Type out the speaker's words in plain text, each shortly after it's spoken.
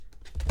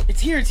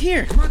here, it's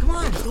here. Come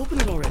on, just open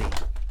it already.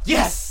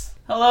 Yes!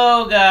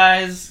 Hello,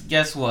 guys.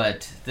 Guess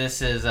what?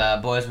 This is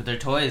Boys with Their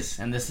Toys,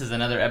 and this is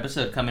another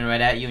episode coming right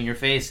at you in your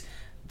face.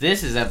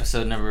 This is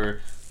episode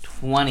number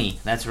 20.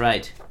 That's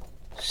right.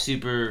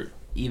 Super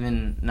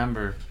even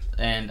number.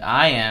 And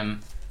I am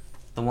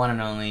the one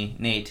and only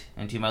Nate,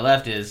 and to my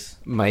left is...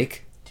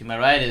 Mike. To my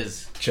right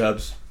is...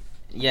 Chubbs.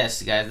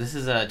 Yes, guys, this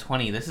is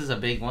 20. This is a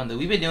big one.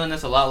 We've been doing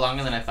this a lot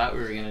longer than I thought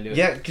we were going to do it.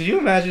 Yeah, could you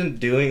imagine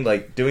doing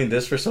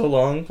this for so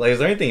long? Like, is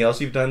there anything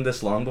else you've done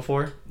this long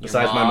before?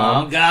 Besides my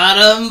mom?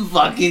 Got him!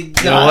 Fucking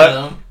got You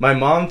know him! My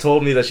mom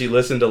told me that she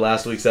listened to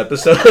last week's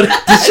episode.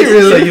 Did she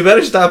really? So you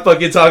better stop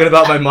fucking talking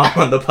about my mom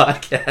on the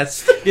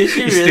podcast. Did she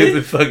You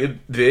really? stupid fucking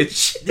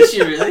bitch. Did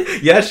she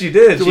really? Yeah, she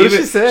did. What did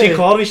she say? She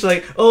called me, she's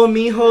like, "Oh,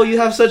 mijo, you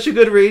have such a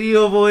good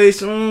radio voice."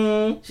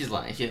 She's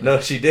lying. No,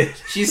 she did.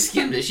 She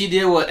skimmed it. She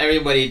did what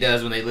everybody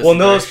does when they listen Well, to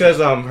no, our it's because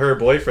her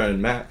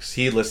boyfriend Max,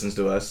 he listens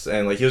to us,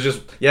 and like he was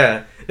just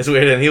it's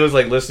weird, and he was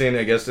like listening,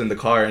 I guess, in the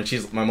car,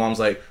 and my mom's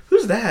like,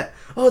 "Who's that?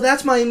 Oh,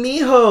 that's my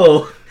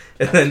mijo."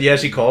 And then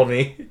she called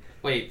me.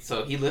 Wait,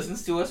 so he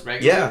listens to us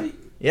regularly?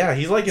 Yeah,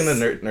 he's like in the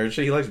nerd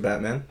shit. He likes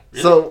Batman.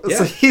 Really? So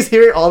Yeah. he's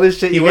hearing all this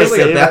shit. He you wears guys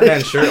like a say about Batman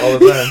it. shirt all the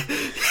time.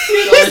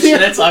 All the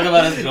shit I talk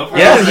about his girlfriend.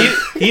 Yeah,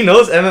 he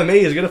knows MMA.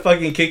 He's gonna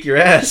fucking kick your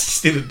ass,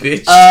 stupid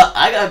bitch.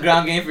 I got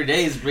ground game for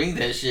days. Bring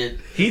that shit.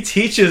 He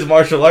teaches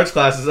martial arts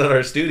classes at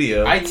our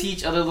studio. I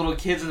teach other little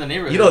kids in the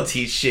neighborhood. You don't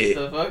teach shit.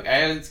 The fuck? I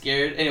am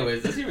scared.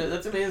 Anyways, that's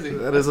amazing.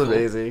 That That's is cool.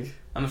 amazing.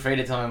 I'm afraid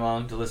to tell my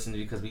mom to listen to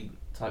you because we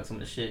talk so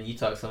much shit and you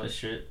talk so much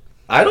shit.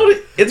 I don't.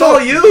 It's all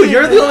you.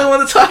 You're the only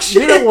one to talk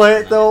shit. You know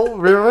what though?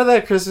 Remember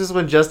that Christmas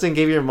when Justin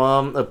gave your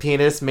mom a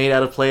penis made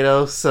out of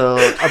Play-Doh? So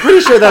I'm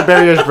pretty sure that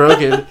barrier's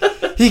broken.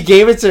 He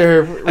gave it to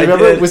her.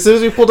 Remember? did. As soon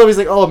as we pulled up, he's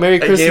like, "Oh, Merry I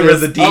Christmas." gave her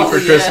the D for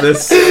yeah.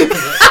 Christmas.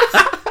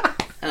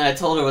 And I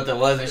told her what that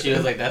was and she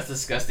was like, that's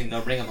disgusting.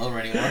 Don't bring him over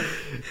anymore.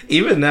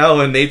 Even now,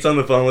 when Nate's on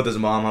the phone with his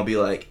mom, I'll be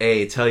like,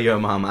 "Hey, tell your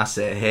mom I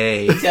said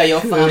hey," Tell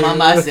your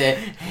mama I said,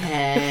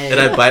 hey. and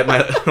I bite my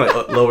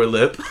lower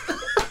lip.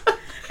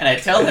 And I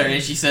tell her,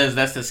 and she says,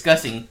 that's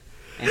disgusting.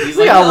 And he's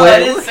We like, got no, way- I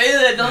didn't say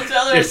that. Don't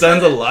tell her. Your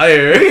son's a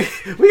liar.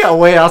 We got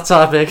way off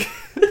topic.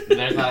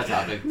 There's not a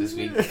topic this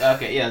week.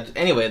 Okay, yeah.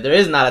 Anyway, there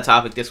is not a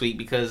topic this week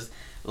because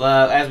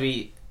as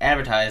we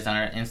advertised on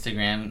our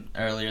Instagram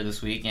earlier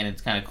this week, and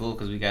it's kind of cool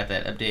because we got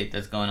that update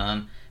that's going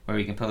on where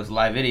we can post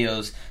live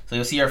videos. So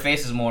you'll see our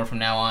faces more from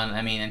now on.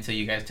 I mean, until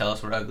you guys tell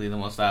us we're ugly,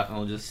 then we'll stop and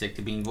we'll just stick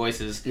to being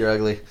voices. You're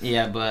ugly.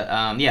 Yeah,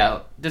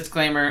 but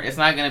disclaimer, it's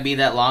not going to be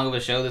that long of a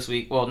show this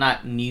week. Well,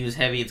 not news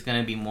heavy. It's going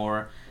to be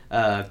more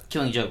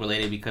Killing Joke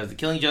related because the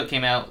Killing Joke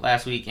came out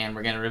last week and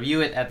we're going to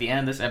review it at the end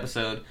of this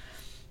episode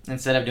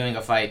instead of doing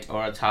a fight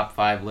or a top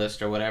 5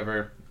 list or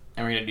whatever.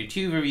 And we're going to do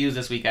 2 reviews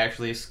this week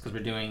actually because we're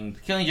doing the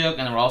Killing Joke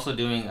and then we're also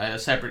doing a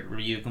separate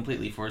review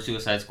completely for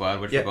Suicide Squad,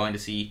 which we're going to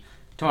see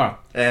tomorrow.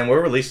 And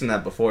we're releasing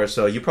that before,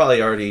 so you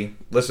probably already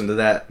listened to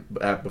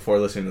that before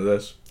listening to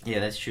this. Yeah,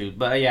 that's true.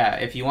 But yeah,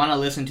 if you want to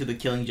listen to the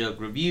Killing Joke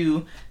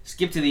review,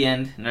 skip to the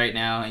end right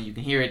now and you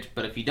can hear it.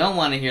 But if you don't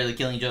want to hear the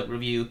Killing Joke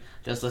review,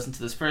 just listen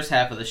to this first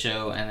half of the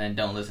show and then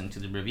don't listen to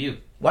the review.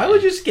 Why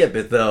would you skip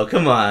it though?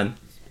 Come on.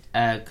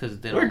 Because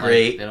they We're don't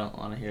great. They don't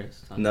want to hear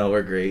us. No,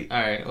 we're great. All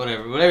right,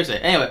 whatever you say.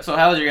 Anyway, so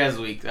how was your guys'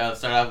 week? I'll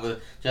start off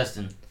with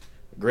Justin.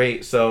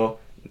 Great. So,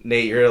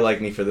 Nate, you're gonna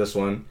like me for this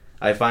one.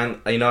 I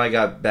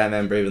got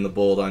Batman Brave and the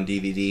Bold on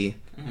DVD,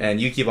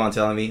 and you keep on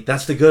telling me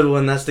that's the good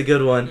one. That's the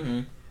good one. Mm-hmm.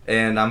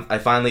 And I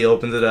finally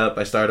opened it up.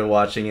 I started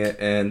watching it,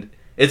 and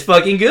it's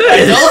fucking good.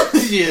 I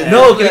told you.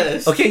 No,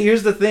 Yes. okay,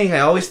 here's the thing. I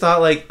always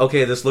thought, like,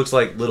 okay, this looks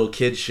like little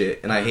kid shit,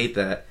 and I hate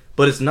that.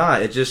 But it's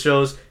not. It just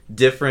shows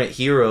different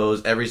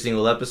heroes every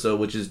single episode,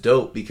 which is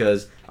dope,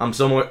 because I'm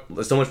so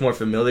much more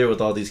familiar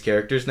with all these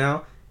characters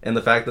now, and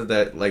the fact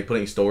that like,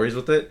 putting stories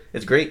with it,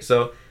 it's great.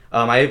 So,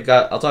 I'll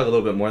talk a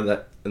little bit more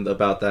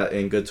about that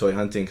in Good Toy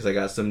Hunting, because I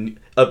got some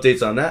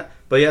updates on that.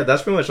 But yeah,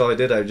 that's pretty much all I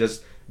did. I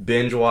just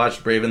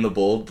binge-watched Brave and the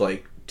Bold,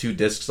 like, 2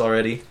 discs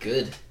already.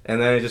 Good.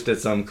 And then I just did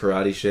some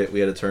karate shit. We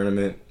had a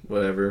tournament,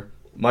 whatever.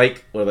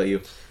 Mike, what about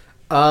you?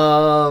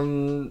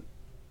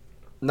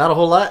 Not a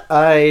whole lot.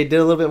 I did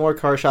a little bit more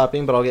car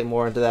shopping, but I'll get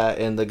more into that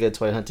in the Good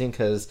Toy Hunting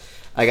because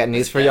I got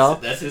news for y'all.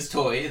 That's his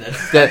toy.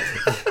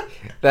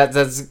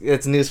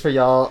 It's news for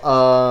y'all.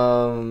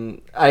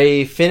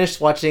 I finished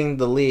watching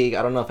The League.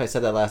 I don't know if I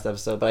said that last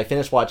episode, but I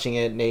finished watching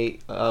it.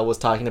 Nate was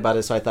talking about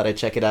it, so I thought I'd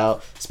check it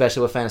out,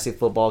 especially with fantasy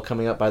football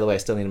coming up. By the way, I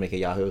still need to make a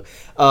Yahoo.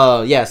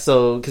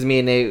 So because me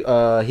and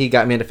Nate, he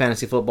got me into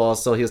fantasy football,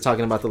 so he was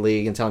talking about The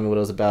League and telling me what it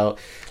was about.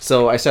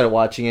 So I started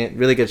watching it.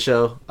 Really good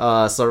show.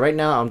 So right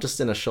now I'm just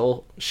in a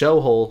show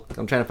hole.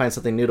 I'm trying to find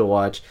something new to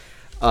watch.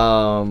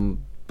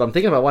 But I'm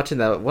thinking about watching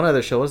that one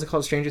other show. What is it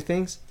called? Stranger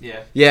Things?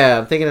 Yeah. Yeah,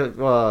 I'm thinking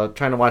of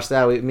trying to watch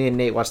that. Me and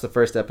Nate watched the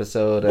first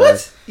episode.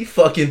 What? You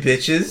fucking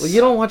bitches. Well, you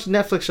don't watch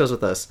Netflix shows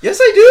with us. Yes,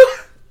 I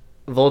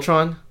do.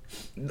 Voltron?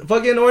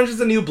 Fucking Orange is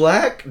the New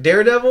Black?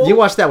 Daredevil? You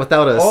watched that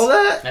without us. all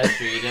that? That's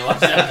true. You didn't watch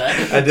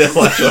that. I did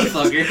watch You it.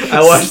 fucker.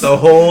 I watched the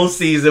whole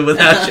season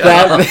without you.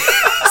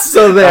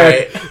 So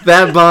there, Alright.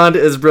 that bond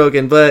is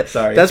broken. But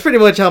Sorry. that's pretty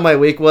much how my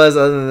week was.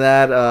 Other than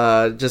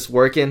that, just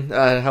working.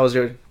 How was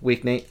your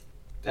week, Nate?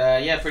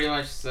 Yeah, pretty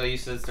much. So you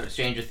said start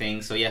Stranger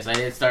Things. So yes, I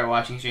did start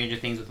watching Stranger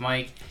Things with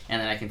Mike,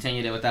 and then I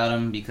continued it without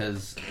him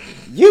because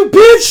You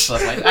bitch!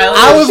 fuck, like,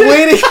 I was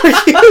waiting for you.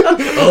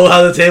 Oh,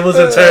 how the tables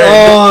have turned.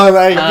 Oh,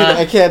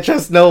 I can't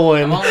trust no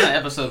I'm one. only on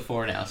episode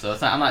 4 now, so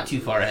I'm not too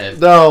far ahead.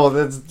 No,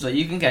 that's So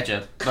you can catch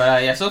up.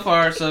 But yeah, so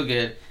far so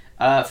good.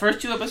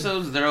 First 2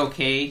 episodes they're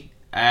okay.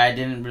 I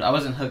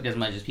wasn't hooked as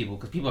much as people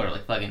because people are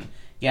like fucking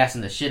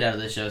gassing the shit out of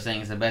this show,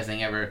 saying it's the best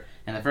thing ever.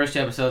 And the first 2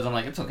 episodes, I'm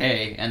like, it's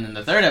okay. And then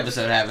the 3rd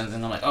episode happens,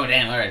 and I'm like, oh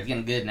damn, all right, it's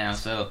getting good now.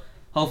 So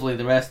hopefully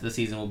the rest of the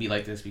season will be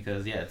like this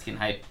because yeah, it's getting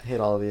hype. I hate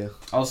all of you.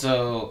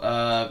 Also,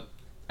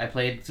 I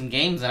played some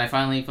games and I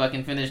finally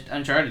fucking finished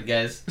Uncharted,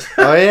 guys.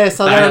 Oh yeah, I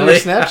saw that on your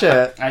Finally.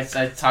 Snapchat.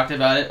 I talked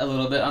about it a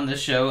little bit on this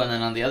show, and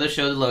then on the other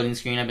show, The Loading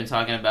Screen, I've been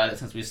talking about it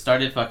since we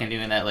started fucking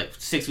doing that like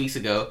 6 weeks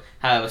ago,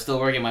 how I was still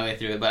working my way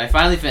through it, but I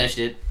finally finished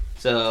it.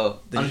 So,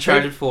 Did you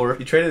Uncharted trade- 4.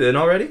 You traded in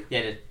already? Yeah,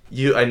 I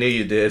did. I knew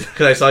you did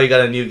because I saw you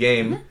got a new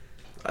game.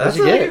 That's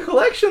What'd a you good get?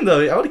 collection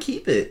though. I would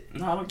keep it.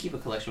 No, I don't keep a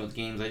collection with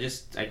games.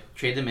 I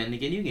trade them in to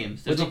get new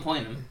games. There's no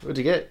point in them. What'd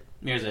you get?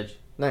 Mirror's Edge.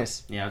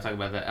 Nice. Yeah, I'll talk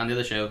about that on the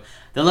other show.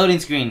 The Loading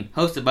Screen,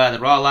 hosted by the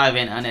Raw Live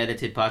and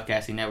Unedited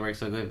Podcasting Network,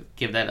 so go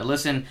give that a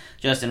listen.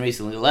 Justin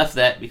recently left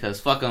that because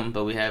fuck him,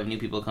 but we have new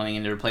people coming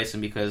in to replace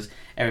him because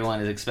everyone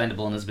is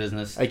expendable in this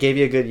business. I gave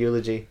you a good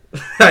eulogy.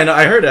 I know.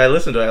 I heard it. I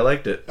listened to it. I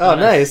liked it. Oh,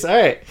 nice. All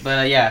right.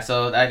 But yeah,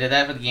 so I did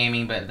that for the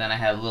gaming, but then I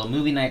had a little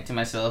movie night to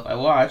myself. I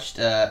watched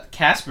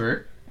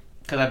Casper,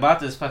 because I bought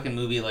this fucking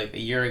movie like a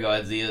year ago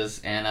at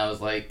Zia's, and I was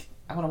like,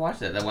 I want to watch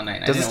that one night.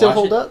 And I Does it didn't still watch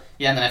hold up?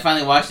 Yeah, and then I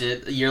finally watched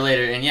it a year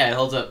later, and yeah, it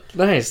holds up.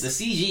 Nice. The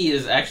CG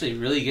is actually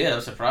really good. I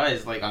was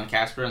surprised, like, on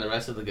Casper and the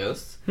rest of the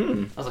ghosts. I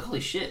was like, holy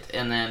shit.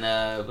 And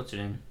then, what's her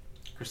name?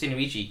 Christina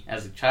Ricci,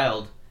 as a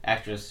child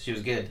actress, she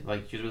was good.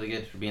 Like, she was really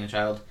good for being a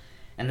child.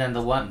 And then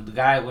the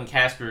guy, when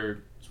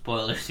Casper,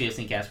 spoilers, if you've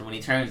seen Casper, when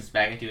he turns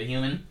back into a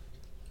human,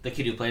 the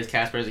kid who plays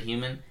Casper as a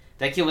human,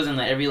 that kid was in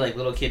every, like,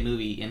 little kid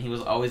movie, and he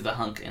was always the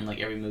hunk in,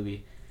 like, every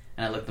movie.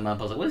 And I looked him up,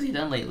 I was like, what has he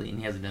done lately? And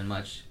he hasn't done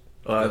much.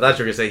 I thought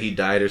you were gonna say he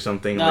died or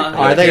something. No, like, no.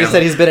 Oh, I thought you yeah.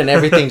 said he's been in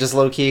everything, just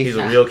low key. He's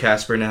a real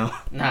Casper now.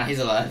 Nah, he's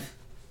alive.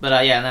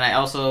 But yeah, and then I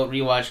also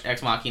rewatched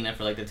Ex Machina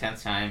for like the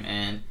 10th time,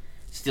 and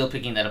still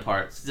picking that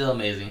apart. Still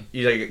amazing.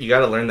 You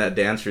gotta learn that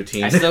dance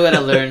routine. I still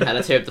gotta learn how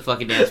to tear up the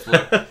fucking dance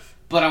floor.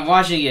 But I'm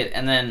watching it,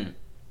 and then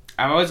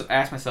I always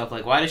ask myself,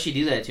 like, why does she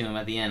do that to him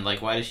at the end?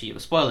 Like, why does she...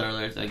 Spoiler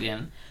alert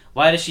again.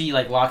 Why does she,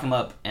 like, lock him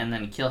up and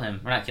then kill him?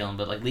 Or not kill him,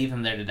 but, like, leave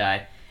him there to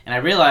die? And I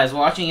realized,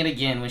 watching it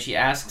again, when she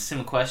asks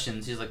him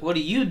questions, she's like, what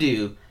do you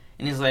do?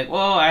 And he's like,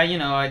 well,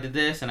 I did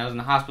this, and I was in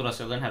the hospital,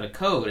 so I learned how to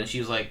code. And she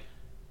was like,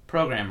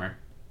 programmer.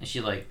 And she,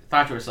 like,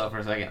 thought to herself for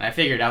a second. And I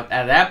figured out,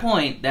 at that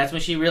point, that's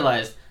when she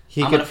realized,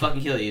 I'm gonna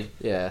fucking kill you.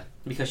 Yeah.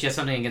 Because she has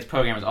something against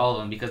programmers, all of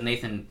them, because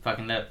Nathan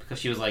fucking up. Because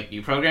she was like,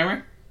 you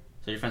programmer?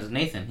 So you're friends with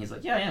Nathan? He's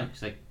like, yeah, I am.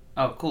 She's like,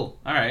 oh, cool,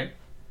 alright.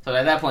 So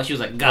at that point, she was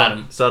like, got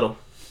him. Subtle.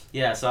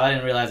 Yeah, so I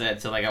didn't realize that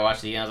until, like, I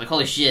watched it again. I was like,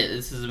 holy shit,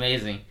 this is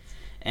amazing.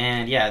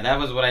 And yeah, that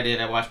was what I did.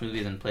 I watched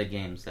movies and played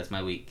games. That's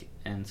my week.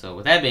 And so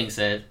with that being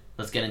said,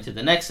 let's get into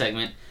the next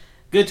segment.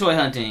 Good toy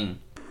hunting.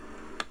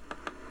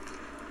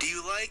 Do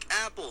you like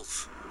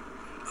apples?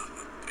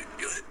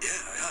 Yeah,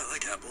 I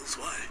like apples.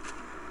 Why?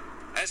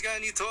 I just got a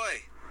new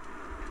toy.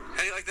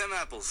 How do you like them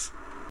apples?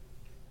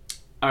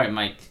 Alright,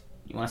 Mike.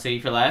 You want to save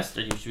you for last,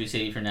 or should we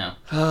save you for now?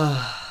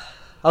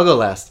 I'll go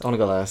last. I want to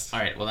go last.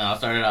 Alright, well then I'll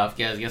start it off,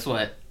 guys. Guess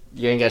what?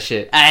 You ain't got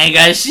shit. I ain't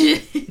got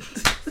shit.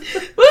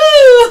 Woo!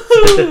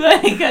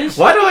 I ain't got shit.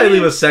 Why do I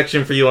leave a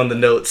section for you on the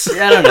notes?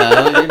 I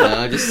don't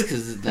know, just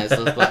because that's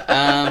so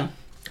fun.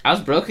 I was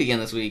broke again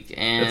this week,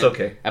 and It's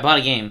okay. I bought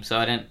a game, so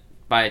I didn't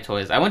buy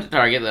toys. I went to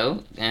Target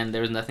though, and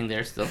there was nothing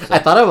there still. So I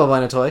thought I would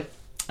buy a toy.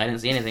 I didn't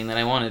see anything that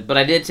I wanted, but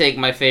I did take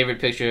my favorite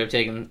picture I've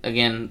taken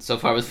again so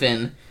far with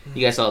Finn.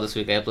 You guys saw it this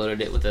week. I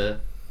uploaded it with the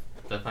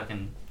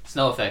fucking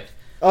snow effect.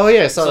 Oh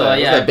yeah, I saw So, that. Was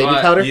yeah, that baby I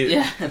bought- powder? You-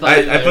 Yeah,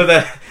 I put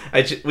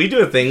that. We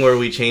do a thing where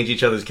we change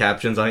each other's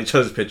captions on each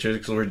other's pictures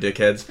because we're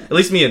dickheads. At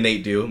least me and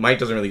Nate do. Mike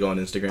doesn't really go on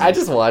Instagram. I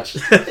just watch.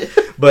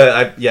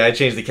 But I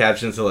changed the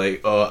captions to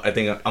like, oh, I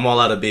think I'm all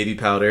out of baby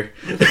powder.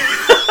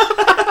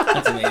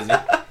 That's amazing.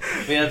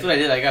 But yeah, that's what I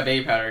did. I got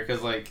baby powder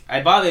because like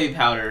I bought baby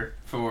powder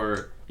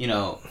for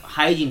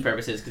hygiene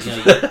purposes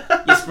because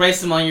you spray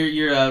some on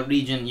your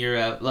region,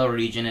 your lower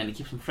region, and it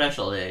keeps them fresh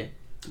all day.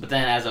 But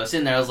then as I was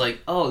sitting there, I was like,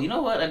 oh, you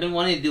know what? I've been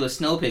wanting to do a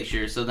snow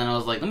picture, so then I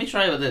was like, let me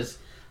try it with this.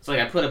 So like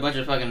I put a bunch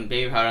of fucking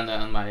baby powder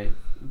on my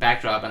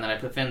backdrop, and then I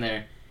put Finn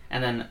there,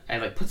 and then I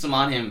like put some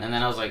on him, and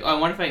then I was like, oh, I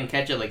wonder if I can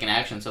catch it like in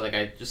action. So like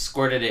I just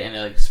squirted it and it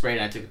like sprayed,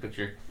 and I took a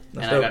picture,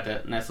 That's and dope. I got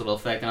that nice little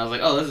effect, and I was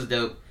like, oh, this is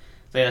dope.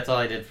 So yeah, that's all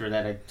I did for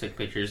that. I took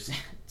pictures.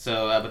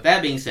 So, but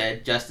that being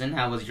said, Justin,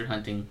 how was your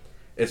hunting?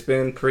 It's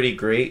been pretty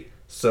great.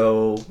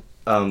 So,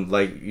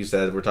 like you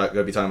said, we're going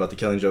to be talking about The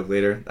Killing Joke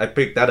later. I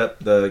picked that up,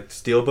 the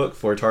Steelbook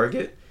for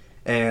Target,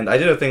 And I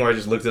did a thing where I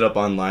just looked it up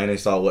online. I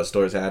saw what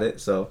stores had it,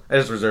 so I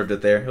just reserved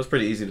it there. It was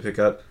pretty easy to pick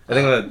up. I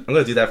think I'm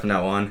gonna do that from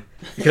now on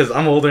because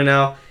I'm older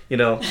now. You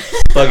know,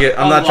 fuck it.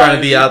 I'm not trying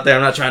to be out there.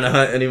 I'm not trying to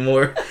hunt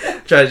anymore.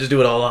 Try to just do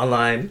it all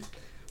online.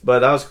 But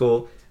that was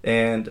cool.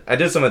 And I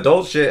did some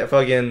adult shit. I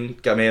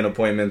fucking got me an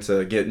appointment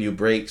to get new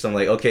brakes. I'm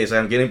like, okay, so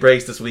I'm getting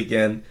brakes this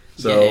weekend.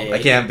 So Yay.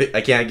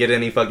 I can't get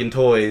any fucking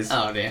toys.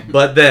 Oh damn.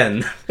 But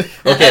then,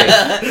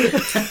 okay.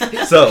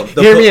 So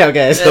Hear me out,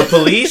 guys. the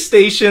police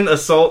station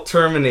assault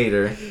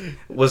Terminator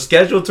was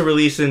scheduled to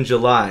release in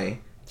July.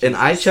 And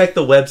I checked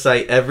the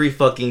website every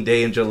fucking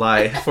day in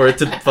July for it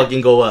to fucking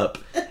go up.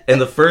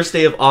 And the first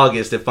day of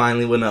August, it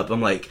finally went up.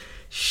 I'm like,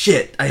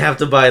 shit, I have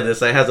to buy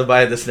this. I have to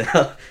buy this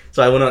now.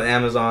 So I went on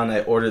Amazon.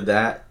 I ordered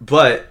that.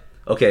 But,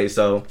 okay,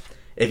 so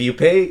if you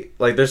pay,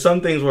 like, there's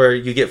some things where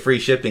you get free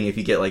shipping if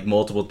you get, like,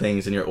 multiple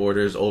things and your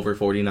order's over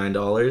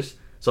 $49.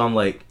 So I'm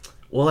like,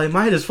 well, I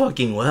might as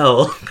fucking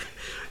well.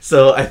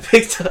 So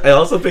I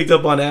also picked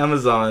up on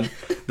Amazon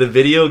the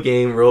video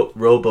game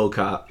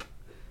RoboCop.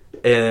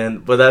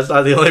 But that's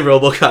not the only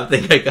RoboCop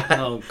thing I got.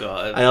 Oh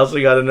god. I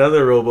also got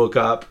another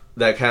RoboCop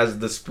that has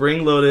the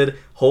spring-loaded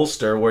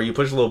holster where you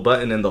push a little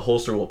button and the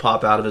holster will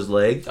pop out of his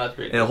leg. That's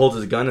pretty and it holds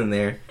his gun in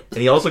there.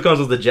 And he also comes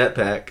with a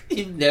jetpack.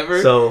 You've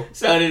never So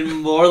sounded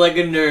more like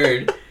a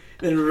nerd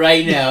than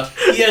right now.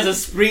 He has a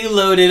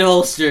spring-loaded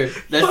holster.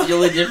 That's the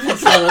only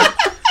difference on him.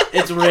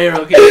 It's rare,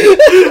 okay?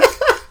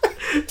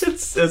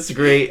 it's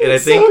great, and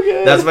It's I think so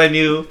good. that's my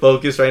new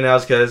focus right now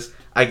is because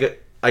I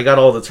got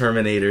all the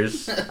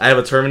Terminators. I have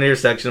a Terminator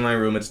section in my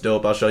room. It's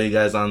dope. I'll show you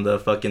guys on the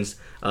fucking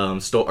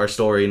our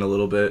story in a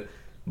little bit.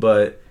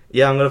 But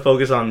yeah, I'm gonna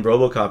focus on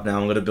RoboCop now.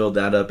 I'm gonna build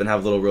that up and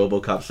have a little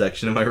RoboCop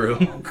section in my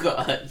room. Oh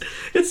god.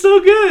 It's so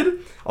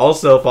good.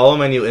 Also, follow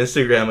my new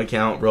Instagram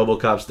account.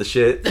 RoboCop's the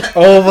shit.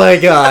 Oh my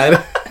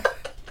god.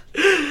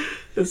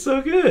 It's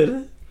so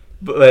good.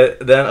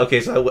 But then, okay,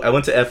 so I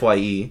went to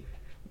FYE,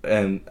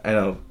 and I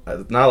know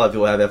not a lot of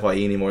people have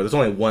FYE anymore. There's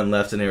only one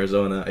left in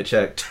Arizona. I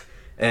checked.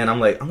 And I'm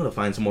like, I'm going to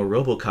find some more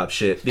RoboCop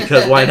shit,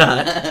 because why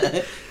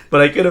not?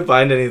 But I couldn't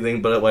find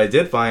anything. But what I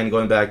did find,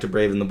 going back to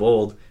Brave and the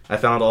Bold, I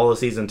found all of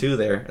Season 2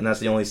 there, and that's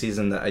the only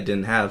season that I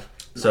didn't have.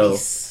 So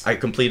Nice. I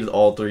completed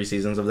all 3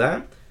 seasons of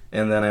that.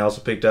 And then I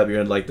also picked up, you're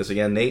going to like this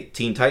again, Nate,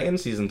 Teen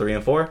Titans, Season 3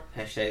 and 4.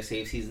 Hashtag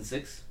save season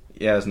 6.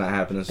 Yeah, it's not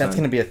happening. That's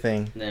going to be a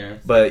thing.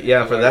 There. But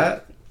yeah, for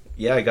that,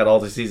 yeah, I got all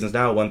the seasons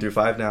now, 1 through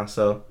 5 now.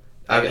 So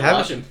I can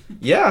watch them.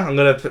 Yeah, I'm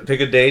going to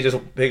pick a day,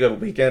 just pick a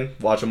weekend,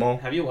 watch them all.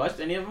 Have you watched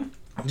any of them?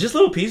 Just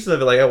little pieces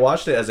of it. Like, I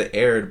watched it as it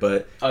aired,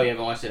 but Oh, you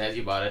haven't watched it as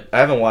you bought it? I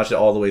haven't watched it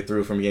all the way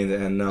through from beginning to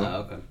end, no. Oh,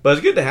 okay. But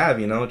it's good to have,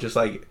 just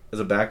like as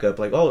a backup.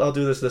 Like, oh, I'll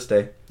do this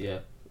day. Yeah.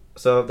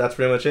 So that's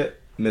pretty much it.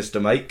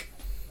 Mr. Mike.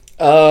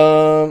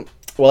 Well,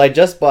 I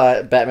just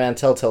bought Batman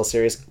Telltale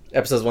series,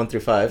 episodes 1 through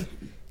 5,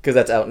 because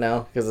that's out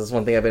now, because that's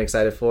one thing I've been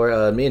excited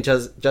for. Me and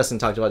Justin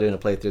talked about doing a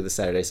playthrough this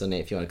Saturday, so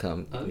Nate, if you want to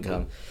come, you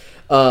can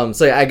come.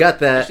 So yeah, I got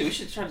that. Actually, we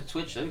should try to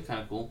Twitch. That'd be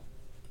kind of cool.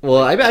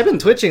 Well, I've been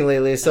twitching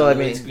lately, so I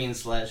mean... Screen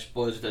 /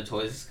 boys with their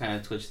toys kind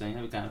of Twitch thing.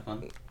 That'd be kind of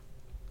fun.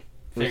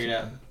 Figure it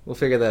out. We'll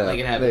figure that Make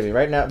it out. happen. Maybe.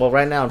 Right now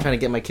I'm trying to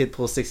get my Kid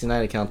Pool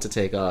 69 account to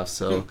take off,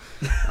 so...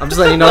 I'm just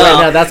letting you know right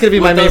now, that's going to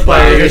be my With main those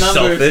priority. You're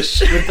numbers-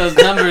 selfish. With those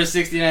numbers,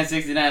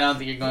 69, I don't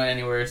think you're going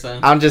anywhere, son.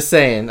 I'm just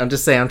saying, I'm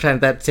trying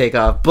that to take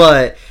off.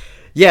 But,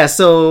 yeah,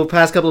 so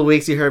past couple of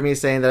weeks you heard me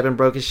saying that I've been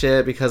broke as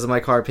shit because of my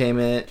car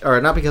payment.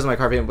 Or not because of my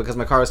car payment, because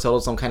my car was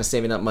totaled, so I'm kind of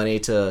saving up money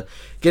to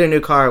get a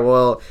new car.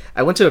 Well,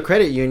 I went to a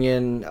credit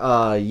union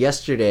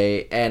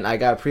yesterday, and I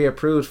got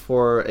pre-approved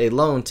for a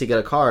loan to get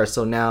a car.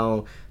 So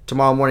now,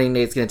 tomorrow morning,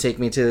 Nate's going to take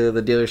me to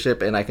the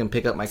dealership, and I can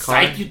pick up my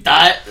car. Psych, you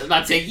thought? I'm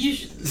not taking you.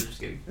 Just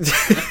kidding.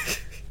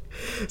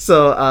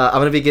 So I'm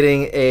going to be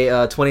getting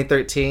a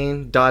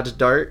 2013 Dodge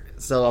Dart.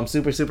 So I'm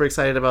super, super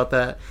excited about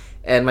that.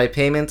 And my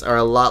payments are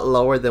a lot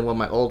lower than what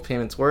my old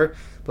payments were.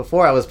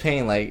 Before I was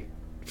paying like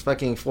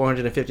fucking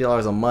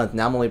 $450 a month.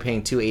 Now I'm only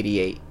paying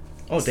 $288.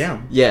 Oh,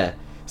 damn. Yeah.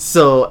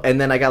 So,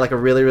 and then I got like a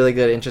really, really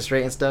good interest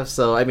rate and stuff.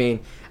 So, I mean,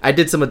 I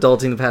did some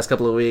adulting the past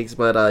couple of weeks.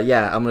 But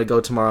yeah, I'm going to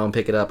go tomorrow and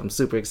pick it up. I'm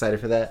super excited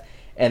for that.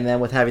 And then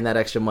with having that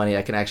extra money,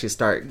 I can actually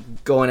start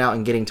going out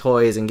and getting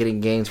toys and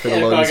getting games for the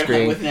Yeah, loading I can hunt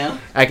screen. with now.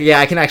 I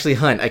can actually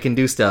hunt. I can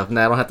do stuff. And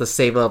I don't have to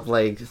save up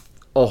like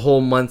a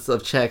whole month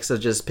of checks of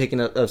just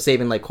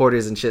saving like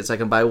quarters and shit so I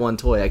can buy one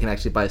toy. I can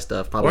actually buy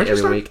stuff probably Weren't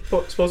you every week.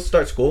 supposed to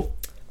start school?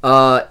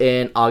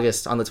 In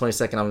August on the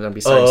 22nd, I'm going to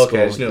be starting Oh, school.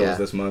 okay. I just knew it Yeah. was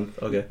this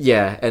month. Okay.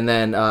 Yeah, and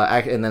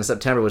then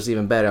September was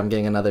even better. I'm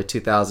getting another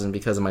 $2,000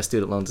 because of my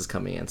student loans is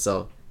coming in.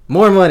 So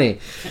more money.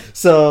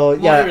 So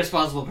More yeah.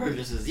 irresponsible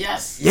purchases.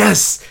 Yes.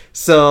 Yes.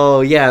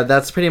 So yeah,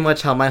 that's pretty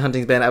much how my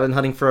hunting's been. I've been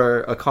hunting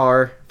for a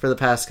car for the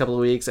past couple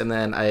of weeks, and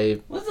then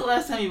When's the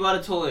last time you bought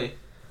a toy?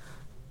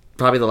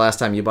 probably the last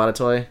time you bought a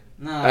toy.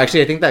 No.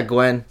 Actually, I think that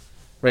Gwen,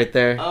 right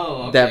there.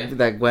 Oh, okay.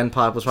 That Gwen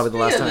pop was probably the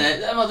last time.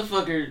 That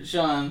motherfucker,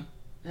 Sean,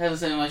 hasn't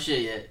sent me my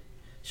shit yet.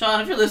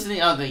 Sean, if you're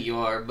listening, I don't think you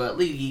are, but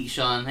League Geek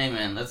Sean, hey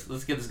man, let's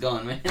get this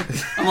going, man.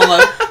 I'm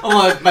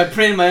on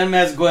my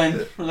unmasked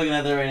Gwen. We're looking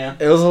at that right now.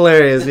 It was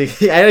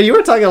hilarious. I know you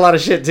were talking a lot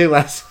of shit too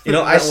last. You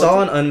know, I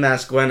saw an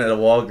unmasked Gwen at a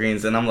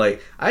Walgreens, and I'm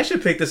like, I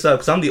should pick this up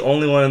because I'm the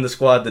only one in the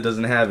squad that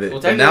doesn't have it.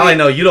 Well, and now I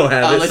know you don't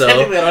have it, so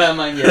technically I don't have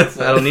mine yet.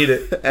 So. I don't need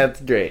it.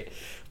 That's great.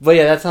 But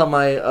yeah, that's how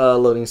my not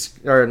loading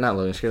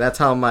screen. That's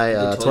how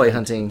my toy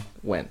hunting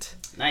went.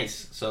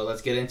 Nice. So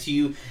let's get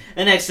into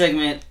the next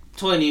segment,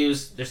 toy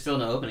news. There's still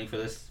no opening for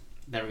this.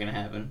 Never gonna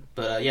happen.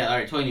 But yeah, all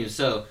right, toy news.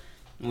 So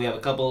we have a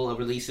couple of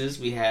releases.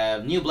 We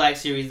have new Black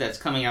Series that's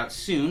coming out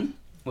soon,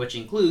 which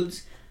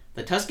includes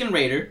the Tusken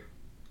Raider,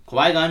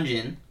 Qui-Gon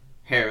Jinn,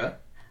 Hera,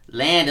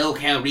 Lando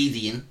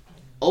Calrissian,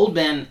 Old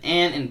Ben,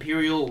 and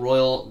Imperial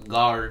Royal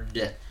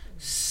Guard.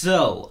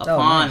 So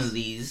upon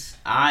these,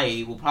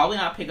 I will probably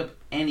not pick up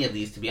any of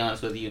these, to be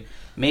honest with you.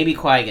 Maybe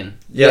Qui-Gon.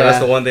 Yeah, that's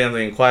the one thing I'm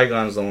thinking.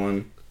 Qui-Gon's the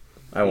one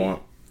I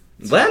want.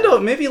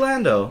 Maybe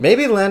Lando.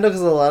 Maybe Lando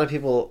because a lot of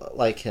people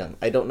like him.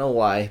 I don't know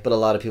why, but a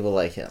lot of people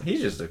like him.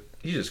 He's just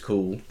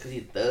cool. Because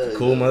he's thug.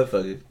 Cool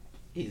motherfucker.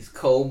 He's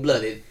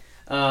cold-blooded.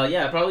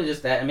 Yeah, probably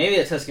just that. And maybe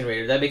a Tusken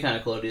Raider. That'd be kind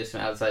of cool to do some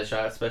outside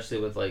shot, especially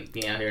with like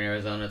being out here in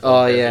Arizona.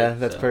 Oh, yeah,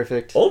 that's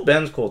perfect. Old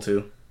Ben's cool,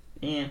 too.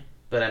 Yeah,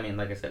 but I mean,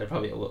 like I said, I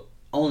probably will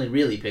only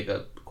really pick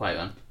up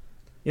Qui-Gon.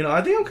 You know,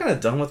 I think I'm kind of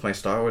done with my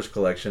Star Wars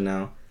collection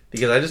now.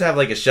 Because I just have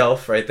like a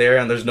shelf right there,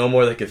 and there's no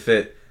more that could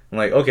fit. I'm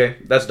like, okay,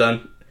 that's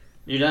done.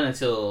 You're done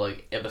until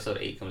like episode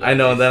 8 comes out. I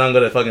know, and then I'm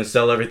gonna fucking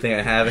sell everything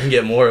I have and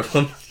get more of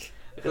them.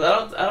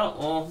 Because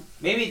well,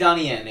 maybe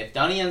Donnie Yen. If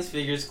Donnie Yen's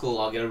figure's cool,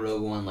 I'll get a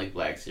Rogue One, like,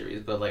 Black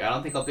Series. But, like, I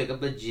don't think I'll pick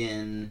up a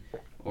Jin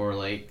or,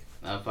 like,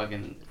 a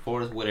fucking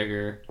Forrest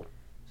Whitaker.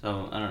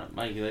 So, I don't know.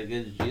 Mike, you like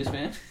good juice,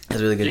 man? That's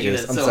really good Drinking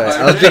juice. it I'm so sorry.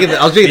 hard. I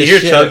was drinking the You're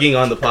shit. chugging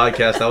on the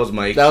podcast. That was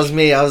Mike. That was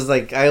me. I was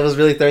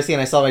really thirsty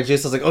and I saw my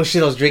juice. I was like, oh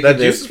shit, I was drinking That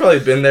juice has probably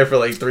been there for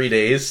like 3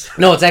 days.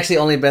 No, it's actually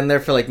only been there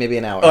for like maybe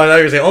an hour. Oh, I thought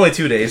you were saying only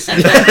 2 days.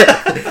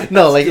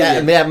 No, like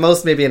at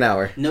most maybe an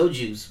hour. No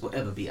juice will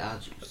ever be our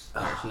juice.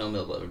 No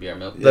milk will ever be our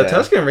milk. The Yeah.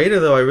 Tusken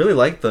Raider, though, I really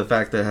like the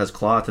fact that it has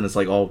cloth and it's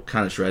like all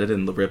kind of shredded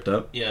and ripped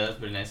up. Yeah, that's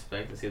pretty nice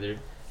effect to see they're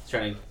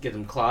trying to get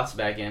them cloths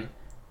back in.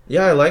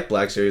 Yeah, I like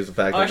Black Series, the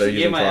fact that they're Actually,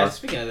 using cloth.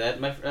 speaking of that,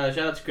 shout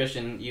out to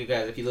Christian. You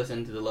guys, if you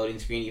listen to the loading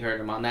screen, you heard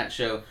him on that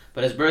show.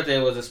 But his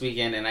birthday was this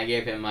weekend, and I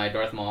gave him my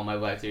Darth Maul, my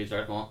Black Series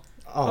Darth Maul.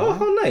 Oh,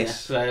 how Yeah,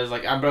 nice. so I was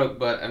like, I'm broke,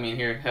 but I mean,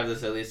 here, have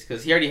this at least.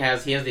 Because he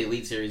has the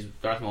Elite Series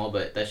Darth Maul,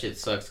 but that shit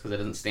sucks because it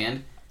doesn't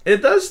stand.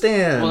 It does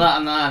stand.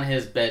 Well, not on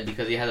his bed,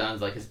 because he has it on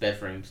like his bed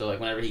frame. So like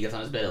whenever he gets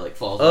on his bed, it like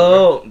falls over.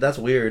 Oh, that's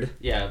weird.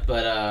 Yeah,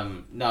 but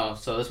no,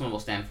 so this one will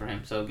stand for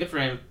him. So good for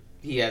him.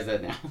 He has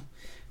that now.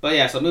 But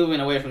yeah, so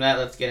moving away from that,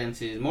 let's get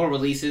into more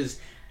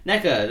releases.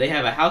 NECA, they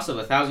have a House of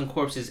 1,000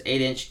 Corpses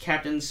 8-inch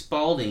Captain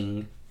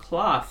Spaulding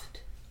clothed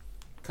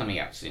coming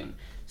out soon.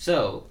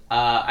 So,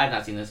 I've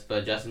not seen this,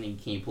 but Justin,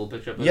 can you pull a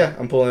picture up of it? Yeah,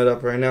 I'm pulling it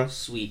up right now.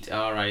 Sweet,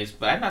 alright.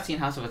 But I've not seen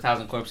House of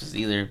 1,000 Corpses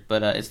either,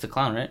 but it's the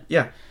clown, right?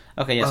 Yeah.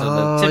 Okay, yeah, so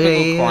Oh, the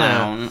typical yeah.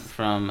 clown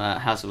from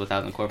House of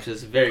 1,000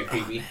 Corpses, very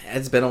creepy.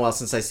 It's been a while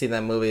since I've seen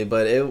that movie,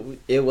 but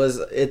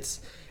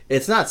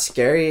it's not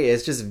scary.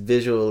 It's just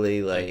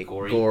visually like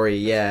gory.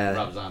 Yeah,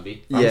 Rob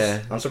Zombie.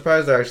 yeah. I'm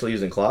surprised they're actually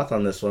using cloth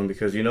on this one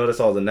because you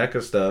notice all the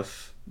NECA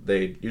stuff,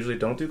 they usually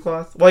don't do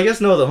cloth. Well, I guess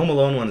no, the Home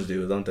Alone ones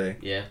do, don't they?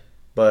 Yeah.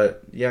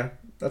 But, yeah,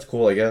 that's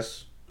cool, I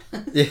guess.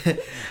 Yeah.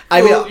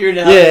 I mean, You're in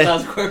House of yeah.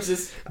 1,000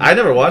 Corpses. I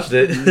never watched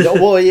it. No,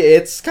 well, yeah,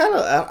 it's kind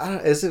of. I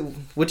don't, is it?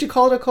 Would you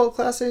call it a cult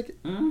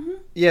classic? Mm-hmm.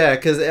 Yeah,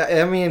 because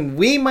I mean,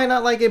 we might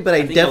not like it, but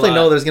I think definitely a lot-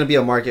 know there's gonna be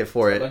a market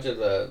for A it. bunch of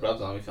the Rob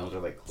Zombie films are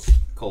like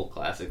cult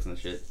classics and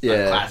shit.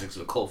 Yeah. Not classics,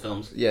 but cult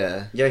films.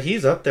 Yeah. Yeah,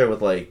 he's up there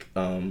with like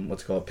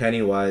what's it called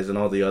Pennywise and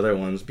all the other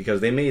ones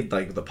because they made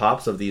like the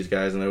pops of these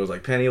guys and there was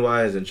like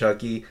Pennywise and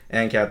Chucky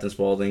and Captain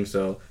Spaulding,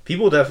 so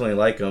people definitely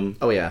like them.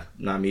 Oh yeah.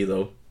 Not me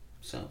though.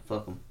 So,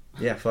 fuck them.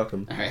 Yeah, fuck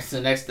them. Alright,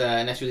 so next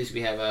release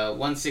we have a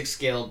 1/6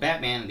 scale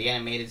Batman, the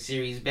animated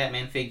series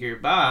Batman figure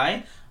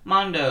by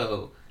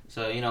Mondo.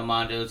 So, you know,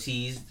 Mondo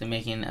teased they're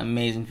making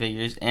amazing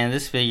figures, and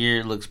this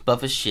figure looks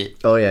buff as shit.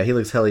 Oh yeah. He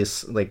looks helly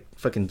like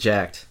fucking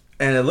jacked.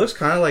 And it looks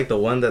kind of like the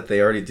one that they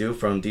already do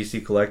from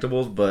DC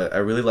Collectibles, but I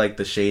really like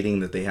the shading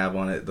that they have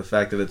on it. The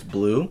fact that it's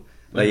blue.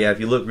 Like, yeah, if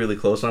you look really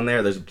close on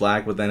there's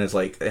black, but then it's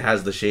like it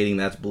has the shading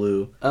that's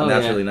blue, Oh, and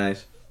that's yeah. really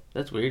nice.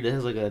 That's weird. It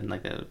has like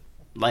a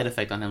light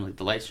effect on him, like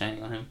the light's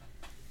shining on him.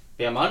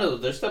 But yeah, Mondo,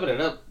 they're stepping it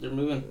up. They're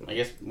moving, I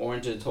guess, more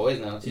into the toys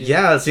now, too.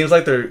 Yeah, it seems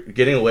like they're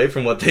getting away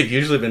from what they've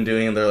usually been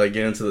doing, and they're like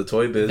getting into the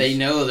toy biz. They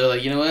know. They're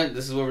like, you know what?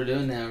 This is what we're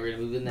doing now. We're going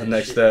to move in the that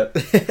next shit.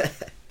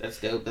 step.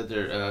 That's dope that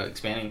they're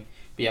expanding.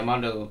 But yeah,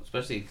 Mondo,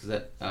 especially because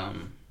that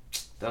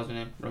was her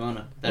name,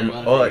 Ramona. That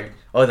Ramona figure.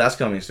 Oh, that's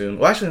coming soon.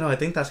 Well, actually, no, I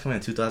think that's coming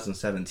in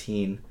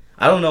 2017.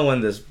 I don't know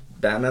when this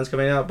Batman's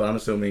coming out, but I'm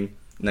assuming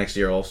next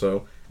year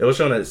also. It was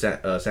shown at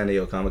San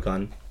Diego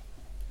Comic-Con.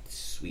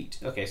 Sweet.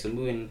 Okay, so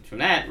moving from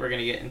that, we're going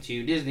to get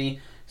into Disney.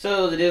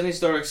 So, the Disney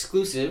Store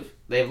exclusive,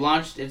 they've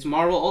launched its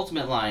Marvel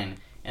Ultimate line.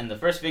 And the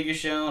first figures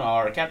shown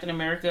are Captain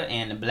America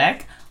and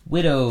Black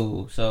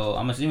Widow. So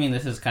I'm assuming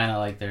this is kind of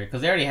like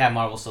because they already have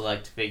Marvel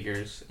Select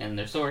figures in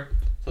their store.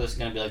 So this is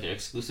gonna be like their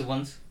exclusive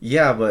ones.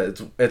 Yeah,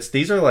 but it's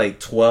these are like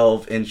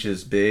 12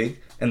 inches big,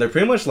 and they're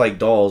pretty much like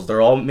dolls.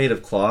 They're all made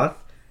of cloth,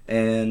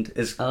 and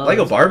it's like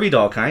a Barbie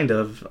doll kind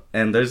of.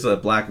 And there's a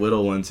Black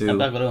Widow one too. The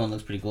Black Widow one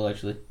looks pretty cool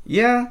actually.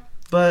 Yeah,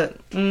 but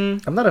I'm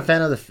not a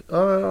fan of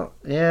the.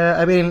 Yeah,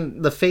 I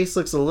mean the face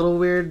looks a little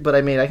weird, but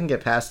I mean I can get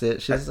past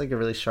it. She has like a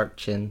really sharp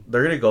chin.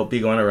 they're gonna be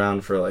going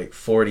around for like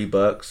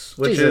 $40,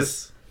 which Jesus.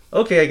 is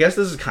okay. I guess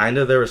this is kind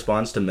of their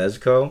response to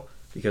Mezco,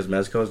 because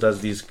Mezco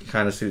does these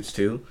kind of suits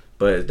too,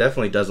 but it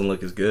definitely doesn't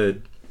look as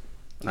good.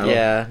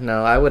 Yeah,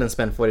 no, I wouldn't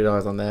spend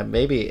 $40 on that.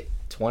 Maybe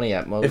 20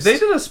 at most. If they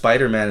did a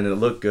Spider-Man and it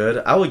looked good,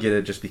 I would get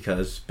it just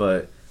because.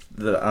 But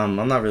I'm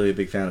not really a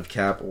big fan of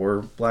Cap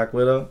or Black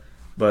Widow.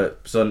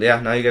 But so yeah,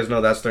 now you guys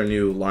know that's their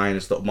new line.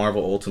 It's the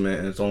Marvel Ultimate,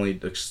 and it's only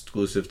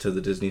exclusive to the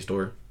Disney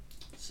store.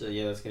 So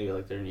yeah, that's gonna be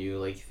like their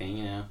new thing,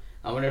 you know.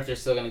 I wonder if they're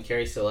still gonna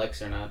carry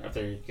selects or not, or if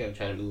they're gonna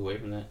try to move away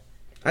from that.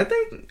 I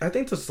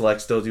think the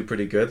selects still do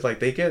pretty good. Like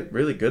they get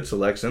really good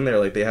selects in there.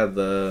 Like they have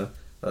the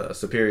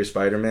Superior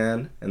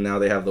Spider-Man, and now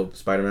they have the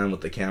Spider-Man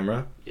with the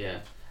camera. Yeah,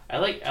 I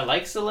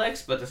like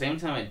selects, but at the same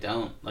time I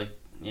don't like.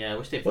 Yeah, I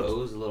wish they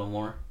pose a little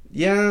more.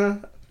 Yeah,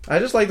 I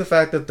just like the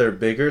fact that they're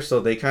bigger, so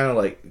they kind of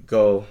like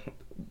go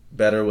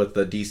better with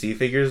the DC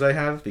figures I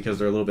have because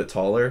they're a little bit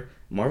taller.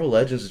 Marvel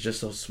Legends is just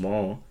so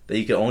small that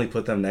you can only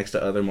put them next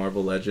to other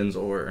Marvel Legends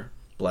or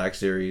Black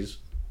Series.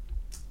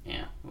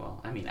 Yeah, well,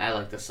 I mean, I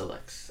like the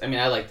selects. I mean,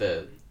 I like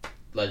the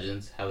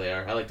Legends, how they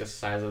are. I like the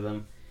size of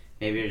them.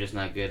 Maybe you're just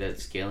not good at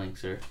scaling,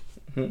 sir.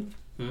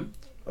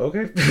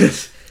 Okay.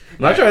 I'm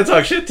not trying to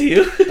talk shit to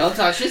you. Don't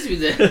talk shit to me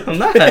then. I'm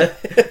not. I'm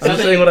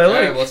just saying what I like.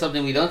 Alright, well,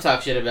 something we don't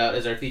talk shit about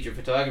is our featured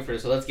photographer,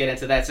 so let's get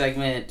into that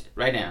segment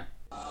right now.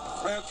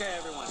 Okay,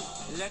 everyone,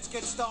 let's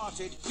get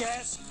started.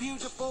 Yes,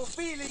 beautiful,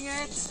 feeling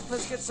it.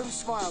 Let's get some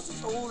smiles.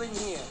 It's all in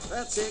here.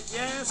 That's it,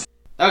 yes.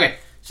 Okay,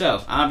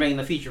 so I'm bringing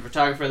the featured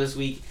photographer this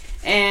week,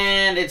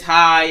 and it's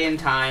high in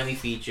time we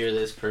feature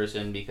this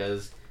person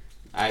because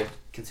I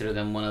consider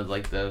them one of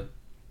the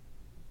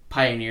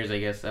pioneers, I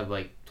guess, of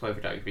toy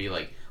photography,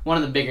 one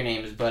of the bigger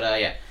names. But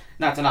yeah,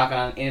 not to knock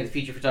on any of the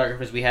featured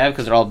photographers we have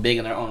because they're all big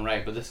in their own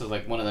right, but this is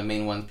one of the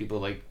main ones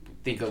people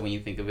think of when you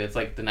think of it. It's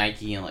like the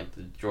Nike and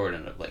the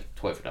Jordan of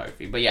toy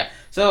photography. But yeah,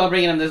 so I'm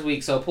bringing them this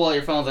week. So pull out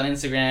your phones on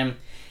Instagram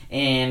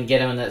and get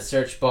them in that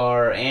search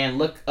bar and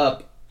look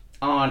up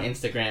on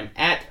Instagram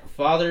at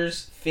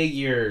Fathers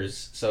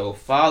Figures. So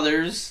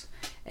Fathers,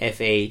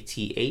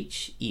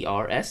 FATHERS,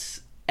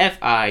 FIGURES.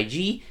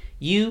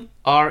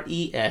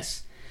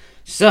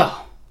 So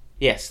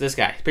yes, this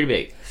guy, pretty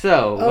big.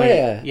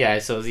 So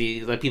so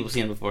people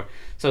seen him before.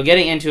 So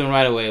getting into him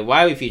right away,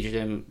 why we featured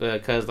him,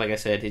 because like I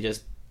said,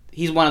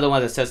 he's one of the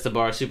ones that sets the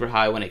bar super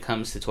high when it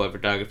comes to toy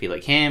photography.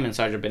 Like him and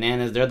Sergeant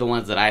Bananas, they're the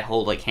ones that I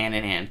hold hand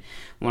in hand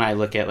when I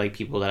look at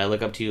people that I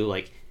look up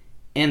to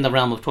in the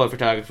realm of toy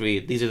photography.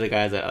 These are the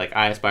guys that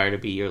I aspire to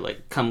be or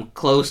come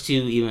close to,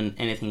 even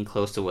anything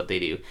close to what they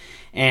do.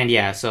 And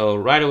yeah, so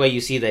right away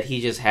you see that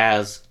he just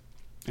has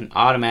an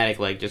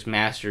automatic just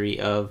mastery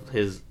of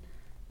his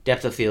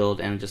depth of field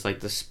and just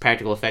this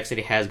practical effects that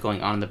he has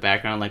going on in the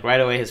background.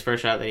 Right away, his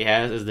first shot that he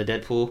has is the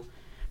Deadpool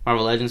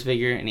Marvel Legends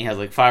figure, and he has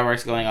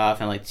fireworks going off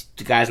and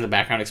two guys in the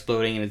background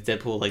exploding, and it's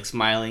Deadpool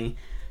smiling,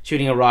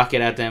 shooting a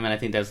rocket at them. And I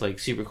think that's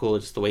super cool,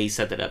 just the way he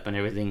set that up and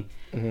everything.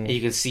 And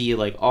you can see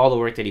all the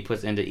work that he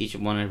puts into each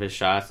one of his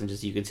shots, and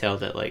just you can tell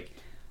that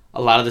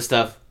a lot of the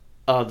stuff,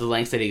 the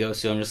lengths that he goes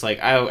to, I'm just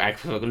I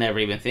could never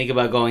even think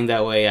about going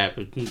that way. I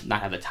would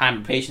not have the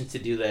time or patience to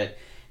do that.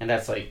 And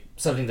that's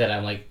something that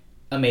I'm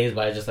amazed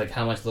by, just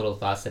how much little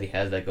thoughts that he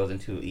has that goes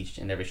into each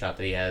and every shot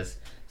that he has.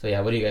 So yeah,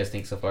 what do you guys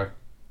think so far?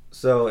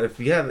 So if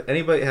you have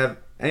anybody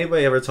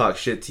ever talk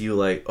shit to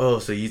you oh,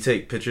 so you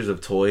take pictures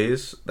of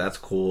toys? That's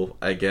cool,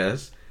 I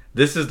guess.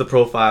 This is the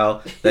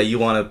profile that you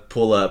want to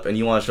pull up and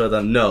you want to show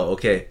them, no,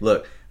 okay,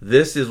 look,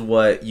 this is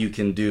what you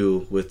can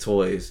do with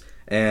toys.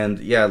 And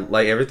yeah,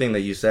 everything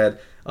that you said,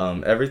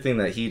 everything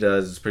that he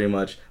does is pretty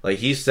much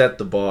he set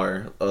the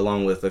bar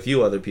along with a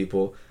few other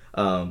people.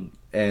 And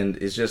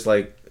it's just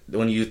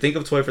when you think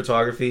of toy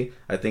photography,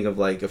 I think of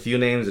a few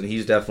names, and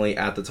he's definitely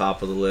at the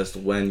top of the list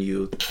when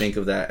you think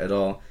of that at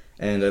all.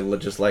 And I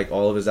just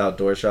all of his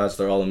outdoor shots.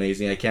 They're all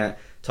amazing. I can't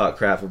talk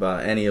crap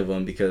about any of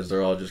them because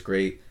they're all just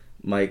great.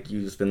 Mike,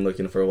 you've just been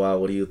looking for a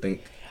while. What do you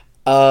think?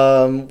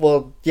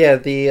 Well, yeah,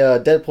 the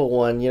Deadpool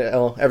one,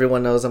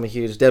 everyone knows I'm a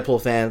huge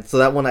Deadpool fan, so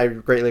that one I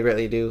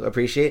greatly do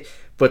appreciate.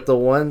 But the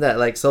one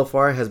that so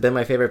far has been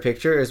my favorite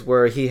picture is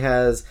where he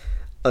has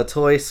a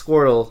toy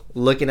Squirtle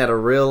looking at a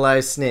real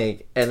live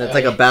snake, and it's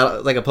a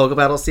battle, a Poke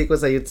Battle sequence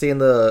that you'd see in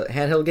the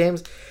handheld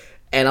games.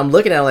 And I'm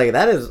looking at it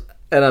that is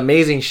an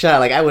amazing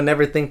shot. I would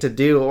never think to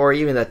do or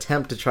even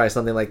attempt to try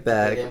something like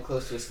that. Getting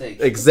close to a snake.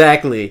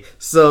 Exactly.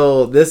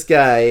 So this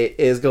guy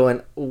is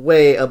going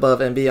way above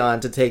and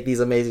beyond to take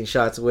these amazing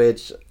shots,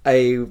 which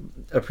I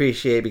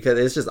appreciate because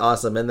it's just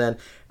awesome. And then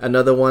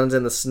another one's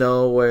in the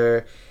snow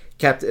where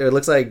It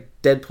looks like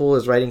Deadpool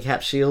is riding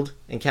Cap's shield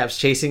and Cap's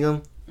chasing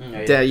him.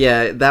 Yeah.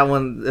 Yeah, that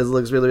one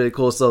looks really, really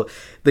cool. So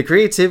the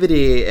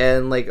creativity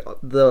and like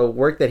the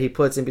work that he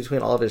puts in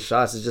between all of his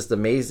shots is just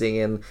amazing.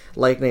 And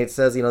like Nate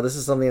says, you know, this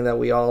is something that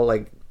we all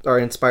like are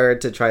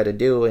inspired to try to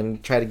do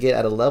and try to get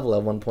at a level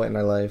at one point in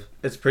our life.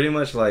 It's pretty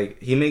much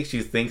like he makes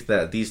you think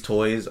that these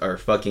toys are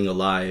fucking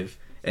alive,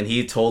 and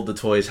he told the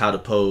toys how to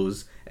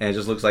pose, and it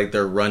just looks like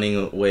they're running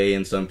away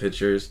in some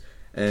pictures.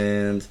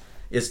 And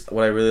it's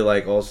what I really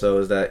like also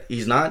is that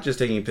he's not just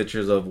taking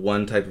pictures of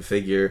one type of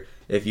figure.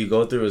 If you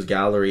go through his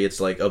gallery, it's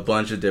like a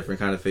bunch of different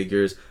kind of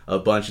figures, a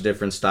bunch of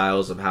different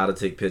styles of how to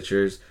take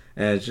pictures,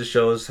 and it just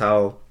shows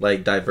how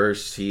like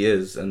diverse he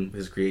is and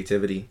his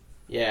creativity.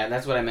 Yeah, and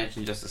that's what I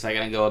mentioned just a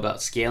second ago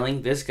about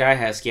scaling. This guy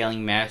has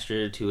scaling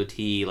mastered to a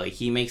T. Like,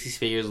 he makes these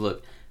figures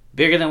look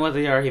bigger than what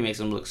they are. He makes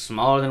them look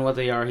smaller than what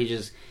they are.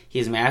 He's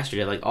mastered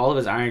it. Like, all of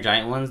his Iron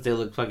Giant ones, they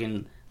look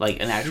fucking like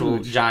an actual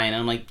giant.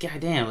 And I'm like,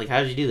 god damn, like, how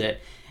did you do that?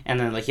 And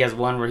then, like, he has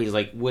one where he's,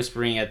 like,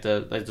 whispering at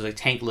the, like, there's, like,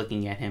 Tank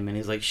looking at him, and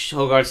he's, like,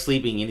 Shogard's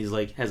sleeping, and he's,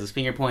 like, has his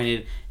finger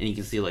pointed, and you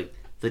can see, like,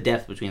 the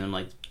depth between them,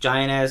 like,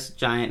 giant-ass,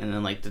 giant, and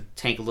then, like, the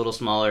Tank a little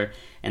smaller,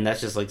 and that's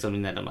just, like,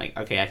 something that I'm like,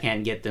 okay, I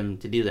can't get them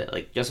to do that.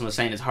 Like, Justin was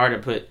saying, it's hard to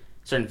put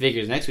certain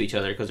figures next to each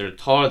other, because they're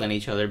taller than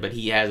each other, but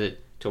he has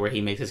it to where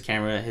he makes his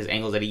camera, his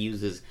angles that he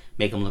uses,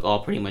 make them look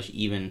all pretty much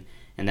even,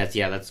 and that's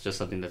just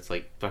something that's,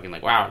 like, fucking,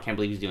 like, wow, I can't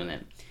believe he's doing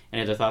that.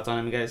 Any other thoughts on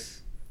him,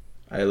 guys?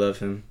 I love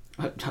him.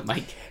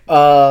 Mike?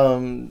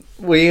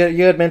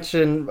 You had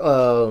mentioned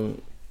right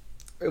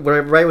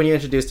when you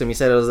introduced him, you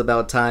said it was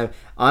about time.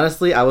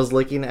 Honestly, I was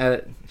looking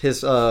at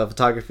his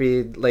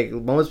photography like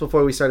moments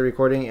before we started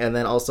recording, and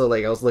then also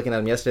like I was looking at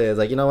him yesterday. I was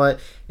like, you know what?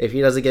 If he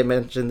doesn't get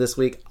mentioned this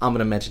week, I'm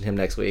gonna mention him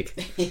next week.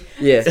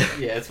 Yeah,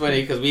 yeah. It's funny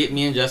because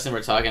me and Justin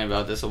were talking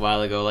about this a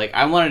while ago. Like,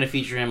 I wanted to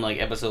feature him like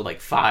episode like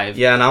 5.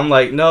 Yeah, and I'm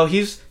like, no,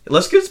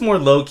 let's get some more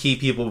low key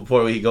people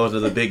before we go to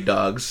the big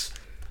dogs.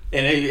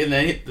 And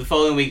then the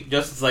following week,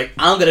 Justin's like,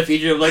 I'm going to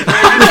feature him. Like, are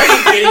you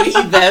fucking kidding me,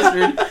 you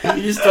bastard?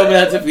 You just told me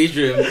not to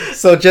feature him.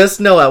 So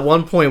just know, at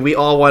one point, we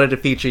all wanted to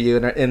feature you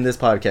in this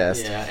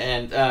podcast. Yeah,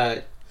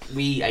 and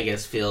we, I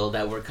guess, feel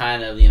that we're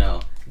kind of, you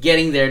know,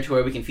 getting there to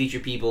where we can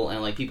feature people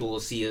and, like, people will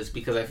see us,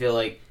 because I feel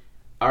like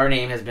our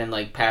name has been,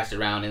 like, passed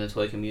around in the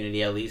toy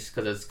community, at least,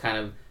 because it's kind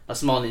of a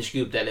small niche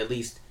group that at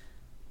least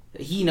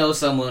he knows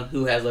someone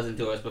who has listened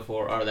to us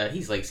before or that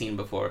he's, like, seen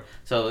before.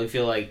 So we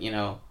feel like, you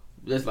know,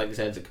 this, like I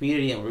said, it's a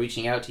community, and we're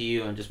reaching out to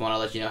you and just want to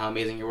let you know how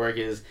amazing your work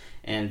is,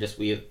 and just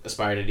we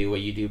aspire to do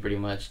what you do pretty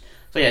much.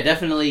 So yeah,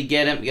 definitely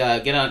get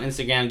on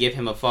Instagram, give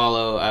him a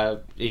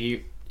follow. If you're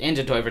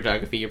into toy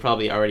photography, you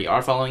probably already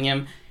are following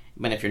him.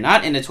 But if you're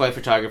not into toy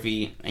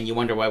photography and you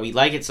wonder why we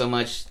like it so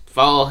much,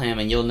 follow him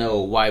and you'll know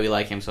why we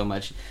like him so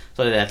much.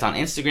 So that's on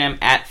Instagram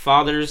at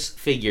Father's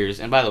Figures.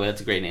 And by the way,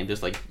 that's a great name.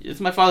 Just like, it's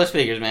my father's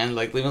figures, man.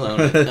 Like, leave him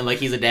alone. And like,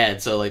 he's a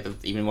dad, so like,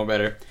 that's even more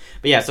better.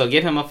 But yeah, so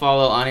give him a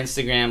follow on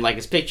Instagram, like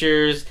his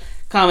pictures,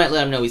 comment,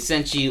 let him know we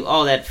sent you,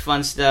 all that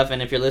fun stuff.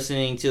 And if you're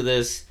listening to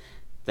this,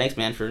 thanks,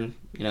 man, for,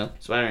 you know,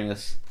 inspiring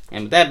us.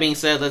 And with that being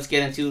said, let's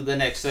get into the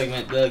next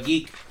segment, the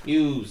Geek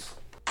News.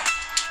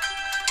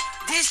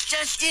 This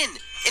just in.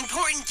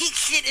 Important geek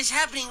shit is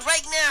happening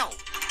right now.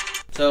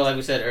 So, like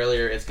we said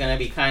earlier, it's going to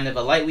be kind of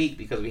a light week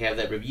because we have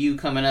that review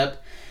coming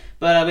up.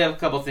 But we have a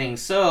couple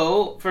things.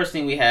 So, first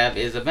thing we have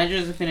is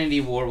Avengers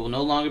Infinity War will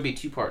no longer be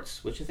 2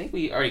 parts, which I think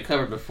we already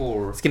covered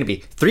before. It's going to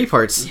be 3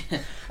 parts.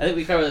 I think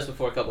we covered this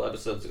before a couple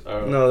episodes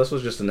ago. No, this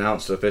was just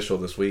announced official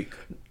this week.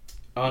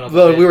 Oh, no,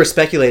 Well, we were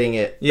speculating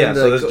it. Yeah,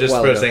 so this is just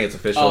for saying it's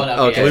official. Oh,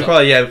 no, okay. We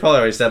probably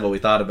already said what we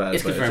thought about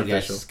It's it, but confirmed, it's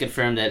official. guys. It's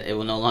confirmed that it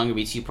will no longer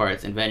be 2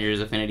 parts. Avengers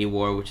Infinity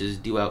War, which is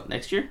due out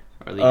next year?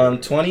 Or the year?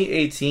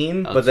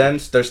 2018, Oh, but then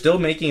they're still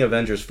making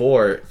Avengers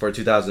 4 for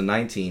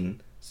 2019.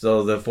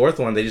 So the 4th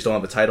one, they just don't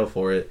have a title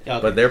for it. Okay.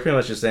 But they're pretty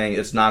much just saying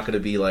it's not going to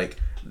be like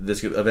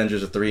this.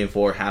 Avengers 3 and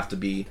 4 have to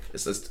be.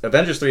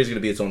 Avengers 3 is going to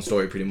be its own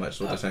story, pretty much.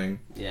 Is what they're saying.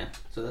 Yeah,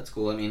 so that's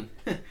cool. I mean,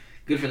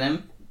 good for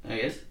them, I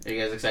guess. Are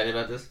you guys excited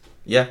about this?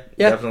 Yeah,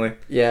 definitely.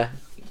 Yeah.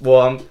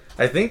 Well,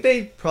 I think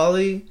they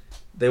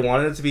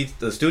wanted it to be,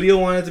 the studio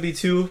wanted it to be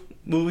 2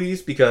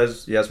 movies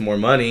because he has more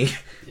money.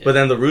 Yeah. But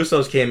then the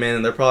Russos came in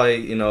and they're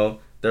probably, you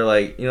know, they're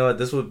like, you know what,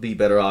 this would be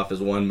better off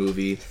as 1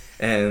 movie.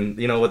 And,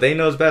 you know, what they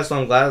know is best, so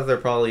I'm glad that they're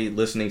probably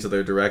listening to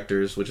their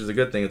directors, which is a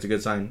good thing. It's a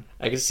good sign.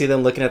 I can see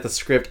them looking at the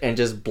script and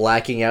just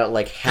blacking out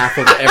like half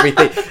of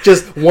everything.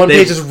 Just one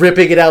page, just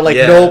ripping it out like,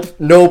 Yeah.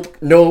 nope.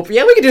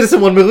 Yeah, we can do this in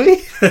 1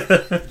 movie.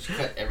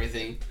 Cut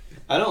everything.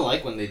 I don't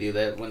like when they do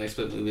that, when they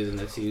split movies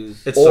into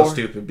 2s. It's so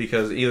stupid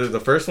because either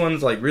the first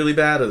one's like really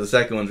bad or the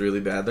second one's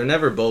really bad. They're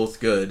never both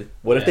good.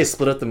 What if they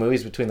split up the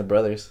movies between the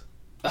brothers?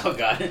 Oh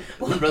god,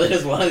 one brother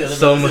does one, the other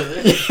So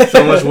brother does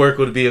So much work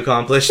would be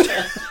accomplished.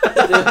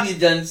 it would be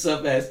done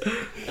so fast.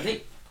 I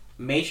think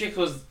Matrix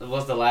was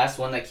the last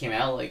one that came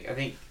out. Like, I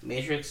think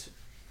Matrix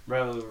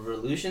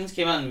Revolutions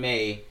came out in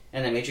May,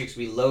 and then Matrix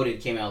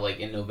Reloaded came out like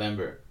in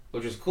November,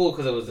 which was cool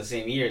because it was the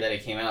same year that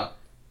it came out.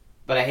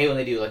 But I hate when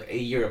they do like a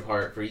year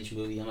apart for each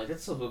movie. I'm like,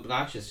 that's so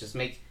obnoxious. Just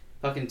make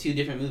fucking 2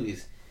 different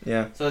movies.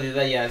 Yeah. So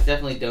it's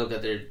definitely dope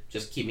that they're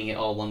just keeping it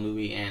all one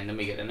movie, and then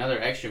we get another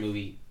extra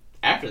movie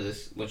after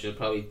this, which will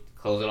probably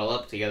close it all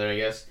up together, I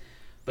guess.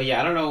 But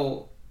yeah, I don't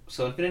know.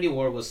 So Infinity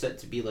War was set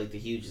to be like the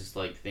hugest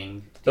like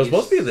thing. It was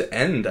supposed to be the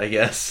end, I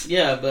guess.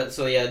 Yeah, but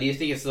so yeah, do you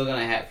think it's still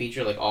gonna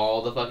feature like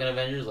all the fucking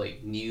Avengers,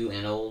 like new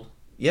and old?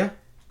 Yeah.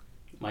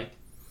 Mike?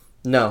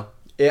 No.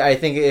 I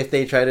think if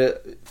they try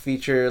to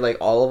feature like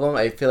all of them,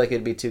 I feel like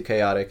it'd be too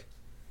chaotic.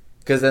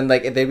 Because then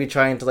like they'd be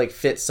trying to like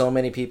fit so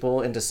many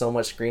people into so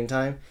much screen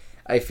time.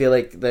 I feel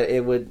like that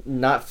it would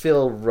not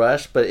feel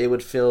rushed, but it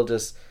would feel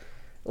just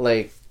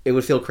like it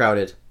would feel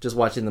crowded just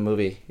watching the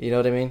movie. You know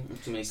what I mean?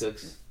 Too many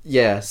cooks.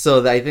 Yeah,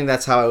 so I think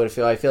that's how I would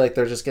feel. I feel like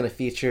they're just going to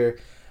feature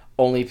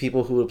only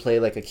people who would play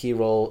like a key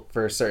role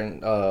for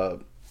certain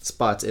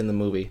spots in the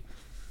movie.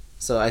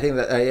 So I think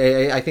that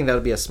I think that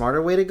would be a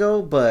smarter way to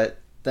go, but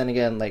then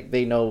again, like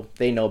they know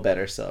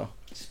better, so.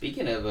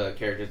 Speaking of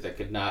characters that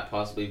could not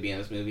possibly be in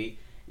this movie,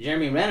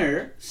 Jeremy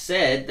Renner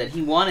said that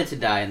he wanted to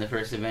die in the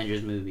first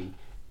Avengers movie.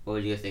 What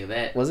would you guys think of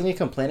that? Wasn't he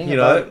complaining You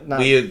know about what? not...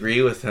 We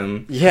agree with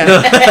him. Yeah.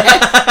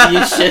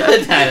 You should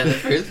have died in the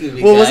first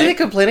movie. Well, guy. wasn't he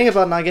complaining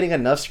about not getting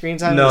enough screen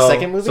time in the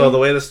second movie? So the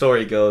way the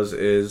story goes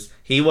is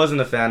he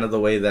wasn't a fan of the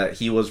way that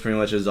he was pretty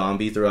much a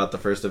zombie throughout the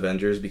first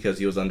Avengers because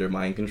he was under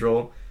mind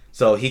control.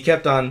 So he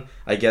kept on,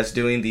 I guess,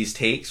 doing these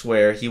takes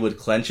where he would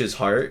clench his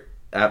heart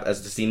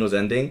as the scene was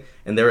ending,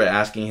 and they were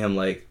asking him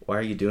like, "Why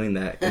are you doing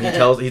that?" And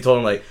he told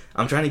him like,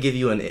 "I'm trying to give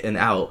you an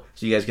out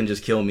so you guys can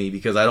just kill me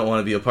because I don't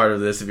want to be a part of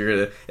this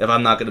if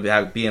I'm not going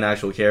to be an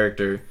actual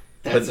character."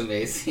 That's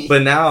amazing.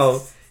 But now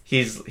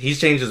he's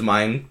changed his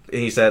mind and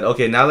he said,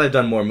 "Okay, now that I've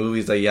done more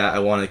movies, like I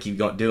want to keep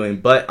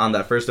doing." But on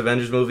that first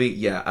Avengers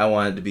movie, I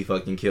wanted to be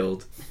fucking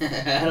killed.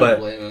 I don't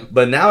blame him.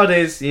 But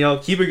nowadays,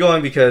 keep it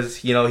going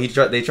because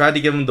they tried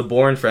to give him the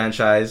Bourne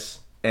franchise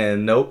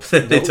and nope,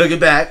 they took it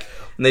back.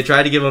 And they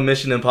tried to give him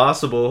Mission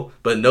Impossible,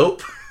 but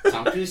nope.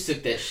 Tom Cruise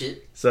took that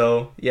shit.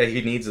 So, yeah,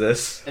 he needs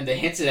this. And they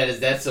hinted at his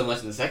death so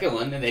much in the second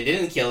one, and they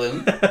didn't kill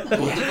him. What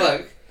the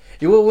fuck?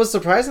 What was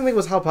surprising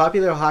was how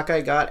popular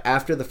Hawkeye got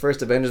after the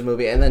first Avengers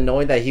movie, and then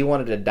knowing that he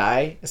wanted to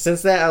die.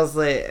 Since that, I was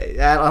like,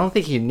 I don't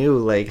think he knew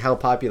like how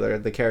popular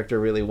the character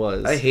really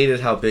was. I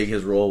hated how big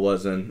his role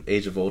was in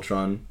Age of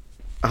Ultron.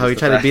 How he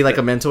tried to be like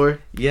a mentor?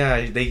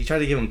 Yeah, they tried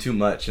to give him too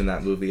much in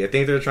that movie. I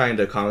think they're trying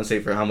to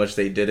compensate for how much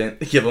they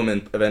didn't give him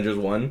in Avengers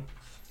 1.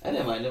 I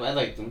didn't mind him. I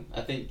liked him.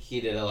 I think he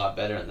did a lot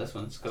better in this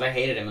one because I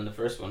hated him in the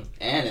first one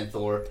and in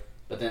Thor.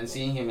 But then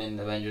seeing him in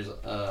Avengers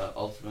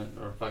Ultimate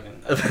or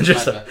fucking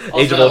Avengers Ultimate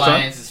Age of Ultron?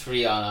 Alliance is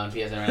free on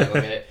PSN right now.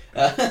 Go get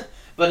it.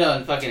 But no,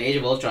 in fucking Age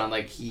of Ultron,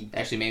 like he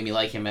actually made me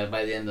like him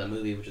by the end of the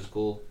movie, which is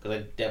cool because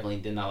I definitely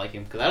did not like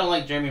him because I don't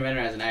like Jeremy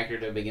Renner as an actor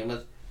to begin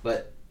with.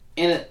 But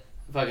in it,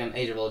 fucking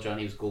Age of Ultron,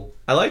 he was cool.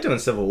 I liked him in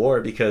Civil War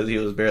because he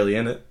was barely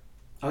in it.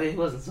 Oh yeah, he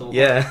was in Civil War.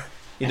 Yeah,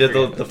 he did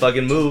the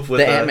fucking move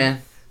with the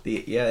Ant-Man.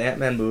 The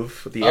Ant-Man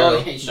move with the arrow. Oh,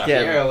 yeah, he shot the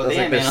arrow with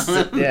the Ant-Man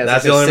on him. Yeah,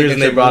 that's the only reason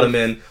they brought him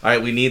in. All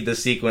right, we need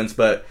this sequence,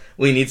 but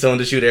we need someone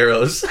to shoot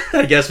arrows.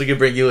 I guess we could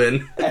bring you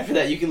in. After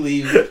that, you can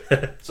leave.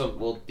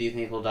 So, do you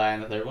think he'll die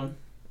in the third one?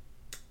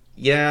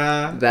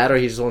 Yeah. That or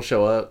he just won't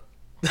show up.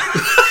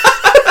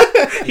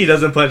 He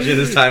doesn't punch in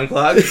his time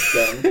clock.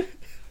 Done.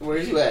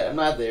 Where's you at? I'm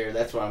not there.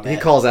 That's where I'm at. He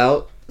calls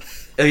out.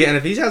 Again,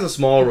 if he has a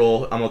small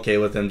role, I'm okay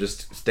with him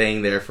just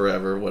staying there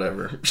forever,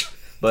 whatever.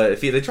 But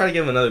if they try to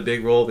give him another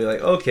big role, be like,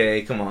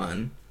 okay, come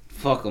on.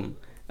 Fuck him.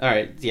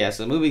 Alright, yeah,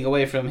 so moving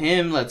away from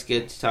him, let's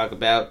get to talk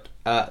about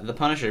the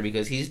Punisher,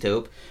 because he's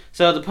dope.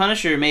 So the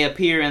Punisher may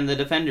appear in The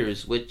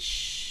Defenders,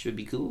 which would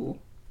be cool.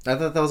 I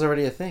thought that was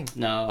already a thing.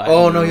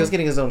 No. No, he was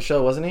getting his own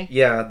show, wasn't he?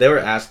 Yeah, they were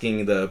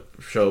asking the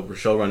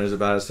showrunners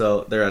about it,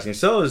 so they're asking,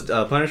 so is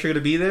Punisher going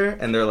to be there?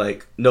 And they're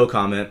like, no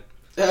comment.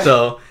 They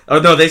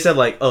said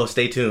like, oh,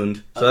 stay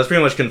tuned. So that's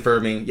pretty much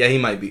confirming, yeah, he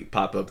might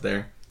pop up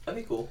there.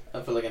 That'd be cool.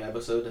 For like an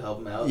episode to help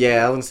him out.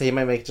 Yeah, I was gonna say he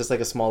might make just like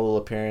a small little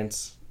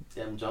appearance.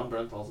 Damn, John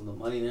Bernthal's in the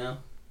money now.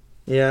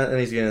 Yeah, and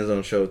he's getting his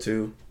own show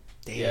too.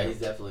 Damn. Yeah, he's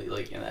definitely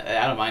like in that.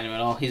 I don't mind him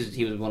at all.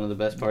 He was one of the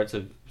best parts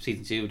of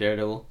season 2 of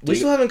Daredevil. We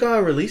still haven't got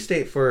a release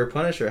date for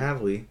Punisher,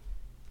 have we?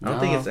 I don't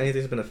think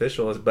anything's been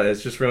official, but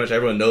it's just pretty much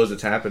everyone knows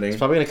it's happening. It's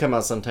probably gonna come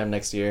out sometime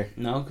next year.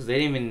 No, because they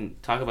didn't even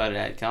talk about it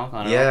at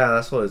Comic-Con. Yeah,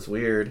 that's what it's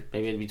weird.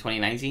 Maybe it'd be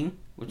 2019,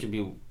 which would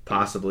be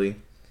possibly.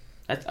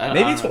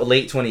 Maybe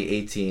late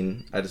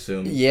 2018, I'd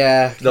assume.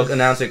 Yeah, They'll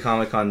announce it at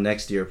Comic-Con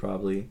next year,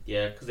 probably.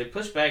 Yeah, because they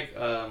pushed back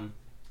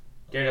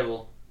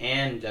Daredevil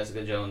and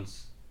Jessica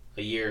Jones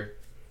a year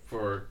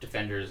for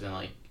Defenders and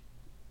like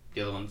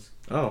the other ones.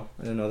 Oh,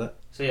 I didn't know that.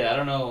 So yeah, I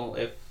don't know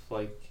if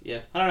I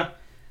don't know.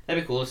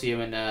 That'd be cool to see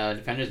him in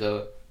Defenders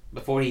though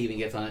before he even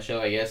gets on the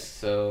show, I guess.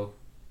 So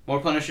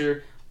more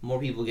Punisher, more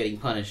people getting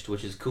punished,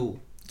 which is cool.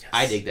 Yes.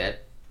 I dig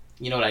that.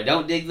 You know what I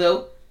don't dig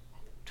though?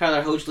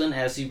 Tyler Hoechlin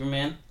as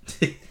Superman.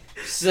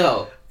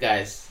 So,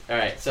 guys,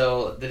 alright,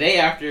 so the day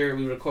after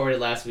we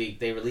recorded last week,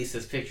 they released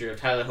this picture of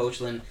Tyler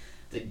Hoechlin,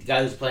 the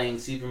guy who's playing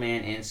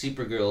Superman and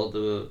Supergirl,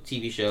 the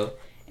TV show,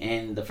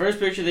 and the first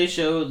picture they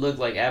showed looked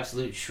like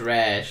absolute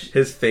trash.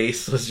 His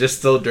face was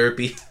just so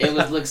derpy. It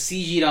looked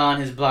CG'd on,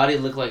 his body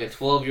looked like a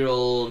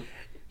 12-year-old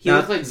He Now-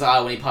 looked like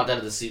Zod when he popped out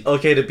of the suit.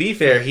 Okay, to be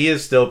fair, he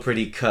is still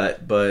pretty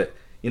cut, but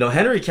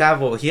Henry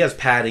Cavill, he has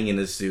padding in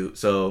his suit,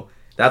 so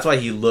that's why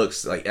he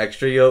looks like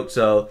extra yoked.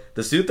 So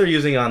the suit they're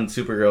using on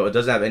Supergirl, it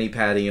doesn't have any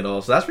padding at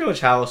all. So that's pretty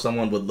much how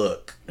someone would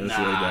look in a suit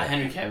like Nah, that.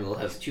 Henry Cavill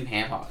has 2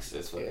 ham hocks.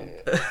 That's fucking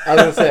I was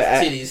gonna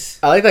say, titties.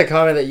 I like that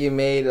comment that you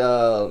made.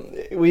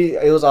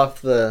 It was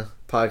off the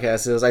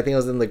podcast. I think it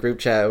was in the group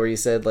chat where you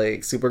said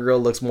like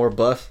Supergirl looks more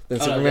buff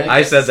than Oh, no, Superman. yeah.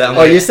 I said that. I'm Oh,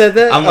 like, you said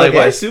that? I'm like, Okay.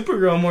 why is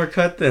Supergirl more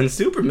cut than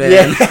Superman?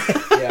 Yeah.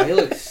 Yeah, he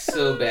looks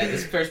so bad.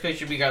 This first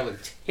picture we got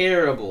looked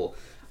terrible.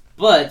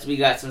 But we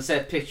got some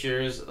set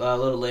pictures a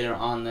little later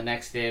on the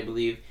next day, I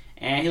believe.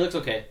 And he looks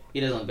okay. He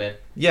doesn't look bad.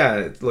 Yeah,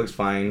 it looks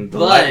fine. The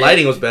But-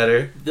 lighting was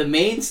better. The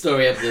main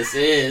story of this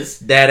is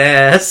That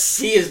ass.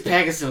 he is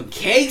packing some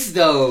cakes,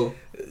 though.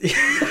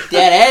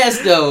 That ass,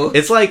 though.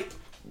 It's like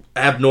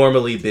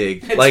abnormally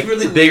big. It's like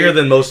really bigger weird.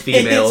 than most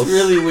females. It's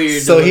really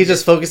weird. So to he look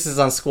just focuses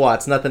on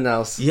squats, nothing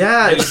else.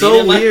 Yeah, Have you it's seen so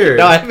it, Mike? weird.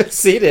 No, I haven't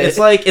seen it. It's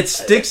like it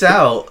sticks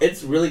out.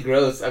 It's really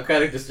gross. I'm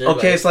kind of disturbed.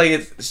 Okay, by it's like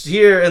it's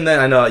here and then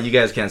I know you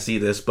guys can't see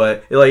this,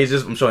 but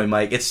I'm showing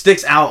Mike. It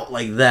sticks out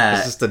like that.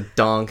 It's just a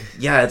donk.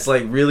 Yeah, it's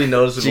like really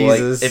noticeable.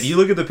 Jesus. Like if you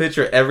look at the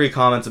picture, every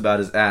comment's about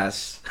his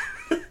ass.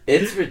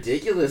 It's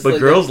ridiculous. But Like,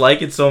 girls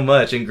like it so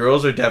much, and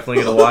girls are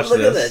definitely gonna watch look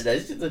this. at that.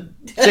 That's just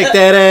a... Shake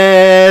that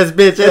ass,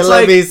 bitch. It's let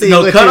like me see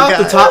no, what cut you off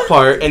got. the top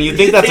part, and you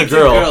think that's a It's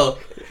girl.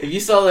 If you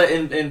saw that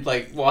in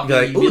like walking, You're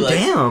like, you'd be ooh, like,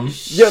 damn. Yo,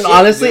 "Shit,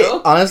 honestly,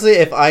 girl."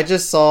 if I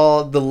just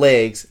saw the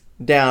legs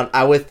down,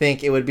 I would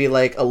think it would be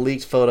like a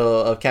leaked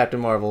photo of Captain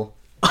Marvel.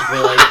 You'd be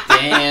like,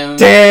 damn.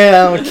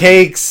 Damn,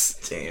 cakes.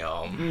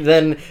 Damn.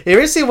 Then you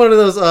ever see one of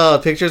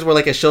those pictures where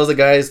like it shows a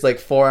guy's like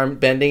forearm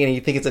bending and you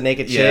think it's a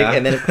naked chick, Yeah.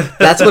 and then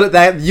that's what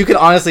that you could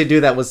honestly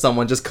do that with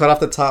someone. Just cut off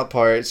the top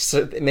part,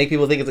 make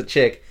people think it's a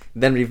chick,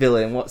 then reveal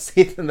it and won't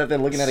see that they're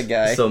looking at a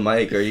guy. So,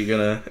 Mike, are you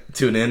gonna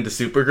tune in to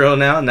Supergirl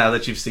now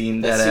that you've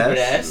seen That's that super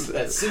ass? ass.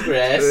 That's super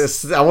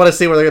ass. I want to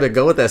see where they're gonna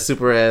go with that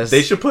super ass.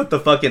 They should put the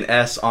fucking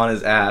S on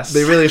his ass.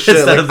 They really should.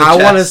 instead Like, of the I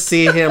want to chest.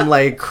 see him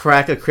like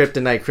crack a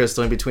kryptonite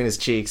crystal in between his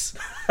cheeks.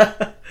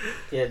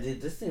 Yeah,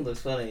 dude, this thing looks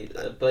funny.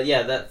 But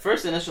yeah, that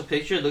first initial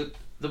picture,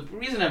 the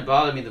reason it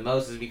bothered me the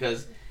most is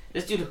because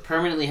this dude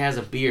permanently has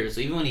a beard. So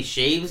even when he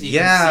shaves, you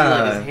can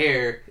see like his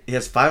hair. He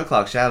has 5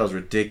 o'clock shadows,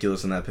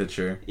 ridiculous in that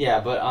picture. Yeah,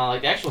 but on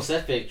like the actual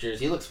set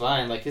pictures, he looks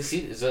fine. Like his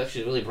suit is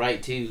actually really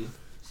bright too.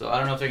 So I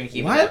don't know if they're gonna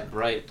keep it What? that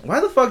bright Why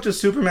the fuck does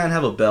Superman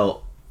have a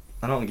belt?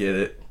 I don't get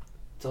it.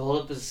 to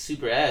hold up his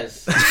super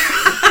ass.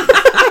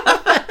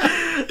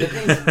 The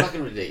thing's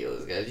fucking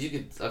ridiculous, guys. You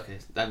could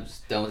I'm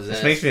just done with his This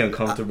ass. makes me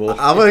uncomfortable.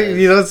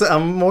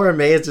 I'm more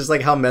amazed just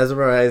like how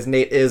mesmerized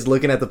Nate is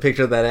looking at the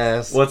picture of that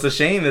ass. What's a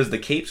shame is the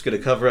cape's gonna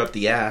cover up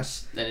the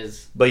ass, That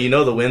is. but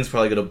the wind's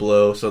probably gonna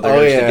blow, so they're, Oh,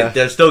 gonna yeah.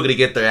 they're still gonna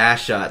get their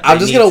ass shot. I'm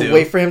They just need gonna to.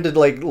 wait for him to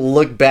like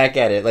look back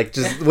at it, like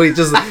just when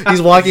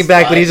he's walking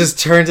back, but he just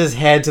turns his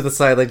head to the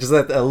side, like just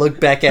let look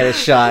back at his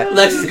shot.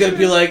 Lex is gonna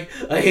be like,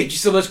 "I hate you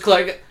so much,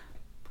 Clark."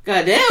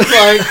 God damn,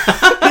 Clark.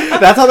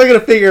 That's how they're gonna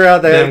figure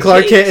out that Damn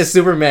Clark Kent cakes. is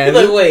Superman.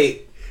 Like,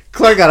 wait.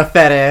 Clark got a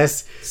fat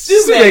ass.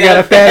 Superman got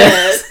a fat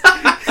ass.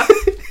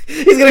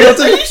 He's gonna go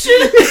Are you to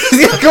sure?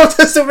 he's gonna go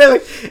to Superman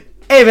like,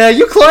 "Hey man,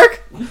 you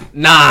Clark?"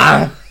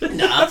 Nah.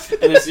 Nah.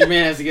 And then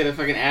Superman has to get a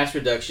fucking ass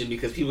reduction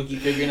because people keep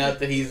figuring out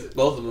that he's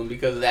both of them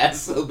because the ass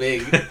is so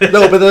big.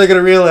 No, but they're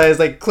gonna realize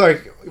like,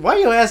 Clark, why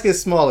your ass get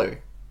smaller?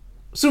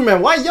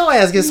 Superman, why your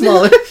ass get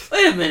smaller?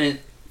 Wait a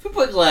minute. If we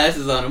put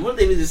glasses on him, wouldn't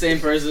they be the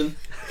same person?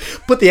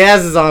 Put the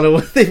asses on him.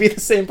 Would they be the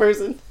same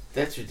person?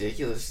 That's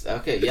ridiculous.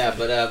 Okay, yeah,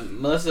 but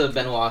Melissa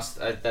Benoist,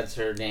 that's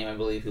her name, I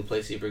believe, who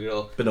plays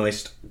Supergirl.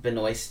 Benoist.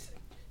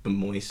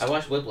 I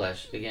watched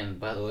Whiplash again,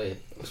 by the way.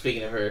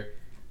 Speaking of her,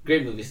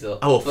 great movie still.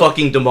 I will But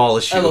fucking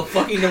demolish you. I will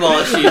fucking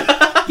demolish you. Get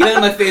out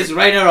of my face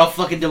right now, or I'll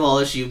fucking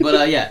demolish you.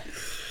 But yeah,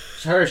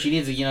 she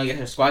needs to get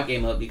her squat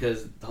game up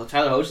because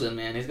Tyler Hoechlin,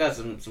 man, he's got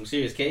some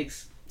serious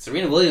cakes.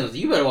 Serena Williams,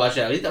 you better watch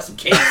out. He's got some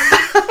cakes.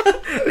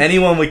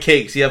 Anyone with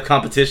cakes, you have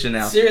competition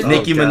now. Seriously.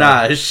 Nicki Oh,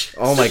 God. Minaj.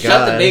 Oh my Shut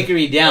god. the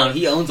bakery down.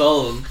 He owns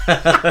all of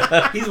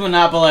them. He's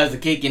monopolized the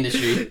cake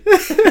industry.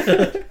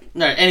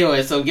 Alright,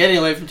 anyway, so getting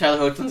away from Tyler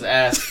Hoechlin's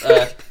ass,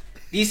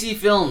 DC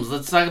Films,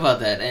 let's talk about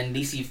that, and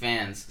DC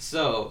fans.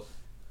 So,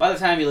 by the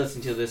time you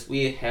listen to this,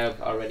 we have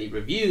already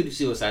reviewed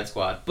Suicide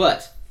Squad,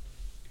 but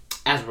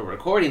as we're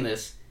recording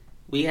this,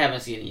 we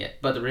haven't seen it yet.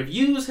 But the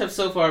reviews have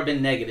so far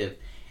been negative,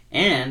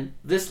 and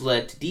this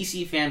led to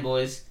DC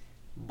fanboys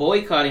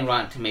boycotting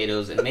Rotten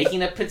Tomatoes and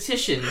making a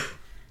petition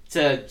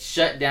to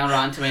shut down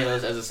Rotten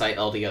Tomatoes as a site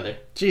altogether.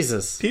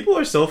 Jesus. People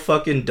are so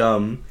fucking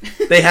dumb.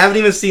 They haven't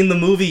even seen the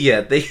movie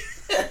yet.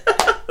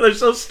 They're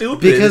so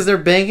stupid. Because they're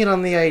banking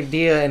on the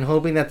idea and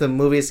hoping that the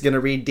movie is going to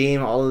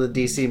redeem all of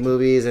the DC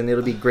movies and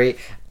it'll be great.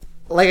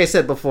 Like I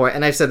said before,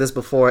 and I've said this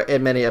before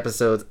in many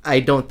episodes, I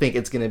don't think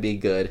it's going to be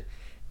good.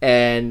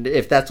 And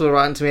if that's what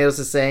Rotten Tomatoes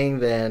is saying,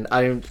 then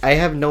I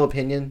have no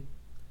opinion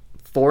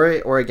for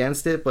it or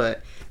against it,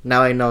 but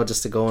now I know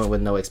just to go in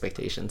with no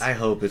expectations. I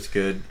hope it's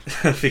good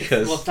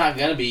because Well, it's not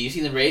gonna be. You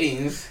see the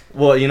ratings.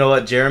 well, you know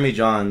what? Jeremy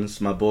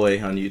Johns, my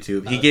boy on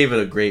YouTube, he gave it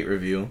a great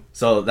review.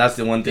 So that's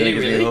the one thing Did that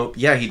he gives me really? hope.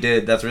 Yeah, he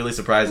did. That's really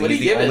surprising. What did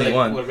He's he the give it? only Like,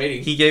 one. what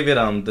rating? He gave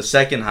it the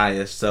second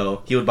highest,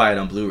 so he would buy it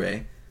on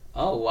Blu-ray.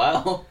 Oh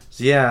wow.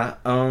 So yeah,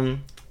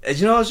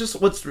 you know, it's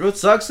just what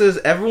sucks is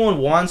everyone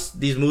wants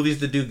these movies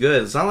to do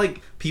good. It's not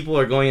like people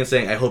are going and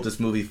saying, "I hope this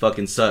movie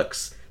fucking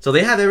sucks." So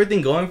they have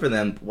everything going for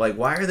them. Like,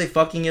 why are they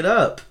fucking it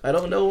up? I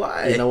don't know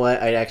why. You know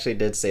what? I actually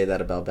did say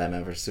that about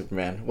Batman vs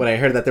Superman. When I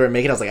heard that they were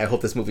making it, I was like, I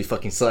hope this movie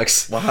fucking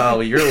sucks. Wow,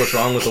 you're what's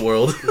wrong with the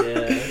world. Yeah,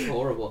 it's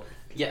horrible.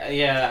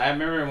 Yeah. I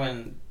remember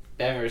when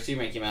Batman vs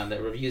Superman came out,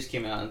 the reviews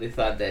came out, and they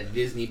thought that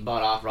Disney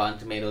bought off Rotten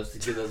Tomatoes to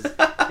give those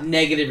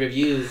negative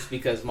reviews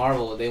because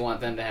Marvel, they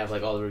want them to have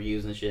like all the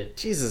reviews and shit,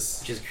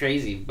 Jesus. which is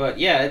crazy. But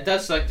yeah, it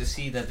does suck to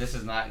see that this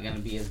is not going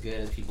to be as good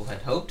as people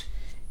had hoped.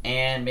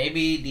 And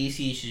maybe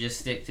DC should just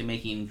stick to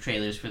making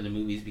trailers for the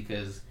movies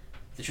because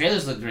the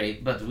trailers look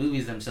great, but the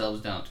movies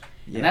themselves don't.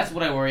 Yeah. And that's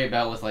what I worry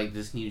about with like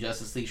this new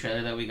Justice League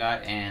trailer that we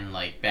got and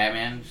like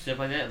Batman stuff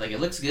like that. Like it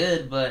looks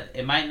good, but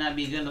it might not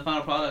be good in the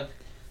final product.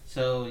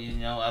 So you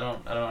know, I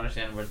don't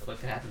understand what could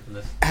happen from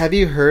this. Have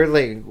you heard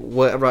like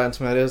what Rotten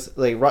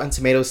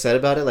Tomatoes said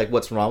about it? Like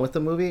what's wrong with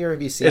the movie, or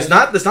have you seen It's it?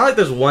 not like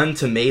there's one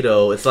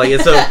tomato. It's like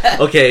it's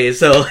a okay.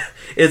 So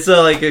it's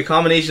like a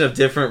combination of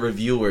different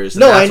reviewers.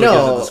 And No, that's I what gives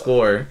know. it the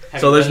score.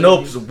 Have So you there's done no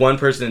reviews? one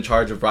person in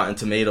charge of Rotten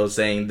Tomatoes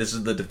saying this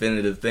is the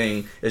definitive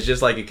thing. It's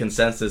just like a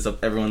consensus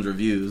of everyone's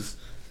reviews.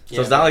 So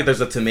Yeah, it's not but- like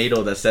there's a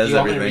tomato that says You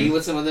want me to read everything.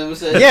 what some of them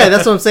said? Yeah,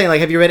 that's what I'm saying. Like,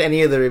 have you read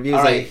any of the reviews?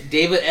 All Like, right,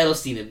 David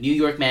Edelstein of New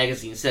York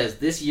Magazine says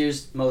this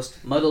year's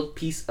most muddled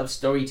piece of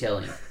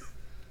storytelling.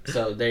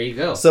 So there you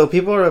go. so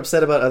people are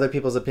upset about other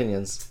people's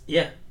opinions.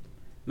 Yeah.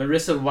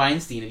 Marissa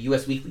Weinstein of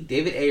US Weekly.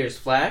 David Ayer's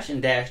flash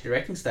and dash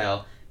directing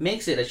style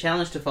makes it a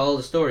challenge to follow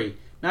the story,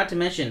 not to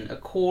mention a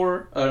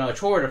chore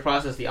to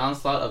process the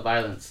onslaught of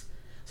violence.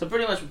 So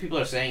pretty much what people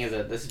are saying is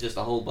that this is just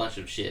a whole bunch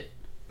of shit.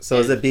 So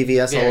is it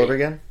BVS all Very. over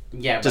again?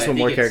 Yeah, Just but I with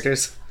more think it's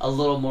characters? a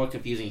little more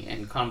confusing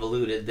and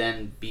convoluted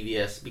than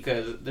BVS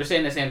because they're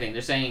saying the same thing.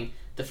 They're saying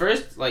the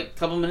first like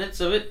couple minutes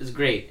of it is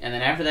great, and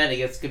then after that it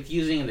gets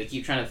confusing and they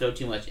keep trying to throw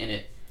too much in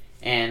it.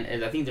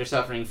 And I think they're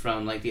suffering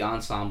from like the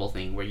ensemble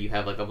thing where you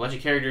have like a bunch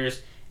of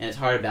characters and it's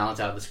hard to balance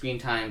out the screen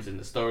times and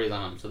the stories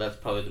on them. So that's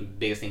probably the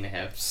biggest thing they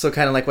have. So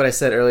kind of like what I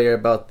said earlier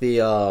about the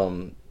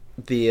Avengers.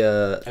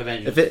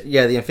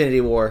 the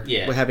Infinity War.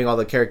 Yeah. With having all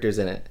the characters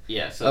in it.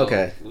 Yeah. So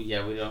Okay.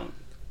 Yeah, we don't.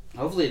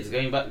 Hopefully it's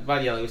going. By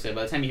the like we said,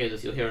 by the time you hear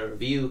this, you'll hear a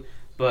review.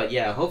 But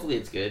yeah, hopefully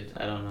it's good.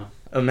 I don't know.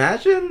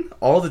 Imagine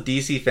all the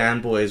DC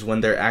fanboys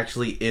when there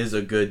actually is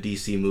a good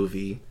DC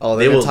movie. Oh,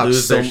 they they're will gonna talk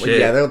lose so their shit.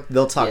 Yeah,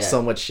 they'll talk Yeah.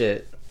 so much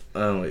shit.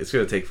 Oh, it's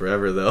gonna take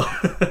forever though.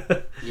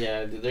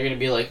 Yeah, they're gonna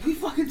be like, "We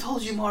fucking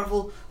told you,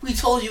 Marvel. We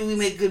told you we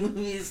make good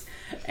movies."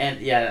 And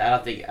yeah,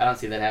 I don't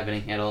see that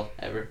happening at all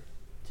ever.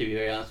 To be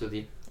very honest with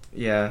you,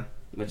 Yeah,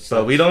 which but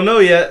sucks. we don't know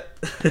yet.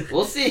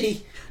 We'll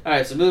see. All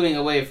right, so moving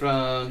away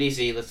from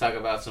DC, let's talk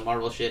about some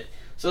Marvel shit.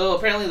 So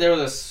apparently there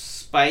was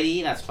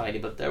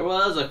but there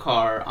was a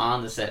car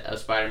on the set of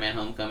Spider-Man: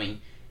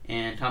 Homecoming,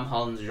 and Tom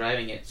Holland's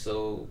driving it.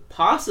 So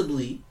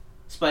possibly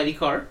Spidey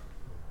car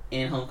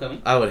in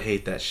Homecoming. I would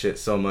hate that shit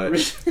so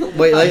much.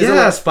 Wait, like, is it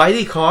Yeah, like-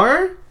 Spidey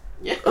car?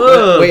 yeah.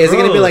 Ugh, wait, is it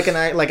gonna be gross.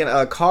 like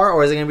a car,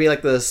 or is it gonna be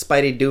like the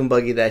Spidey Doom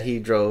buggy that he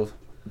drove?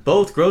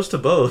 Both, gross to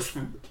both.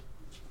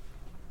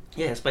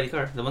 Yeah, Spidey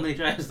car, the one that he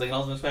drives, like an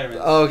Ultimate Spider-Man.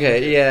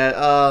 Okay,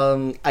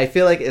 yeah. I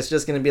feel like it's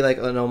just gonna be like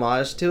an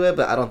homage to it,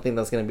 but I don't think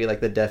that's gonna be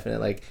like the definite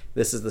like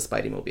this is the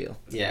Spidey mobile.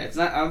 Yeah, it's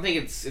not. I don't think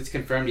it's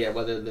confirmed yet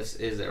whether this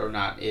is it or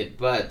not it,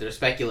 but they're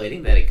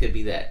speculating that it could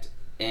be that,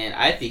 and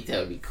I think that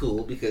would be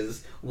cool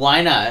because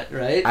why not,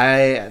 right?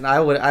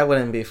 I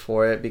wouldn't be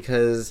for it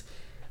because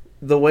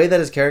the way that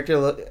his character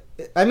look.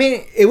 I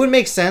mean, it would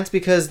make sense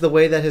because the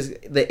way that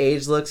the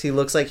age looks, he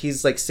looks like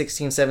he's like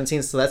 16,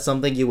 17, so that's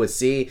something you would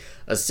see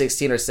a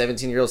 16 or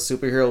 17-year-old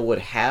superhero would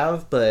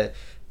have, but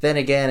then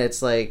again,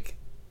 it's like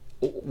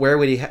where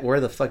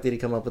the fuck did he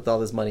come up with all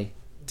this money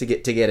to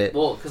get it?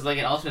 Well, because like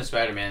in Ultimate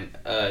Spider-Man,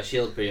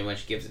 Shield pretty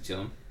much gives it to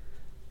him.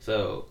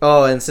 So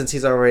Oh, and since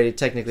he's already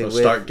technically So with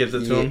Stark gives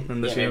it to him in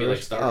yeah, this maybe like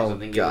universe? Stark Oh, or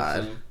something God.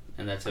 gives it to him,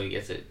 and that's how he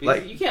gets it.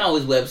 Because Like- you can't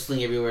always web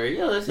sling everywhere.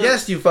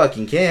 Yes, you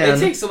fucking It can.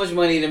 takes so much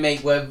money to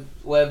make webs.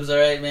 All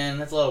right, man,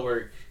 that's a lot of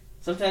work.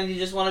 Sometimes you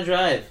just want to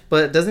drive.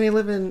 But doesn't he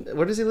live in?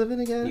 Where does he live in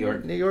again? New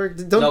York. New York.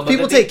 No, Don't but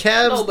people they- take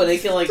cabs? No, but they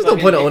can like There's no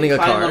fucking- point in they owning can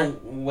a climb car.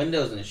 on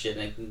windows and shit,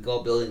 and they can go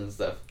up buildings and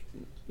stuff.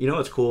 You know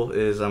what's cool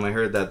is I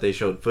heard that they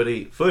showed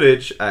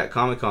footage at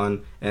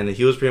Comic-Con, and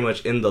he was pretty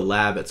much in the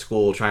lab at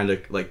school trying to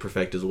like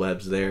perfect his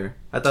webs there.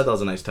 I thought that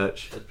was a nice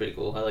touch. That's pretty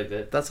cool. I like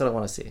that. That's what I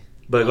want to see.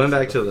 But going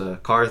back to the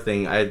car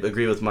thing, I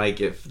agree with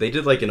Mike. If they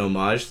did like an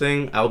homage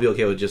thing, I would be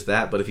okay with just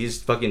that. But if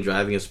he's fucking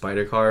driving a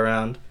spider car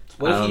around,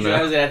 What I if he don't know.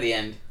 drives it at the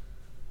end?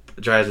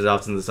 drives it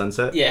off into the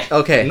sunset. Yeah.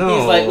 Okay. No.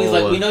 He's like,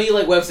 we know you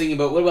like web singing,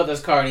 but what about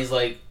this car? And he's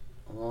like,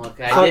 well,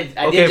 okay, I did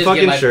Okay, just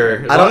fucking get my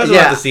sure. As I long don't- as I don't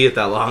yeah. have to see it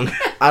that long.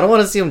 I don't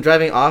want to see him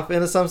driving off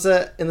in the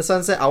sunset.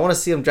 I want to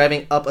see him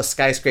driving up a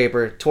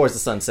skyscraper towards the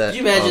sunset.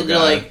 Could you imagine? Oh, They're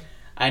God. like,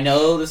 I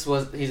know this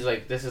was. He's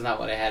like, this is not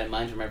what I had in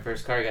mind for my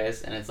first car,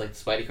 guys. And it's like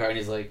the Spidey car, and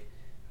he's like,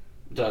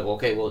 they're like, well,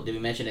 okay, well, did we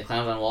mention it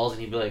climbs on walls?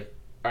 And he'd be like,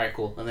 all right,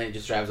 cool. And then he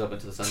just drives up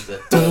into the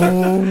sunset.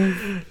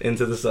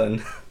 Into the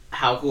sun.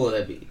 How cool would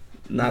that be?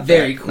 Not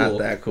Very that, cool. Not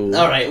that cool.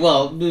 All right,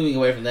 well, moving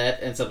away from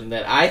that and something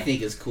that I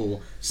think is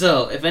cool.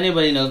 So, if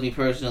anybody knows me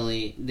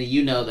personally, then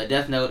you know that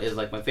Death Note is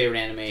like my favorite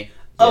anime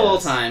of all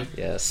time.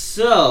 Yes.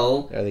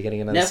 So, Are they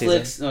getting another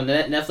season?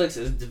 Netflix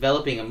is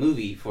developing a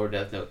movie for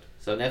Death Note.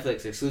 So,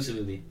 Netflix exclusive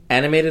movie.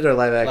 Animated or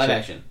live action? Live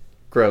action.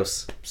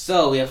 Gross.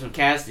 So, we have some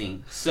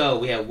casting. So,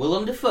 we have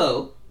Willem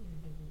Dafoe.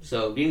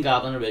 So, Green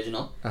Goblin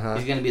original. Uh-huh.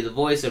 He's going to be the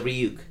voice of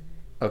Ryuk.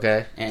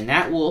 Okay. And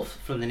Nat Wolff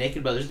from the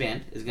Naked Brothers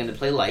Band is going to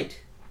play Light.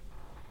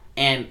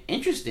 And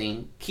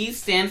interesting, Keith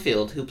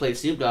Stanfield, who played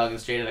Snoop Dogg in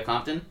Straight Outta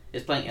Compton,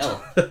 is playing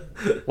L.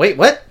 Wait,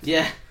 what?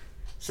 Yeah.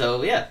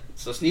 So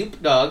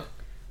Snoop Dogg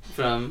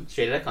from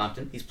Straight Outta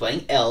Compton, he's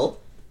playing L,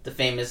 the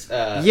famous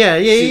super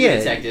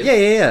detective.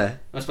 Yeah.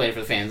 I'm explaining it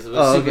for the fans. It was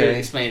Oh, super okay.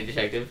 explained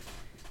detective.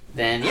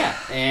 Then,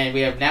 and we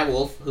have Nat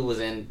Wolff, who was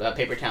in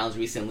Paper Towns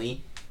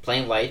recently,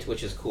 playing Light,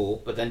 which is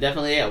cool. But then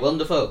definitely, Willem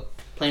Dafoe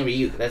playing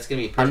Ryuk. That's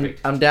going to be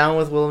perfect. I'm down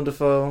with Willem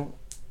Dafoe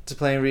to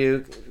playing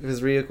Ryuk,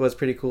 because Ryuk was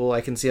pretty cool. I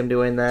can see him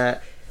doing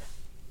that.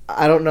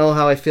 I don't know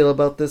how I feel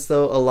about this,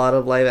 though. A lot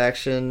of live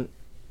action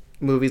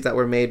movies that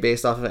were made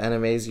based off of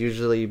animes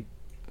usually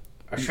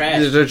Are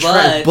trash. they're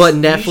trash, but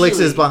Netflix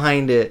usually is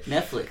behind it.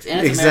 Netflix. And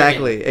it's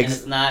Exactly. American, and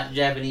it's not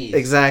Japanese.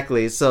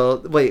 Exactly. So,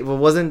 wait, well,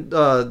 wasn't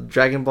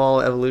Dragon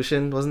Ball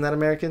Evolution, wasn't that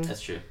American?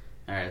 That's true.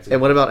 Alright, that's a good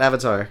And what point. about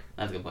Avatar?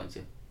 That's a good point,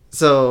 too.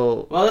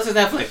 So... Well, this is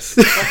Netflix.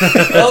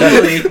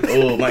 Hopefully.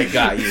 Oh my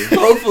god, you.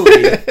 Hopefully.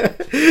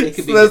 It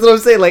could be That's what I'm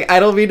saying. Like, I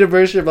don't mean to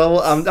burst your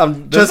bubble. I'm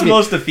That's trust the me.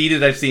 most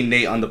defeated I've seen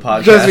Nate on the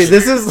podcast. Trust me.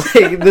 This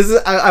is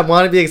I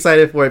want to be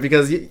excited for it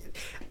because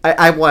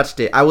I watched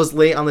it. I was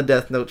late on the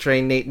Death Note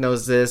train. Nate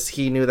knows this.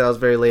 He knew that I was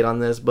very late on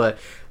this, but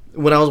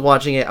when I was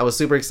watching it, I was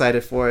super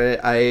excited for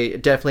it. I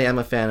definitely am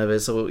a fan of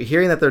it. So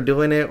hearing that they're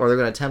doing it or they're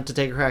going to attempt to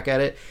take a crack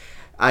at it,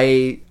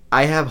 I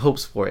have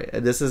hopes for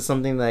it. This is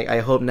something that I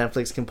hope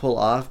Netflix can pull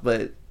off,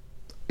 but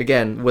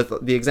again, with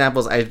the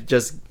examples I've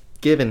just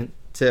given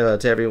to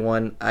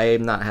everyone, I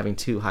am not having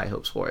too high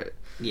hopes for it.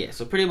 Yeah,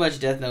 so pretty much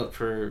Death Note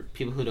for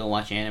people who don't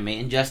watch anime.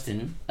 And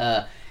Justin,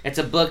 it's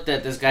a book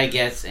that this guy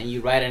gets, and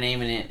you write a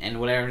name in it, and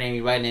whatever name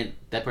you write in it,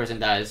 that person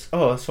dies.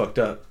 Oh, that's fucked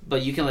up.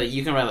 But you can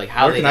write like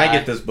how Where they can I die.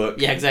 get this book?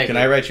 Yeah, exactly. Can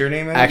I write your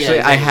name in it? Actually,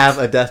 Yeah, I exactly. have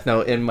a Death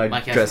Note in my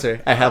Mike has dresser.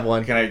 I have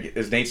one. Can I?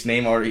 Is Nate's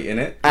name already in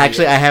it?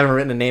 Actually, I haven't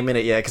written a name in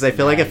it yet because I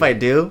feel like if I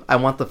do, I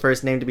want the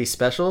first name to be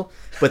special.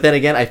 But then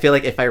again, I feel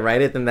like if I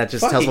write it, then that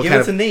just Fuck tells it, what give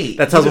kind it to of Nate.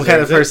 that tells He what kind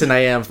of deserves it. person I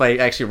am if I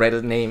actually write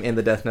a name in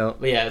the Death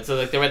Note. But yeah, so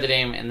like they write the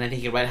name, and then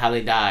he can write how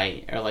they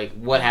die, or like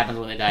what happens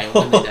when they die, and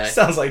when they die.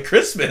 Sounds like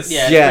Christmas.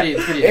 Yeah. Yeah,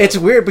 It's pretty it's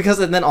dope. weird because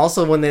and then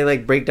also when they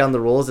like break down the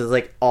rules, it's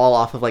like all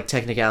off of like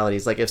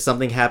technicalities. Like if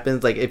something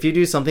happens, like if you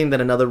do something,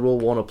 then another rule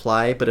won't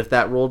apply. But if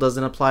that rule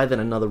doesn't apply, then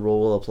another rule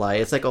will apply.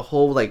 It's like a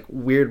whole like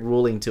weird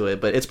ruling to it,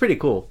 but it's pretty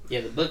cool.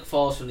 Yeah, the book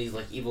falls from these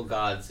like evil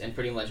gods, and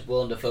pretty much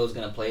Willem Dafoe's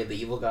gonna play the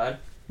evil god,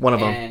 One of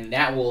them. and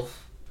Nat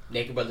Wolff,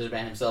 Naked Brothers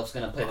Band himself, is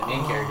gonna play the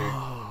main character.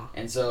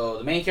 And so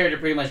the main character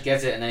pretty much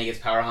gets it, and then he gets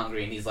power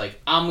hungry, and he's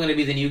like, I'm gonna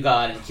be the new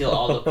god and kill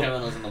all the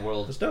criminals in the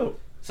world. That's dope.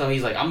 So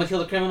he's like, I'm gonna kill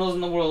the criminals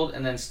in the world,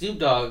 and then Snoop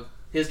Dogg,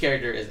 his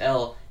character is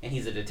L, and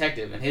he's a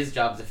detective, and his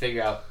job is to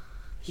figure out.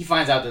 He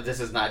finds out that this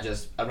is not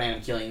just a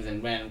random killings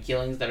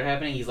that are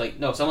happening. He's like,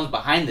 no, someone's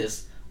behind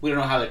this. We don't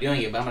know how they're doing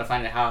it, but I'm gonna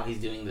find out how he's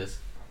doing this.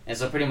 And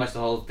so pretty much the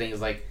whole thing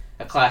is like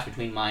a clash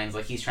between minds.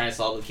 Like he's trying to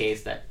solve the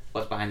case that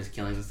what's behind his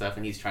killings and stuff,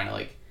 and he's trying to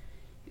like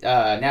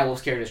Nat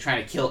Wolff's character is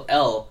trying to kill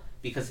L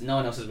because no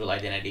one knows his real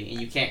identity, and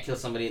you can't kill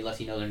somebody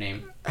unless you know their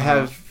name.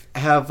 Have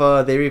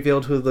they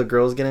revealed who the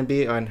girl's gonna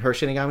be or her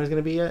Shinigami is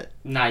gonna be yet?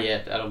 Not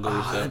yet. I don't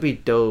believe so. That'd be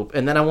dope.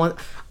 And then I want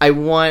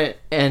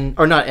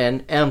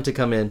M to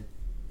come in.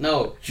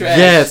 No, trash.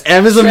 Yes,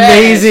 M is Trash.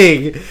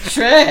 amazing.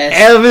 Trash.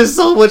 M is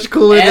so much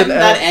cooler M, than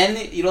not L.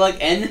 N. You don't like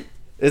N?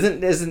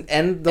 Isn't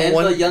N the N's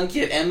one? the young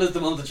kid. M is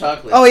the one with the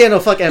chocolate. Oh yeah, no,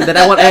 fuck M. Then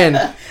I want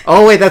N.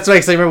 Oh wait, that's right.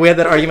 Cause I remember we had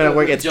that argument at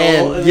work. It's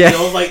Joel, N. and Yeah.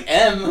 Joel's like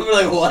M. We're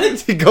like,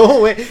 what? Go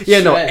away.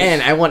 Yeah, no, Trash.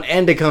 N. I want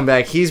N to come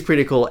back. He's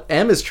pretty cool.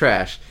 M is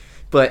trash,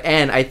 but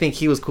N, I think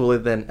he was cooler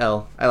than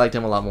L. I liked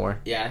him a lot more.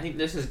 Yeah, I think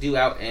this is due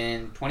out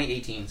in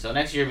 2018. So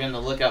next year, be on the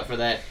lookout for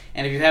that.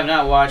 And if you have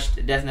not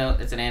watched Death Note,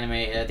 it's an anime.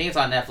 I think it's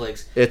on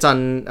Netflix. It's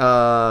on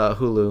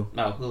Hulu.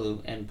 No,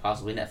 Hulu, and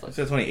possibly Netflix. Is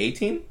that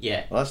 2018?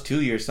 Yeah. Well, that's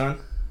 2 years, son.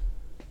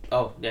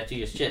 Oh, yeah, 2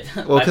 years. Shit.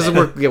 Well, because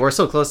My bad. we're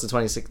so close to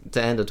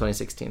end of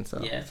 2016, so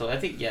Yeah, so I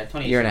think,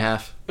 2018. year and a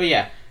half. But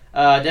yeah,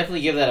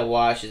 definitely give that a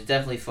watch. It's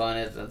definitely fun.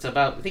 It's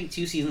about, I think,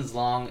 2 seasons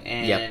long.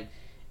 And Yep.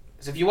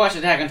 so if you watch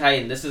Attack on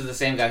Titan, this is the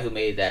same guy who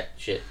made that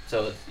shit.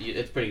 So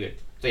it's pretty good.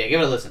 So yeah, give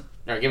it a listen.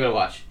 Or give it a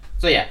watch.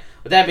 So yeah,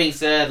 with that being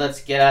said,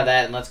 let's get out of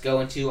that and let's go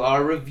into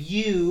our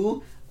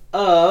review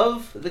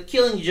of The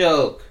Killing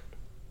Joke.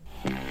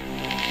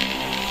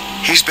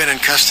 He's been in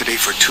custody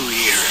for 2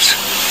 years.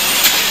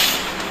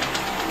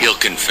 He'll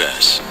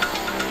confess.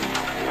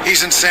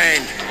 He's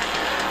insane.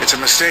 It's a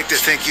mistake to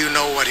think you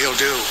know what he'll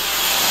do.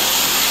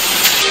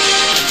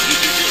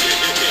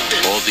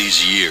 All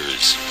these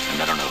years,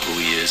 and I don't know who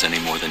he is any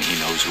more than he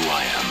knows who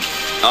I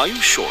am. Are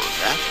you sure of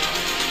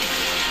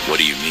that? What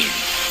do you mean?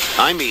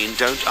 I mean,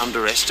 don't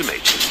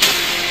underestimate him.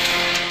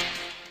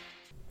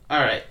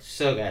 Alright,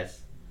 so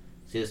guys,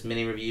 see this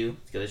mini review.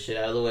 Let's get this shit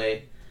out of the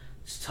way.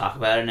 Let's talk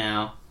about it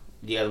now.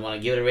 Do you guys want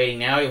to give it a rating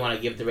now, or you want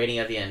to give it the rating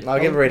at the end? I'll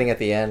give a rating at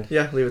the end.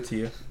 Yeah, leave it to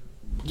you.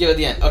 Give it at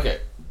the end. Okay.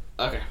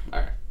 Alright.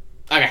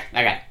 Okay,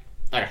 I got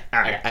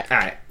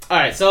it.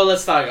 Alright, so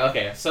let's talk.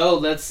 Okay, so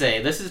let's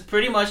say this is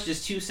pretty much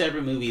just two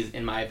separate movies,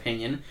 in my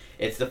opinion.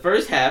 It's the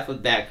first half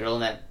with Batgirl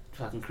and that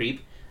fucking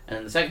creep, and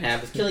then the second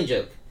half is Killing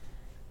Joke.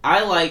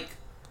 I like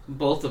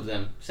both of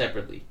them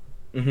separately.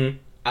 Mm-hmm.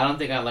 I don't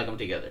think I like them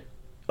together.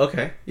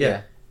 Okay,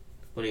 yeah.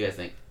 What do you guys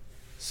think?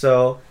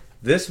 So,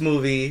 this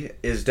movie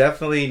is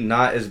definitely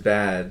not as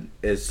bad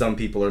as some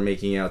people are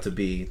making it out to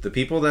be. The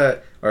people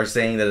that are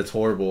saying that it's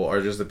horrible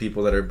are just the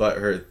people that are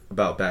butthurt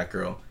about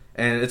Batgirl.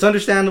 And it's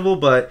understandable,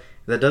 but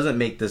that doesn't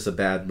make this a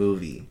bad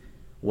movie.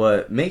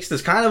 What makes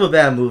this kind of a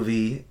bad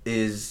movie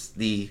is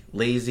the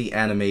lazy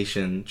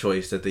animation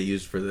choice that they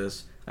used for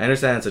this. I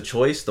understand it's a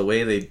choice, the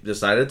way they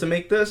decided to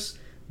make this,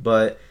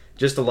 but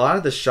just a lot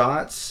of the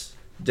shots,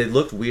 they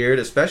looked weird,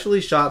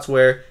 especially shots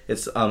where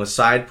it's a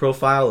side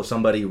profile of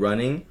somebody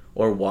running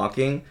or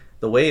walking.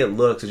 The way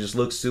it just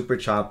looks super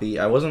choppy.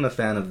 I wasn't a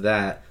fan of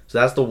that, so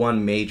that's the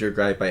one major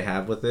gripe I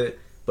have with it.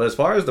 But as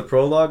far as the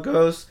prologue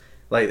goes,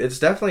 like, it's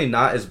definitely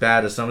not as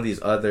bad as some of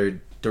these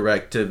other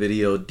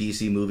direct-to-video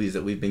DC movies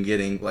that we've been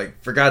getting.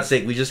 Like, for God's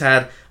sake, we just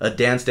had a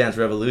Dance Dance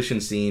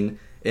Revolution scene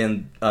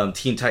in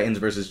Teen Titans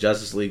versus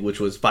Justice League, which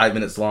was 5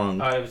 minutes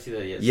long. Oh, I haven't seen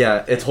that yet.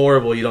 Yeah, it's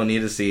horrible. You don't need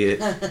to see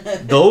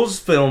it. Those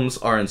films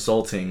are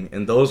insulting,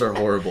 and those are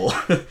horrible.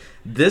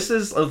 This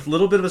is a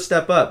little bit of a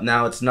step up.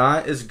 Now, it's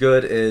not as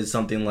good as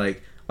something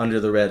like Under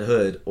the Red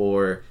Hood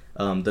or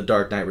The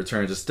Dark Knight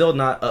Returns. It's still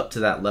not up to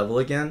that level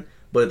again,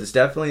 but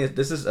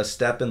this is a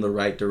step in the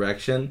right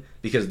direction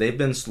because they've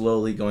been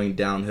slowly going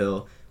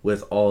downhill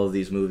with all of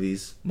these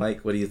movies.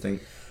 Mike, what do you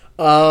think?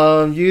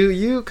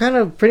 You kind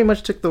of pretty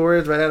much took the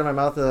words right out of my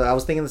mouth. I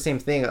was thinking the same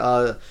thing.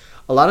 A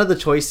lot of the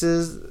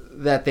choices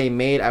that they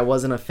made, I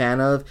wasn't a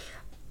fan of.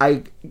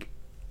 I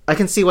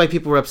can see why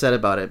people were upset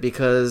about it,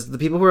 because the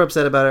people who are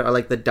upset about it are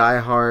like the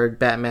diehard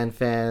Batman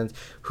fans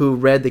who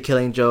read The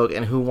Killing Joke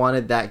and who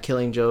wanted that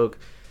Killing Joke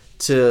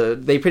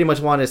they pretty much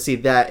wanted to see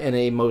that in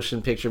a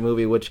motion picture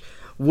movie, which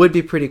would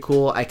be pretty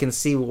cool. I can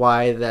see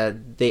why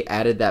that they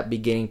added that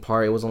beginning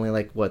part. It was only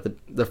like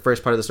the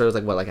first part of the story was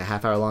like a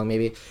half hour long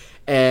maybe.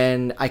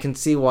 And I can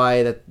see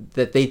why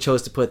that they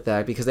chose to put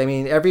that, because I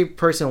mean every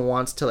person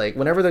wants to, like,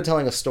 whenever they're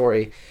telling a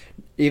story,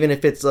 even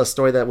if it's a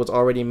story that was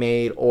already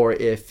made or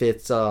if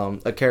it's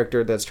a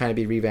character that's trying to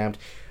be revamped,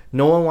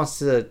 no one wants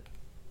to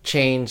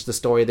change the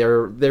story.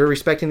 They're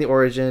respecting the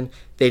origin.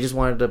 They just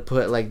wanted to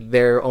put like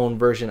their own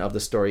version of the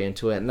story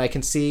into it, and I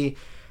can see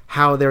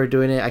how they were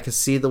doing it. I can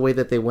see the way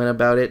that they went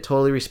about it.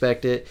 Totally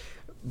respect it.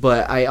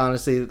 But I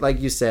honestly, like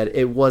you said,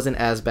 it wasn't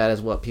as bad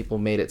as what people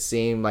made it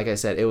seem. Like I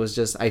said, it was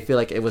just, I feel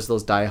like it was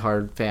those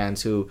diehard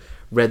fans who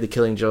read The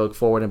Killing Joke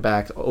forward and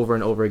back over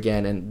and over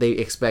again, and they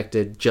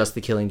expected just The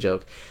Killing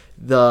Joke.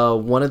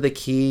 One of the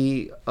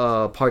key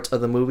parts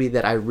of the movie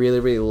that I really,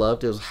 really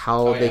loved is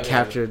how they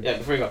captured... Yeah,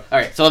 before we go.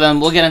 Alright, so then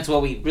we'll get into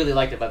what we really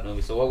liked about the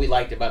movie. So what we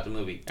liked about the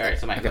movie. Alright,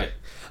 so Mike, go ahead.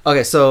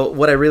 Okay, so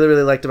what I really,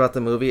 really liked about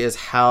the movie is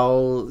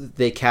how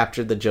they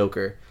captured the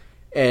Joker,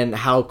 and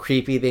how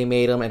creepy they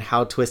made him, and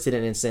how twisted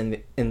and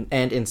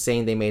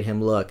insane they made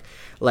him look.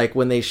 Like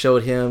when they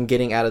showed him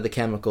getting out of the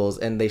chemicals,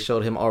 and they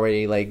showed him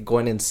already like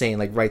going insane,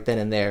 like right then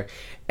and there.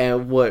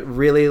 And what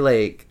really,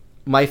 like,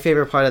 my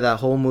favorite part of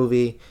that whole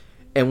movie,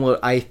 and what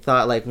I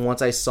thought, like,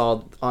 once I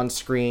saw on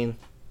screen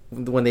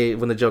when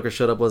the Joker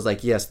showed up, was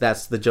like, yes,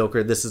 that's the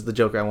Joker. This is the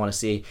Joker I want to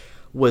see.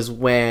 Was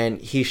when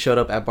he showed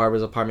up at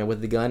Barbara's apartment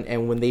with the gun,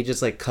 and when they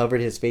just like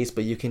covered his face,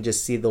 but you can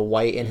just see the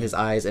white in his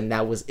eyes, and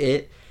that was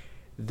it.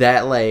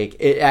 That, like,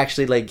 it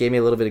actually like gave me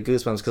a little bit of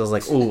goosebumps, because I was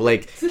like, ooh,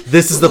 like,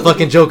 this is the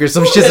fucking Joker.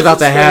 Some shit's about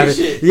to happen.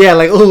 Yeah,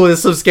 like, ooh,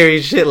 there's some scary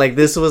shit. Like,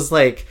 this was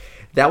like,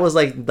 that was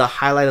like the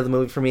highlight of the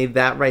movie for me.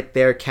 That right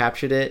there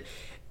captured it.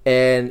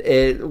 And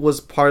it was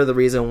part of the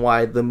reason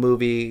why the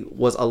movie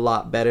was a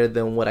lot better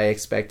than what I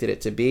expected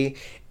it to be.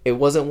 It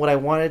wasn't what I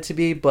wanted it to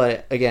be,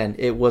 but again,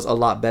 it was a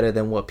lot better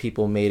than what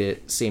people made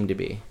it seem to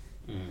be.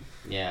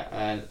 Yeah,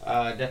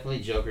 and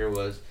definitely Joker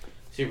was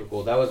super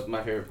cool. That was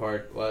my favorite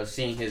part, was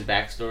seeing his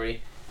backstory.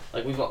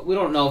 Like, we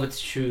don't know if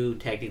it's true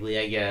technically,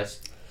 I guess,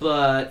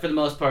 but for the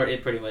most part,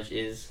 it pretty much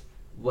is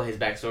what his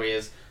backstory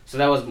is. So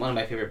that was one of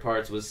my favorite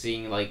parts, was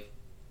seeing like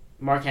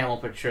Mark Hamill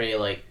portray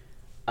like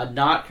a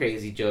not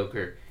crazy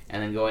Joker,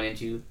 and then going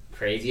into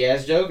crazy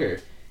ass Joker,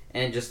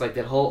 and just like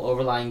that whole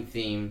overlying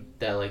theme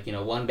that, like, you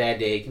know, one bad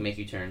day can make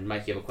you turn.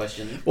 Mike, you have a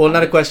question? Well,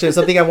 not a question.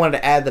 Something I wanted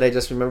to add that I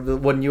just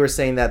remembered when you were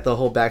saying that, the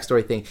whole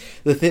backstory thing.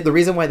 The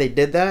reason why they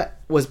did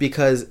that was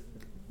because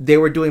they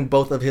were doing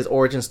both of his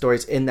origin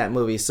stories in that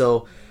movie.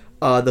 So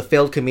the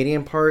failed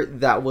comedian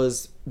part, that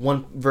was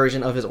one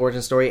version of his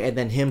origin story, and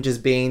then him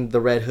just being the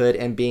Red Hood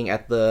and being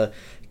at the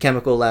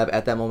chemical lab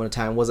at that moment in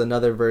time was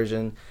another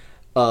version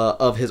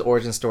of his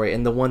origin story.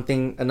 And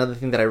another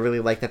thing that I really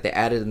liked that they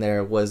added in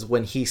there was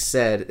when he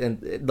said, and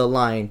the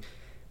line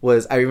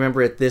was, "I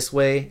remember it this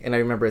way and I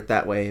remember it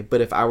that way,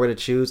 but if I were to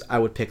choose, I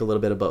would pick a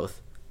little bit of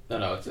both."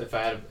 No. It's if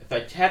I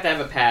had to have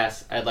a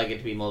pass, I'd like it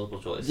to be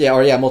multiple choice.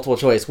 Yeah, multiple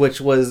choice, which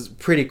was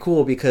pretty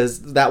cool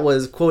because that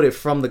was quoted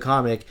from the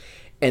comic,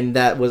 and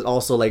that was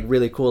also like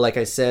really cool. Like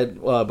I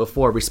said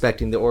before,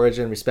 respecting the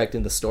origin,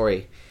 respecting the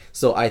story.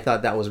 So I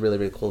thought that was really,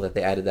 really cool that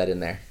they added that in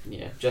there.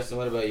 Yeah, Justin,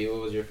 what about you?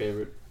 What was your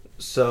favorite?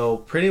 So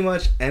pretty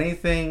much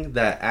anything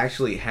that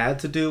actually had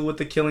to do with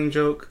the Killing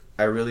Joke,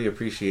 I really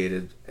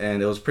appreciated.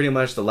 And it was pretty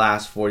much the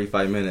last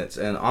 45 minutes.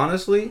 And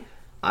honestly,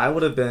 I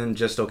would have been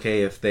just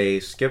okay if they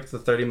skipped the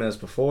 30 minutes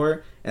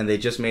before and they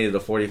just made it a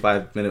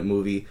 45-minute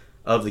movie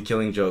of the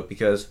Killing Joke.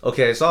 Because,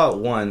 okay, I saw it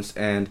once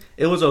and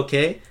it was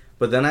okay.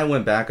 But then I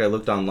went back, I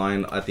looked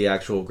online at the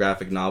actual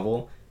graphic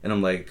novel, and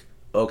I'm like,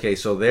 okay,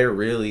 so they're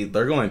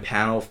going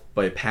panel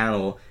by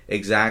panel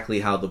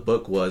exactly how the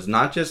book was,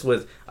 not just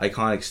with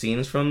iconic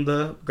scenes from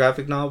the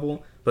graphic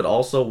novel, but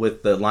also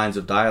with the lines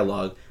of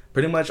dialogue.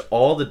 Pretty much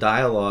all the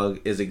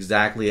dialogue is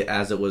exactly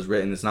as it was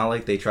written. It's not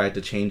like they tried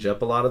to change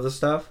up a lot of the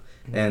stuff,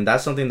 and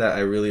that's something that I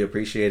really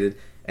appreciated.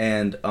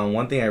 And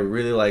one thing I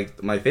really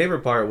liked, my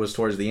favorite part was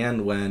towards the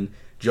end when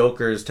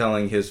Joker's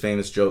telling his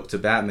famous joke to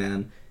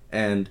Batman,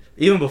 and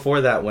even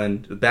before that when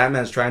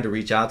Batman's trying to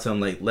reach out to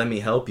him like, let me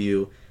help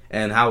you,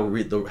 and how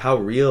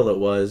real it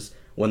was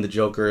when the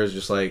Joker is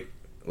just like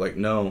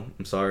no,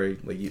 I'm sorry,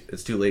 like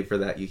it's too late for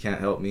that, you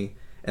can't help me.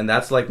 And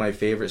that's like my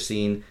favorite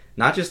scene,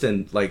 not just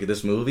in like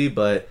this movie,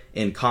 but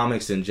in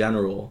comics in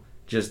general.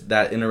 Just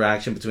that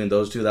interaction between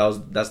those two,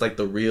 that's like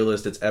the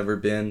realest it's ever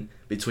been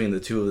between the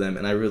two of them,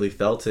 and I really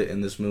felt it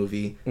in this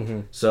movie.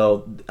 Mm-hmm.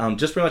 So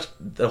just pretty much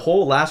the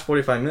whole last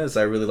 45 minutes,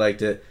 I really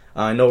liked it.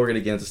 I know we're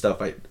gonna get into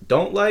stuff I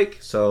don't like,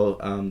 so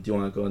do you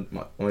want to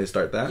want me to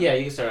start that? Yeah,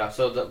 you can start off.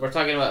 So we're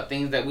talking about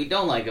things that we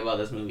don't like about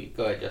this movie.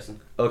 Go ahead, Justin.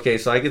 Okay,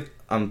 so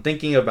I'm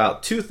thinking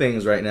about two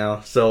things right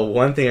now. So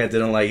one thing I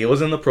didn't like, it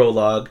was in the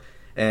prologue,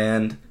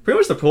 and pretty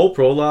much the whole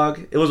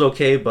prologue, it was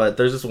okay, but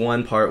there's this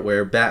one part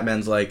where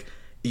Batman's like,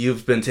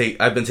 I've been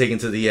taken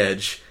to the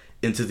edge,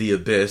 into the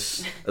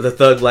abyss. The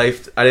thug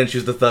life, I didn't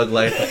choose the thug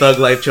life. The thug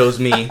life chose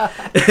me.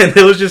 And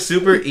it was just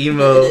super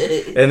emo,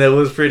 and it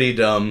was pretty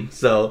dumb.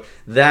 So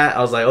that, I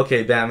was like,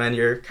 okay, Batman,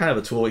 you're kind of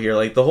a tool here.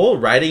 Like, the whole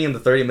writing in the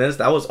 30 minutes,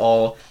 that was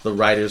all the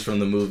writers from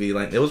the movie.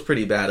 Like, it was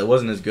pretty bad. It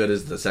wasn't as good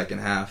as the second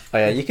half. Oh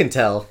yeah, you can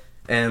tell.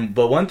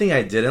 But one thing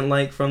I didn't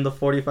like from the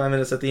 45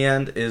 minutes at the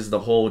end is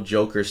the whole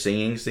Joker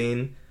singing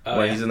scene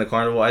when he's in the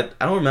carnival. I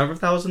don't remember if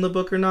that was in the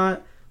book or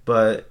not,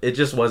 but it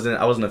just wasn't.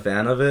 I wasn't a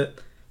fan of it.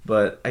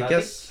 But I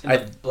guess in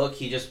the book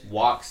he just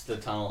walks the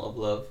tunnel of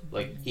love.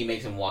 Like, he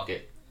makes him walk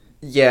it.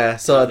 Yeah,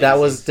 so that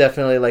was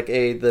definitely like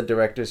the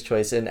director's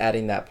choice in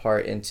adding that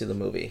part into the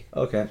movie.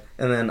 Okay,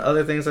 and then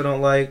other things I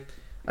don't like.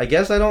 I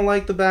guess I don't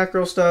like the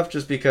Batgirl stuff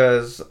just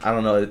because I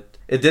don't know.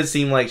 It did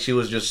seem like she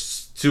was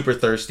just super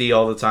thirsty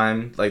all the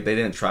time. Like, they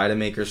didn't try to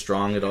make her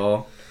strong at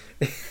all.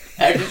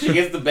 After she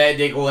gets the bad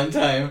dick one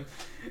time.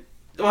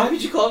 Why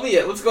haven't you called me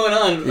yet? What's going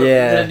on?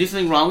 Yeah. Did I do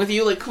something wrong with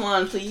you? Like, come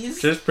on,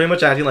 please. Just pretty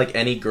much acting like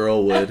any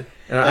girl would.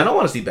 And I don't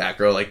want to see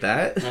Batgirl like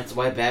that. That's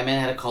why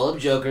Batman had to call up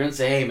Joker and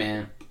say, hey,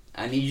 man,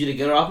 I need you to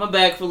get her off my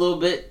back for a little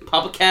bit.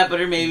 Pop a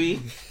catheter,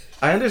 maybe.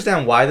 I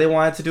understand why they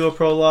wanted to do a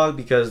prologue,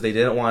 because they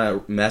didn't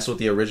want to mess with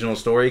the original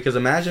story. Because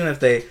imagine if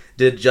they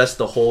did just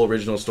the whole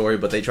original story,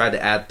 but they tried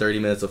to add 30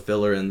 minutes of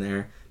filler in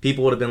there.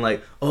 People would have been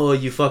like, oh,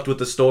 you fucked with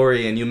the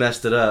story and you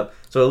messed it up.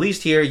 So at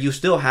least here, you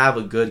still have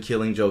a good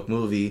Killing Joke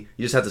movie.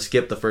 You just have to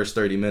skip the first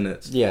 30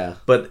 minutes. Yeah.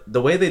 But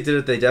the way they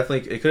did it,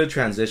 it could have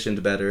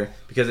transitioned better,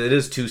 because it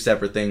is two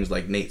separate things,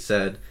 like Nate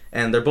said.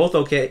 And they're both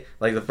okay.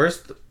 Like, the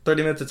first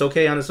 30 minutes, it's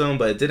okay on its own,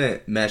 but it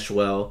didn't mesh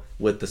well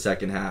with the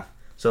second half.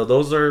 So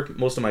those are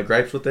most of my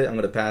gripes with it. I'm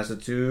going to pass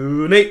it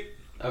to Nate.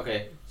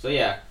 Okay, so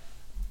yeah.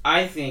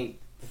 I think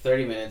the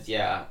 30 minutes,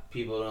 yeah,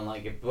 people don't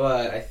like it.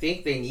 But I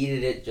think they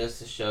needed it just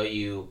to show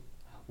you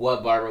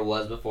what Barbara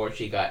was before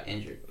she got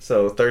injured.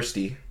 So,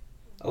 thirsty.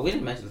 Oh, we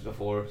didn't mention this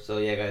before. So,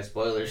 yeah, guys,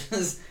 spoilers.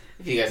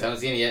 If you guys haven't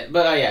seen it yet.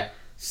 But, yeah.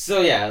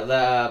 So,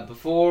 yeah,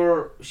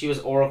 before she was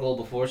Oracle,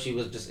 before she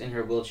was just in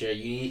her wheelchair,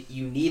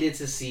 you needed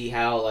to see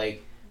how,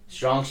 like,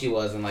 strong she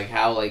was, and, like,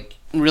 how, like,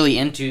 really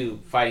into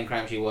fighting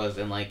crime she was,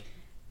 and, like,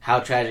 how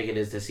tragic it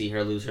is to see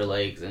her lose her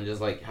legs, and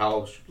just, like,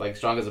 how, like,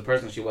 strong as a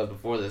person she was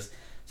before this.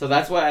 So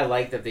that's why I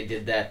like that they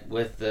did that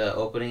with the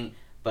opening.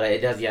 But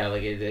it does, yeah,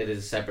 like, it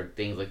is separate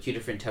things, like, two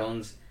different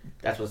tones.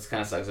 That's what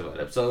kind of sucks about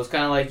it. So it's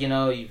kind of like, you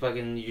know, you're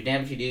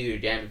damned if you do, you're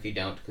damned if you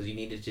don't, because you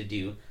needed to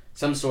do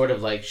some sort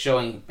of, like,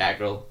 showing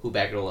Batgirl who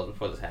Batgirl was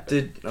before this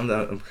happened.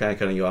 I'm kind of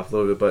cutting you off a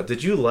little bit, but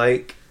did you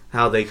like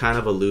how they kind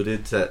of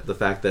alluded to the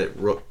fact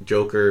that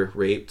Joker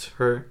raped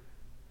her?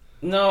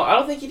 No, I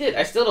don't think he did.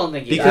 I still don't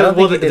think he did. Because,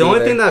 well, the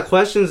only thing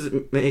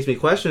that makes me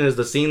question is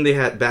the scene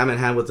Batman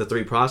had with the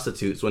three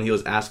prostitutes when he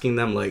was asking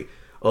them, like,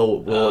 oh,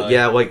 well,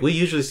 yeah, like, we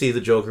usually see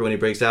the Joker when he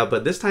breaks out,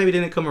 but this time he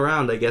didn't come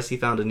around. I guess he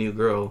found a new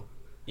girl.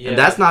 Yeah. And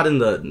that's not in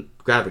the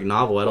graphic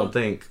novel, I don't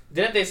think.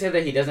 Didn't they say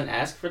that he doesn't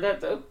ask for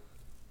that, though?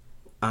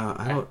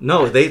 I don't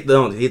know. They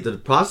don't. The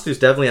prostitutes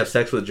definitely have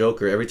sex with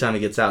Joker every time he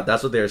gets out.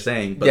 That's what they're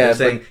saying. But they're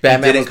saying he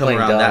didn't come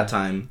around that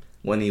time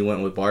when he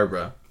went with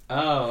Barbara.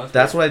 Oh,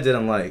 that's what I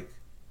didn't like.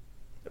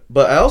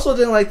 But I also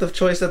didn't like the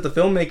choice that the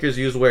filmmakers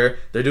used, where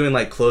they're doing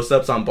like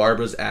close-ups on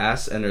Barbara's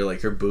ass and they're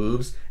like her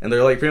boobs, and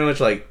they're like pretty much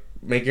like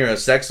making her a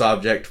sex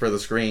object for the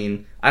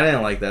screen. I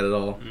didn't like that at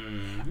all.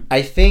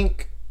 I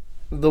think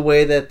the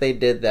way that they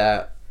did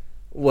that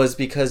was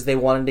because they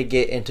wanted to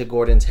get into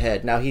Gordon's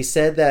head. Now, he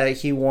said that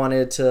he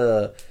wanted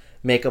to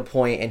make a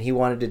point and he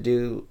wanted to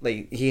do,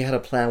 like, he had a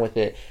plan with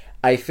it.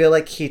 I feel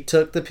like he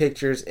took the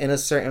pictures in a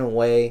certain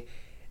way,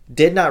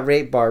 did not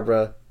rape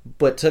Barbara,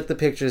 but took the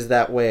pictures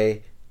that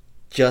way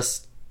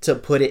just to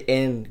put it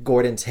in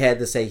Gordon's head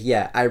to say,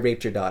 yeah, I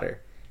raped your daughter.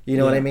 You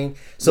know what I mean?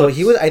 So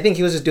I think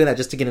he was just doing that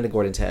just to get into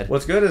Gordon's head.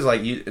 What's good is,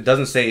 like, it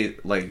doesn't say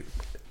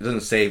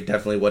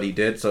definitely what he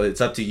did, so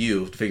it's up to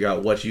you to figure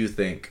out what you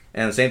think.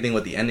 And the same thing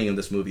with the ending of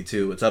this movie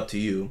too. It's up to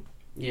you.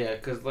 Yeah,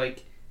 because,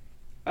 like,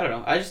 I don't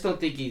know. I just don't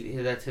think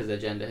that's his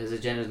agenda. His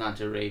agenda is not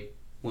to rape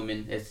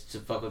women. It's to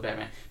fuck with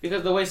Batman.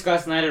 Because the way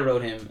Scott Snyder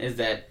wrote him is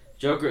that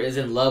Joker is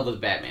in love with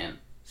Batman.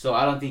 So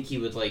I don't think he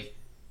would, like,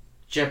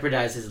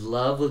 jeopardize his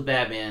love with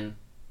Batman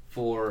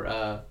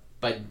for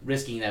by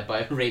risking that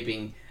by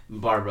raping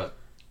Barbara.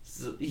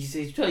 So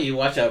he's telling you to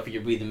watch out for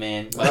your breathing,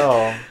 man.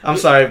 Oh, I'm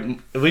sorry.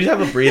 We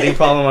have a breathing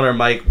problem on our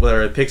mic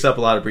where it picks up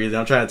a lot of breathing.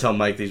 I'm trying to tell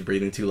Mike that he's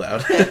breathing too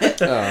loud. You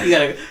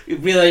gotta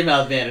breathe out your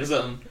mouth, man, or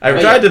something. I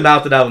tried to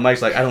mouth it out, but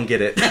Mike's like, I don't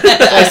get it.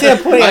 I see him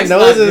pointing at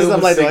noses.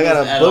 I'm like, do I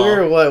got a booger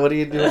or what? What are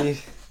you doing?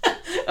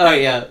 Oh,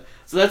 yeah.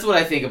 So that's what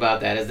I think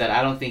about that, is that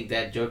I don't think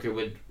that Joker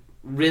would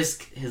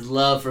risk his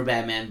love for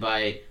Batman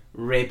by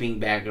raping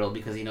Batgirl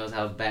because he knows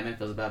how Batman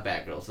feels about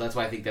Batgirl. So that's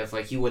why I think that's,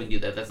 like, he wouldn't do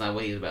that. That's not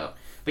what he's about.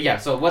 But yeah,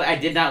 so what I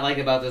did not like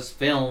about this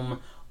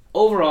film,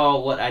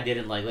 overall, what I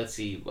didn't like, let's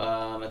see, it's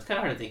kind of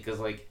hard to think, because,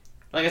 like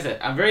I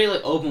said, I'm very,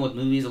 like, open with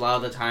movies a lot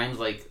of the times.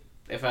 Like,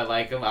 if I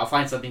like them, I'll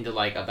find something to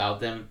like about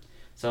them.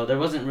 So there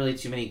wasn't really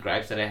too many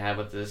gripes that I had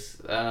with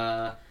this.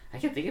 I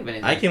can't think of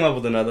anything. I came up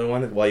with another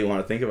one while you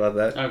want to think about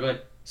that. Oh, go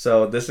ahead.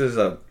 So this is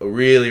a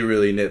really,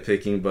 really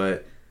nitpicking,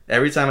 but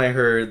every time I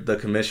heard the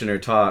commissioner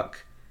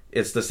talk,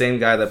 it's the same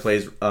guy that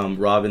plays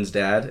Robin's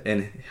dad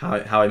in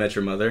How I Met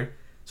Your Mother.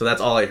 So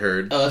that's all I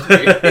heard. Oh,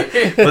 that's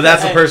weird. But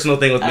that's a personal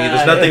thing with me.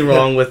 There's nothing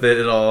wrong with it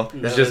at all.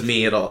 It's just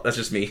me at all. That's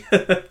just me.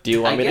 Do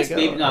you want me to go?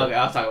 Maybe, no,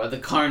 I'll talk about the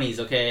Carnies,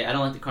 okay? I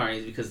don't like the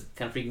Carnies because it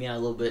kind of freaked me out a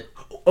little bit.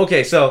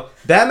 Okay, so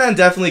Batman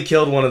definitely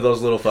killed one of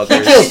those little fuckers.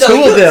 He killed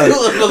two of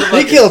them.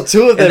 He killed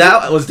two of them. And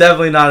that was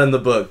definitely not in the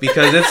book,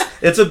 because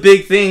it's a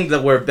big thing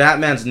that where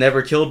Batman's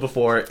never killed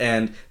before,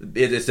 and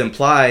it's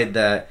implied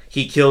that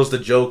he kills the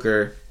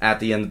Joker at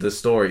the end of the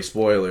story.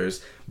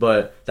 Spoilers.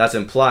 But that's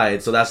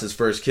implied, so that's his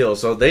first kill.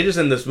 So they just,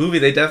 in this movie,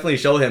 they definitely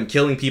show him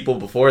killing people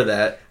before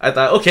that. I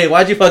thought, okay,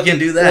 why'd you fucking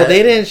do that? Well,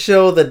 they didn't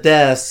show the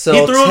deaths, so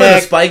he threw him in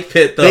a spike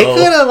pit, though. They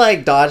could have,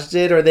 like, dodged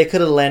it, or they could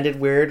have landed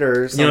weird,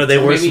 or something. You know, they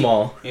were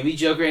small. Maybe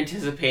Joker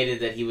anticipated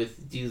that he would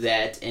do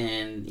that,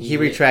 and he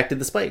retracted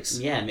the spikes.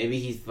 Yeah, maybe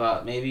he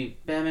thought, maybe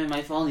Batman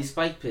might fall in these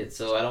spike pits,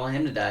 so I don't want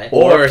him to die.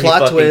 Or he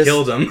fucking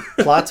killed him.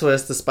 Plot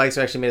twist, the spikes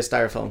are actually made of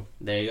styrofoam.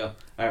 There you go.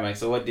 Alright, Mike,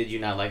 so what did you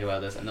not like about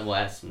this? And then we'll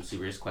ask some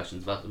serious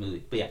questions about the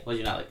movie. But yeah, what did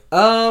you not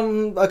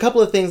like? A couple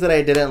of things that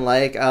I didn't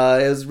like.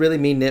 It was really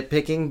me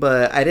nitpicking,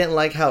 but I didn't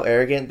like how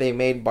arrogant they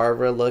made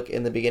Barbara look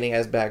in the beginning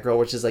as Batgirl,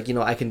 which is like, you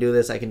know, I can do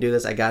this, I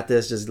got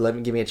this, just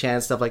give me a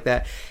chance, stuff like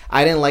that.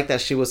 I didn't like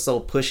that she was so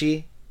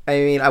pushy. I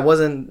mean,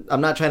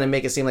 I'm not trying to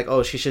make it seem like,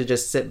 oh, she should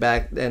just sit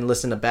back and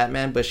listen to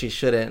Batman, but she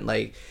shouldn't,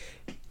 like,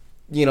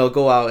 you know,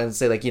 go out and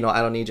say, like, you know,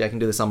 I don't need you, I can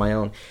do this on my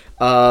own.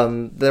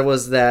 There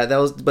was that.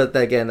 But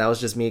again, that was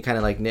just me kind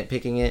of like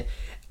nitpicking it.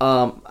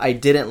 I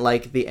didn't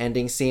like the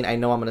ending scene. I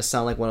know I'm gonna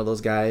sound like one of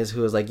those guys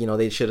who is like, you know,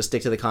 they should have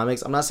stick to the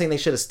comics. I'm not saying they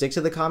should have stick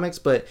to the comics,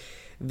 but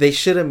they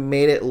should have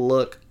made it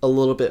look a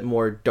little bit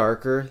more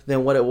darker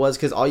than what it was,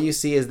 because all you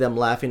see is them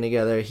laughing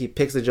together. He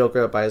picks the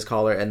Joker up by his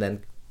collar and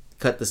then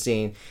cut the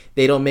scene.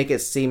 They don't make it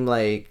seem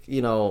like,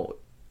 you know,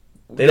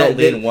 they don't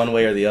lean one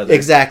way or the other.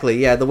 Exactly,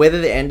 yeah. The way that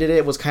they ended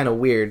it was kind of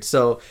weird.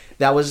 So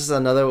that was just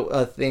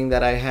another thing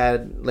that I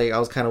had, like, I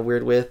was kind of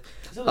weird with.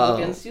 So the book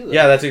ends too, though.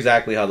 Yeah, that's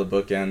exactly how the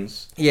book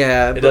ends.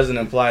 Yeah. It doesn't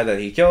imply that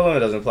he killed him. It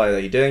doesn't imply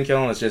that he didn't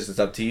kill him. It's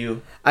up to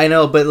you. I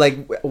know, but,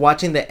 like,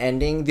 watching the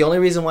ending, the only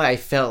reason why I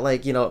felt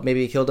like, you know,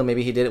 maybe he killed him,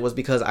 maybe he did it, was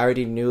because I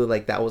already knew,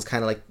 like, that was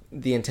kind of, like,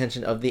 the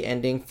intention of the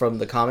ending from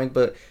the comic.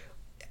 But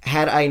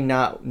had I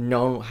not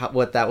known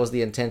what that was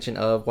the intention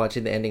of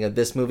watching the ending of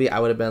this movie, I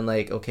would have been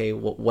like, okay,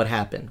 what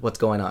happened? What's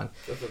going on?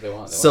 That's what they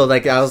want. So,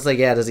 like, I was like,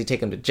 yeah, does he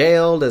take him to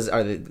jail? Does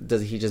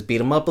he just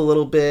beat him up a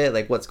little bit?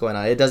 Like, what's going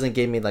on? It doesn't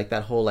give me, like,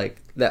 that whole,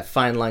 like, that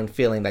fine line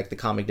feeling like the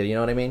comic did. You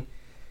know what I mean?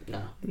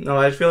 No. No,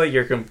 I feel like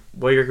you're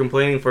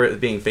complaining for it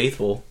being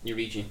faithful. You're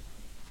reaching.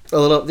 A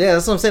little, yeah,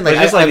 that's what I'm saying. But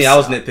Like, just like me, I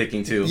was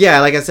nitpicking too. Yeah,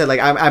 like I said, like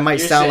I might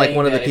You're sound like saying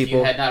one of the that If people.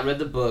 you had not read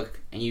the book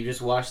and you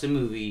just watched the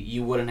movie,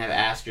 you wouldn't have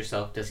asked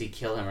yourself, "Does he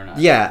kill him or not?"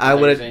 Yeah, I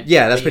would have.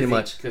 Yeah, that's pretty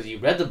much. Because you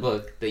read the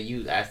book, that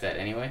you asked that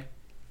anyway.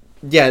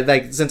 Yeah,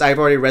 like since I've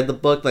already read the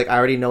book, like I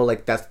already know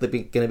like that's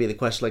gonna be the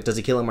question. Like, does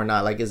he kill him or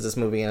not? Like, is this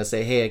movie gonna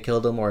say, "Hey, I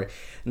killed him," or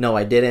 "No,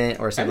 I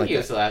didn't," or I something think you'll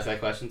like that? still ask that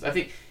question. I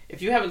think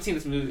if you haven't seen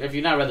this movie, if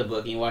you've not read the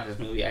book and you watch this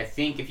movie, I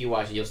think if you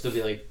watch it, you'll still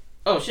be like,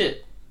 "Oh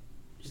shit,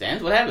 just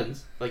ends. What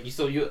happens?" Like you're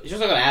still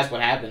gonna ask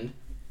what happened.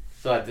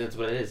 So that's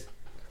what it is.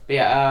 But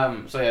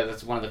yeah,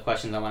 that's one of the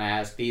questions I want to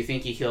ask. Do you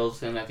think he kills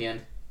him at the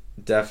end?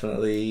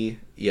 Definitely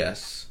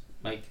yes.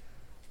 Like,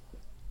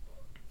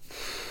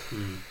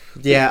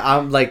 Yeah,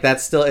 I'm like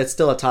it's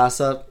still a toss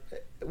up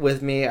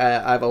with me.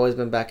 I've always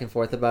been back and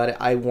forth about it.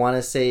 I want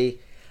to say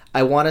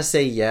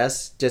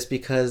yes, just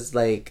because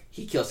like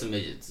he kills some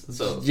midgets.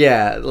 So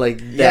yeah, like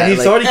that, Yeah, he's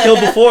like, already killed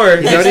before.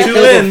 he's already two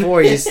killed in.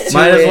 before. He's two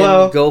Might as in,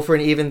 well. go for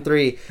an even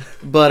 3.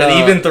 But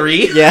An even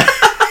 3. Yeah,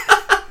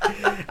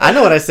 I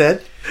know what I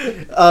said.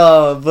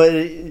 But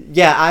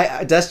yeah,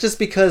 I that's just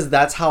because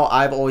that's how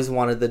I've always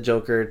wanted the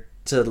Joker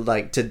to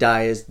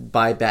die is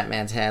by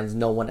Batman's hands,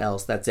 no one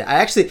else. That's it.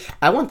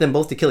 I want them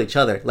both to kill each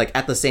other like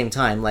at the same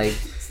time, like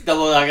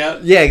double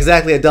knockout. yeah,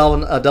 exactly, a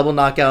double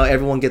knockout.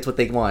 Everyone gets what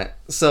they want.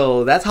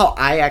 So that's how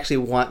I actually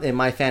want in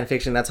my fan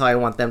fiction. That's how I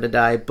want them to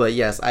die. But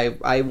yes,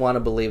 I want to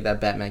believe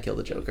that Batman killed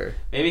the Joker.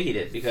 Maybe he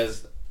did,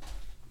 because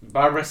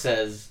Barbara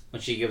says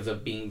when she gives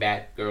up being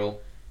Batgirl,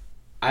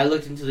 I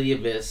looked into the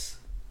abyss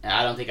and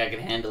I don't think I could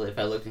handle it if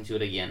I looked into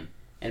it again.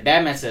 And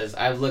Batman says,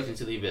 I've looked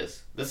into the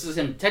abyss. This is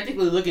him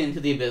technically looking into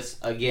the abyss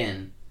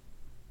again.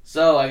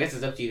 So I guess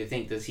it's up to you to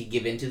think, does he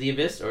give into the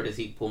abyss or does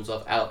he pull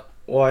himself out?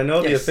 Well, I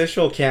know the Yes.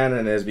 official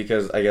canon is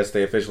because I guess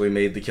they officially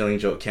made the Killing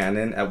Joke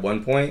canon at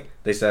one point.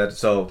 They said,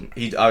 so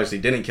he obviously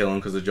didn't kill him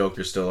because the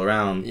Joker's still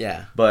around.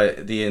 Yeah.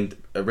 But the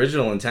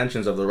original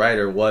intentions of the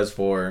writer was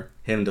for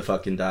him to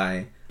fucking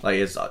die. Like,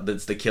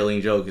 it's the Killing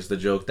Joke. It's the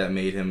joke that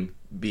made him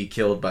be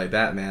killed by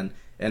Batman.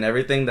 And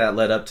everything that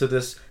led up to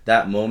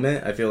that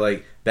moment, I feel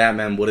like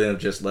Batman wouldn't have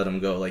just let him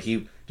go. Like,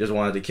 he just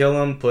wanted to kill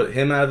him, put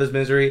him out of his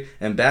misery,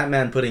 and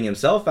Batman putting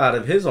himself out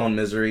of his own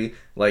misery,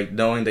 like,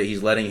 knowing that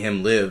he's letting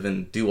him live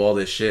and do all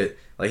this shit.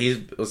 Like,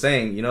 he was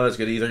saying, it's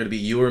either going to be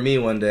you or me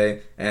one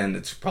day, and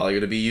it's probably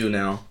going to be you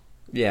now.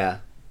 Yeah.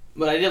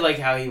 But I did like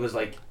how he was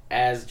like,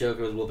 as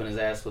Joker was whooping his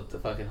ass with the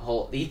fucking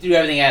hole, he threw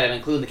everything at him,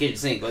 including the kitchen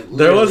sink. Like,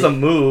 There was a literally.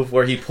 move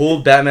where he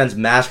pulled Batman's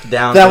mask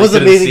down. That so was he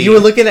couldn't amazing. see. You were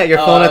looking at your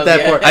phone Oh, at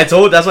that yeah. point.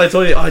 That's why I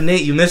told you. Oh,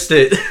 Nate, you missed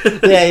it.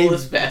 Yeah, Pull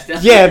his ass down.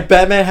 yeah,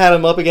 Batman had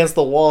him up against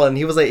the wall, and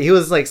he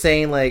was like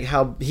saying like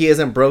how he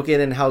isn't broken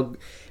and how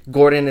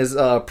Gordon is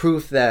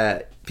proof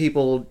that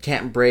people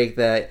can't break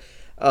that.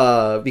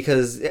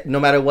 Because no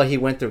matter what he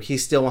went through, he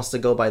still wants to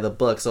go by the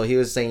book. So he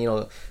was saying,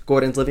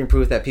 Gordon's living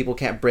proof that people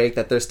can't break,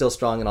 that they're still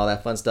strong and all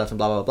that fun stuff and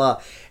blah, blah,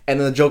 blah. And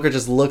then the Joker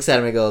just looks at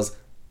him and goes,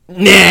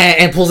 nah,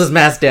 and pulls his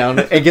mask down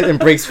and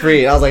breaks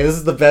free. I was like, this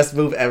is the best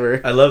move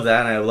ever. I love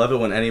that, and I love it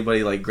when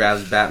anybody like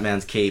grabs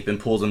Batman's cape and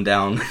pulls him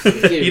down.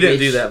 He didn't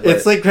do that. But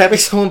It's like grabbing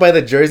someone by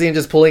the jersey and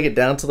just pulling it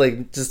down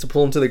to just to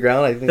pull him to the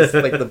ground. I think it's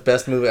like the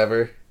best move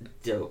ever.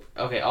 Dope.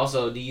 Okay,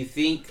 also, do you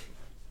think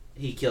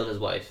he killed his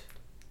wife?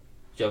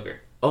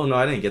 Joker. oh no,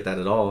 I didn't get that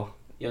at all.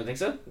 You don't think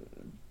so?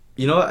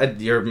 You know what?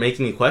 You're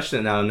making me question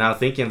it now. I'm now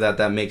thinking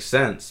that makes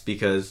sense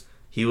because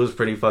he was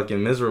pretty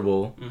fucking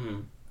miserable. Mm-hmm.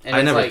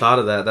 I never thought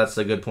of that. That's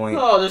a good point.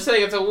 Oh, they're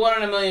saying it's a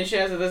 1 in a million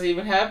chance that this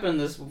even happened.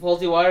 This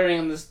faulty wiring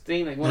on this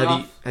thing like went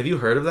off. Have you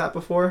heard of that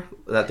before?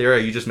 That theory? Or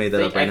you just made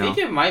that up right now? I think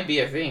it might be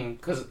a thing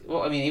because,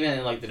 well, I mean, even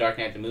in like the Dark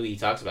Knight the movie, he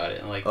talks about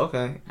it and like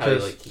Okay. how he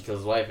kills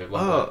his wife at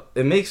one point. Oh,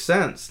 it makes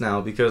sense now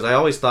because I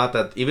always thought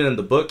that even in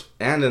the book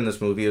and in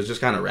this movie, it was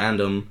just kind of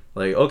random.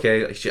 Like,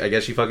 okay, I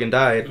guess she fucking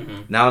died.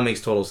 Mhm. Now it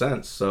makes total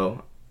sense.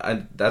 So I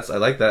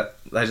like that.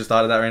 I just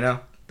thought of that right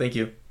now. Thank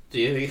you. Do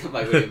you think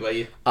like what about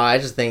you? I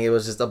just think it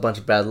was just a bunch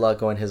of bad luck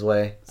going his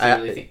way. So you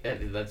really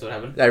think that's what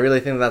happened? I really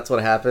think that's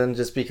what happened,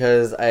 just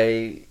because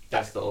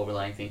That's the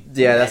overlying thing.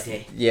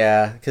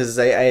 because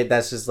I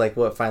that's just like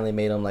what finally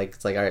made him like,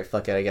 it's like, all right,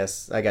 fuck it, I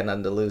guess I got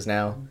nothing to lose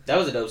now. That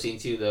was a dope scene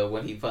too, though,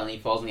 when he finally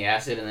falls in the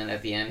acid, and then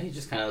at the end he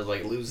just kind of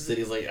like loses it.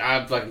 He's like,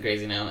 I'm fucking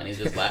crazy now, and he's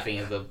just laughing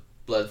as the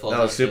blood falls. That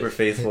on was his super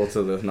face. faithful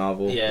to the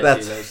novel. Yeah,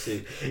 That's- that was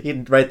sick. He,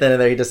 right then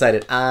and there, he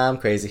decided, I'm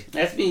crazy.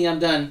 That's me. I'm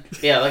done.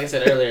 Yeah, like I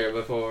said earlier,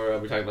 before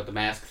we talked about the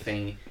mask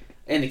thing,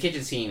 in the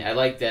kitchen scene, I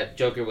like that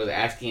Joker was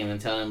asking him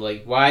and telling him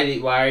like, why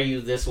are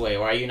you this way?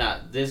 Why are you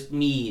not this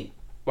me?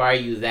 Why are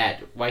you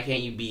that? Why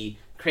can't you be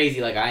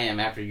crazy like I am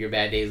after your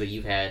bad days that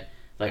you've had?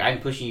 Like, I'm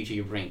pushing you to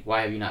your brink.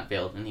 Why have you not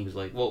failed? And he was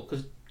like, well,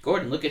 because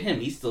Gordon, look at him.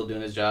 He's still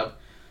doing his job.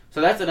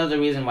 So that's another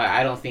reason why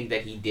I don't think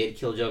that he did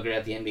kill Joker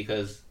at the end,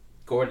 because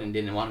Gordon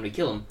didn't want him to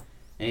kill him.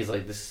 And he's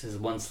like, this is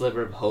one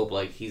sliver of hope.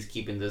 Like, he's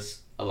keeping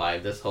this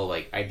alive. This whole,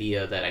 like,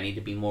 idea that I need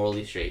to be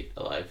morally straight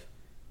alive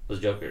was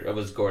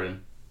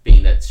Gordon,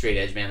 being that straight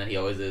edge man that he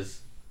always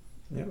is.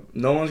 Yeah.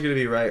 No one's gonna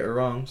be right or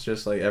wrong. It's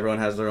just like everyone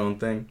has their own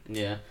thing.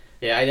 Yeah.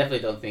 Yeah, I definitely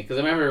don't think. Because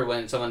I remember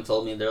when someone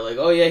told me, they're like,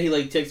 oh yeah, he,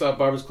 like, takes off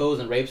Barbara's clothes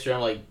and rapes her. I'm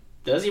like,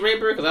 does he rape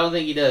her? Because I don't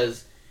think he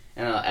does.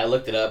 And I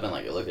looked it up and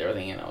like I looked at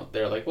everything, and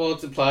they're like, well,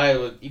 it's implied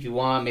if you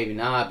want, maybe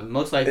not, but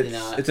most likely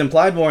not. It's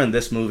implied more in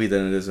this movie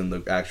than it is in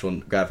the actual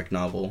graphic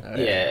novel.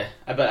 Yeah,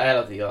 but I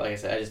don't think, like I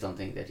said, I just don't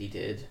think that he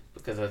did,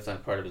 because that's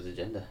not part of his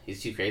agenda.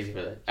 He's too crazy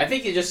for that. I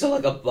think he's just so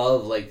like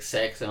above like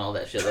sex and all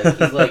that shit. Like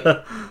he's like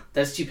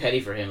that's too petty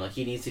for him. Like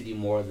he needs to do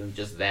more than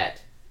just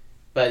that.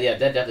 But yeah,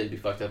 that definitely would be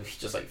fucked up if he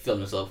just like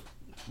filmed himself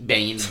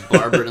banging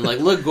Barbara and like,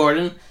 look,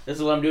 Gordon, this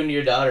is what I'm doing to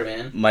your daughter,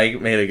 man. Mike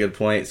made a good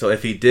point. So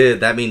if he did,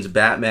 that means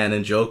Batman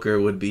and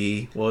Joker would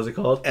be, what was it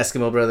called?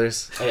 Eskimo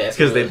Brothers. Oh, yeah,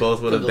 Because they both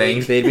would have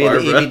banged They'd be in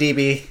Barbara. the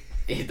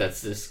EBDB.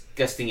 That's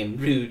disgusting and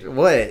rude.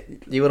 What?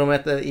 You would have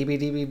met the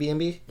EBDB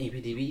B&B?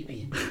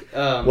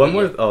 EBDB. One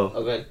more. Yeah. Oh,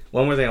 go ahead.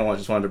 one more thing I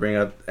just wanted to bring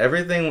up.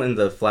 Everything in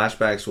the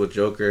flashbacks with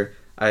Joker,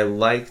 I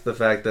like the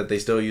fact that they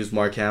still use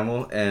Mark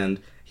Hamill, and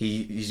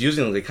he's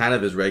using like kind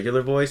of his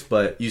regular voice,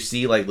 but you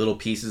see like little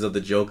pieces of the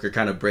Joker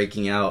kind of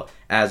breaking out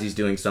as he's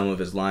doing some of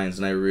his lines,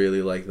 and I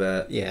really like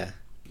that. Yeah.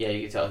 Yeah,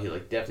 you can tell he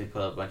like definitely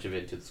put a bunch of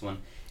it into this one.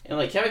 And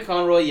like Kevin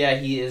Conroy, yeah,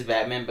 he is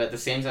Batman, but at the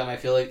same time, I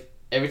feel like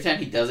every time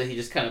he does it, he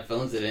just kind of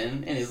phones it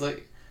in, and he's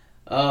like,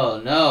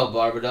 "Oh no,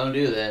 Barbara, don't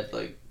do that.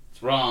 Like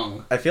it's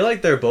wrong." I feel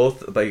like they're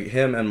both, like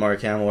him and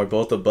Mark Hamill are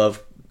both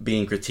above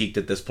being critiqued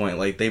at this point.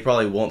 Like they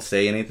probably won't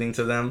say anything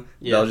to them.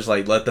 Yeah. They'll just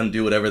like let them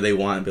do whatever they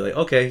want and be like,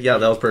 okay, yeah,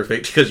 that was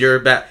perfect because you're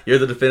the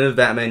definitive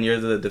Batman, you're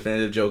the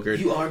definitive Joker.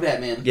 You are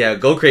Batman. Yeah,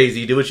 go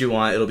crazy, do what you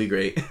want, it'll be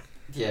great.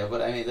 Yeah,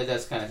 but I mean that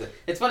does kind of.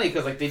 It's funny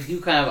because like they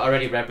do kind of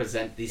already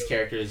represent these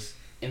characters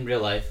in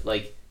real life.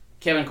 Like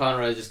Kevin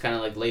Conroy is just kind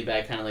of like laid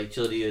back, kind of like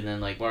chill dude, and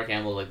then like Mark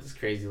Hamill, like this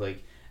crazy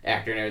like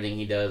actor and everything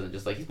he does, and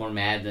just like he's more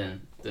mad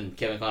than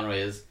Kevin Conroy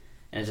is,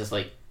 and it's just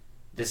like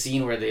the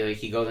scene where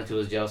he goes into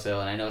his jail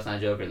cell, and I know it's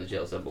not Joker in the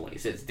jail cell, but when he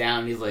sits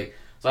down, he's like,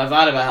 so I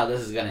thought about how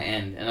this is gonna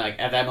end, and like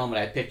at that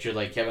moment, I pictured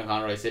like Kevin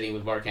Conroy sitting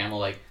with Mark Hamill,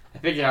 like I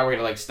pictured how we're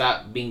gonna like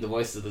stop being the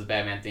voices of this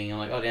Batman thing,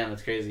 and I'm like, oh damn,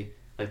 that's crazy.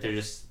 Like they're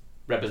just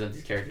represent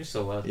these characters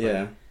so well.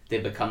 Yeah, like, they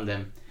become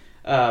them.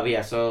 But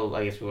yeah, so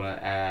I guess we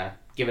wanna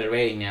give it a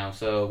rating now.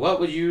 So what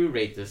would you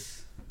rate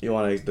this? you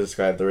want to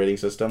describe the rating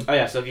system? Oh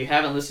yeah, so if you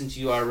haven't listened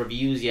to our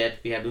reviews yet,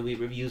 we have movie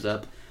reviews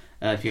up.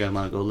 If you guys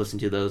want to go listen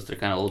to those, they're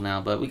kind of old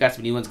now, but we got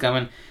some new ones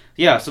coming.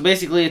 Yeah, so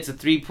basically it's a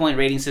 3-point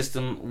rating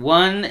system.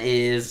 1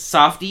 is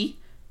softy,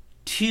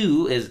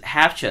 2 is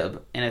half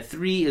chub, and a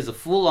 3 is a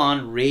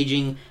full-on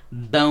raging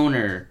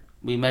boner.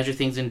 We measure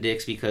things in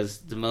dicks because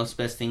the most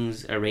best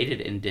things are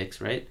rated in dicks,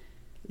 right?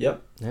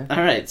 Yep. Yeah. All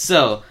right,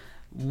 so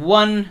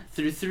 1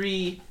 through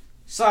 3,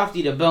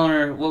 softy to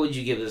boner. What would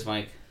you give this,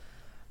 Mike?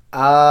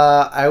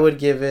 I would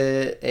give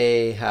it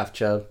a half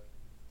chub.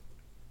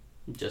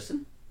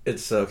 Justin?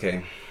 It's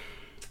okay.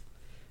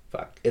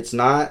 Fuck. It's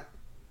not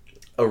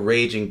a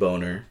raging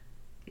boner,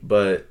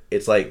 but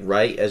it's like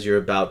right as you're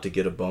about to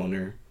get a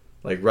boner.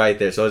 Like right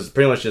there. So it's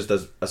pretty much just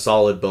a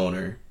solid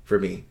boner for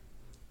me.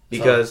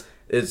 Because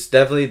it's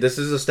definitely, this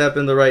is a step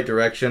in the right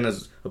direction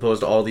as opposed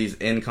to all these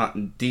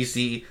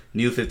DC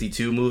New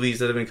 52 movies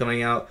that have been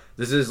coming out.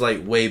 This is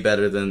like way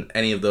better than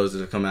any of those that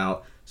have come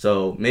out.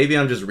 So maybe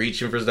I'm just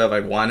reaching for stuff. I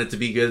want it to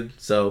be good.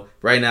 So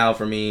right now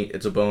for me,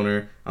 it's a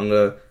boner. I'm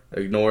going to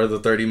ignore the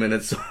 30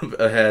 minutes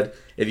ahead.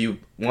 If you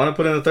want to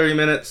put in the 30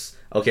 minutes,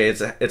 okay,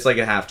 it's like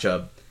a half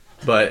chub.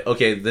 But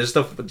okay, just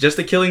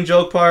the Killing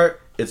Joke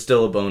part, it's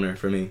still a boner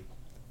for me.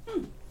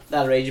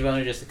 Not a raging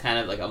boner, just a kind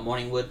of like a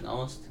morning wood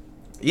almost.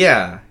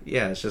 Yeah,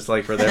 it's just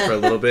like for a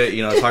little bit.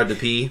 You know, it's hard to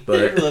pee, but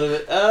a little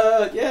bit.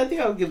 Yeah, I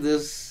think I'll give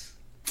this.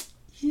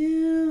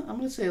 Yeah, I'm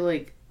gonna say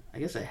like I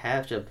guess a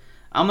half chub.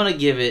 I'm gonna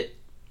give it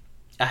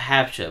a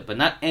half chub, but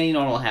not any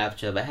normal half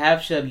chub. A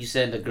half chub you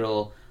send a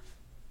girl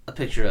a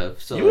picture of.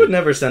 So you would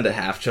never send a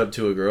half chub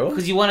to a girl.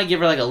 because you want to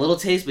give her like a little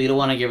taste, but you don't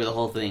want to give her the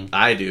whole thing.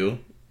 I do,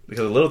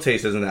 because a little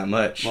taste isn't that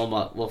much.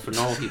 Well, for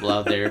normal people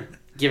out there,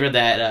 give her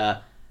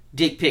that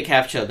dick pic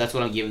half chub. That's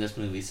what I'm giving this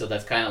movie. So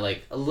that's kind of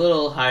like a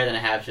little higher than a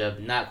half chub,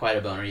 not quite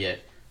a boner yet.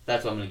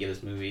 That's what I'm gonna give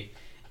this movie.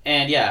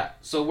 And yeah,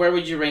 so where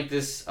would you rank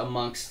this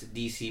amongst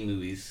DC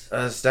movies?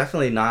 It's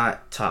definitely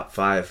not top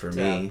 5 for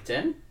me. Top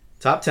 10?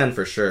 Top 10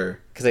 for sure.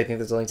 Because I think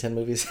there's only 10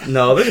 movies.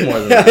 No, there's more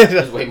than that.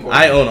 There's way more.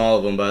 I own all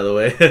of them, by the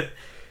way.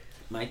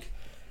 Mike?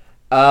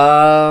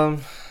 I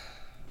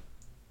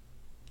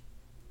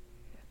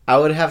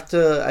would have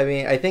to. I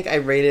mean, I think I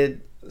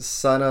rated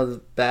Son of the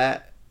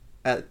Bat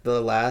at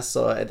the last,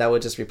 so that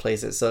would just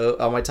replace it. So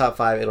on my top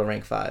 5, it'll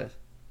rank 5.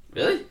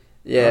 Really?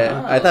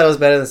 Yeah, Oh. I thought it was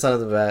better than Son of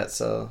the Bat.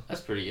 So That's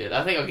pretty good.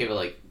 I think I'll give it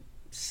like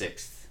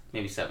 6th,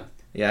 maybe 7th.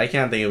 Yeah, I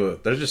can't think of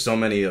it. There's just so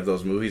many of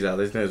those movies out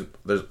there.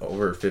 There's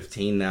over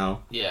 15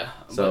 now. Yeah.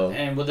 So-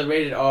 and with the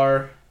rated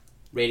R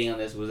rating on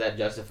this, was that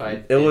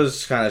justified? It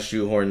was kind of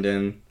shoehorned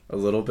in a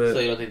little bit. So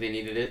you don't think they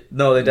needed it?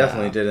 No, they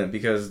definitely Nah. didn't,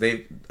 because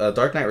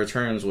Dark Knight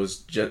Returns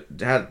was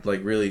had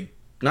like really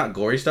not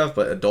gory stuff,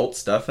 but adult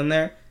stuff in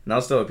there, and that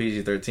was still a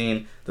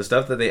PG-13. The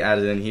stuff that they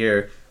added in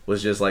here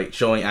was just like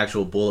showing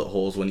actual bullet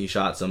holes when you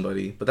shot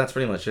somebody, but that's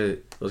pretty much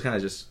it. It was kind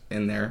of just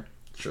in there,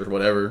 sure,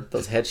 whatever.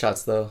 those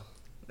headshots, though.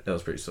 It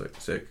was pretty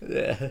sick.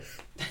 Yeah.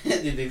 Do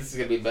you think this is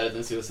gonna be better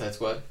than Suicide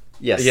Squad?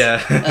 Yes.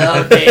 Yeah.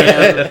 Oh,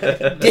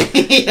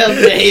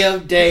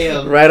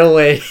 damn. Right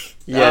away.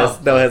 Yes,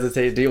 Oh. no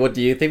hesitation.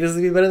 Do you think this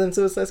would be better than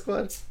Suicide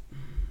Squad?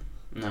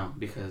 No,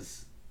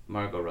 because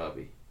Margot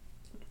Robbie.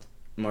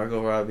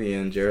 Margot Robbie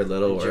and Jared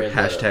Leto are Jared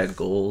Leto. hashtag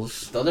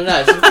goals. No, they're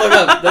not. Shut the fuck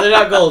up. No, they're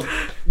not goals.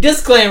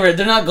 Disclaimer,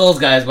 they're not goals,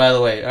 guys, by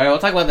the way. Alright, we'll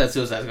talk about that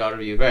Suicide Squad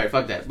review. Alright,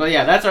 fuck that. But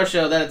yeah, that's our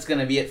show. That's going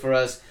to be it for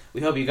us.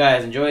 We hope you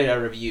guys enjoyed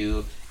our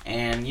review.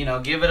 And,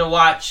 give it a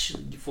watch.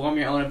 Form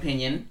your own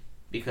opinion.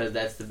 Because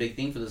that's the big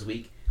thing for this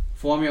week.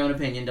 Form your own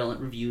opinion. Don't let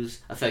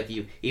reviews affect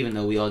you. Even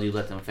though we all do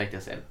let them affect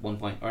us at one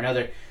point or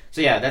another. So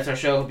yeah, that's our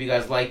show. Hope you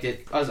guys liked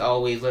it. As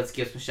always, let's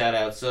give some shout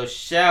outs. So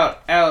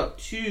shout out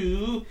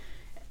to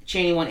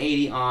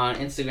Cheney180 on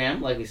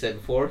Instagram. Like we said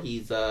before,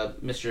 he's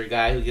Mr.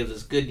 Guy who gives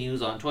us good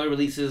news on toy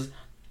releases,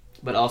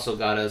 but also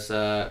got us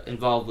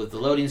involved with the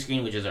Loading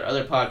Screen, which is our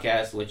other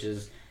podcast, which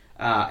is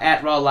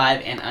at Raw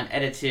Live and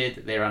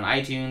Unedited. They're on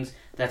iTunes.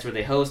 That's where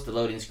they host the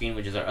Loading Screen,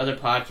 which is our other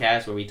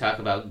podcast where we talk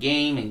about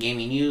game and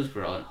gaming news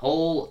for a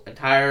whole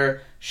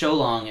entire show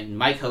long, and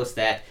Mike hosts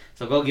that.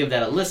 So go give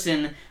that a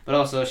listen. But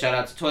also shout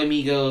out to Toy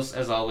Migos,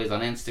 as always,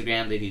 on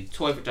Instagram. They do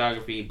toy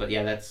photography. But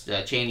yeah, that's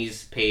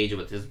Cheney's page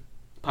with his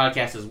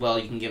podcast as well.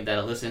 You can give that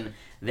a listen.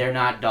 They're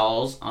Not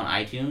Dolls on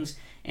iTunes.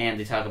 And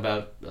they talk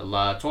about a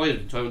lot of toy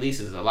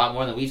releases, a lot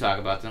more than we talk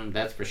about them,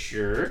 that's for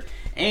sure.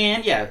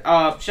 And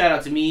yeah, shout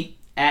out to me,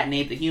 at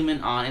Nate the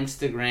Human on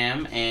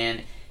Instagram.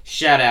 And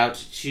shout out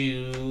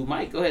to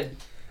Mike. Go ahead.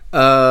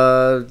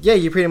 Yeah,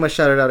 you pretty much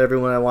shouted out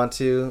everyone I wanted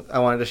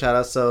to shout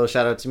out. So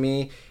shout out to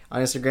me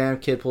on Instagram,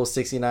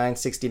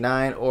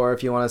 KidPool6969, or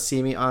if you want to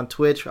see me on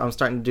Twitch, I'm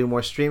starting to do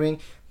more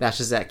streaming. That's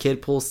just at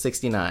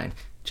KidPool69.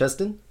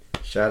 Justin?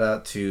 Shout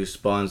out to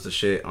Spawns the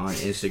Shit on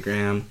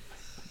Instagram,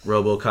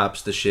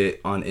 RoboCop's the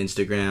Shit on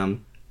Instagram,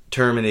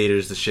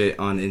 Terminator's the Shit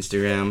on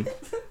Instagram.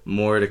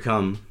 More to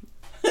come.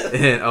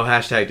 And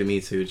hashtag to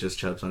me too, just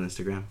Chubbs on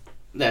Instagram.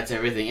 That's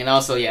everything. And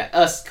also, yeah,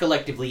 us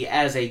collectively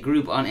as a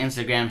group on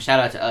Instagram. Shout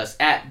out to us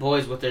at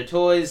Boys With Their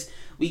Toys.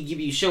 We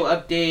give you show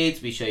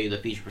updates. We show you the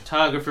feature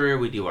photographer.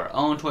 We do our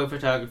own toy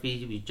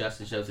photography.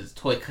 Justin shows his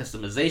toy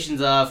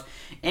customizations off.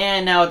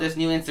 And now with this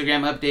new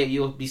Instagram update,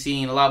 you'll be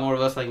seeing a lot more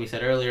of us, like we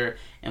said earlier.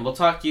 And we'll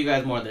talk to you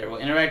guys more there.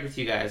 We'll interact with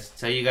you guys.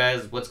 Tell you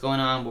guys what's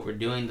going on, what we're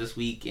doing this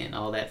week, and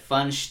all that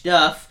fun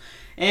stuff.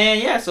 And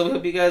yeah, so we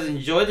hope you guys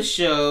enjoy the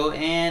show.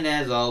 And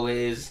as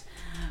always,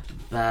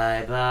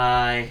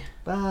 bye-bye.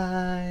 Bye.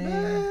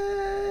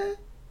 Bye.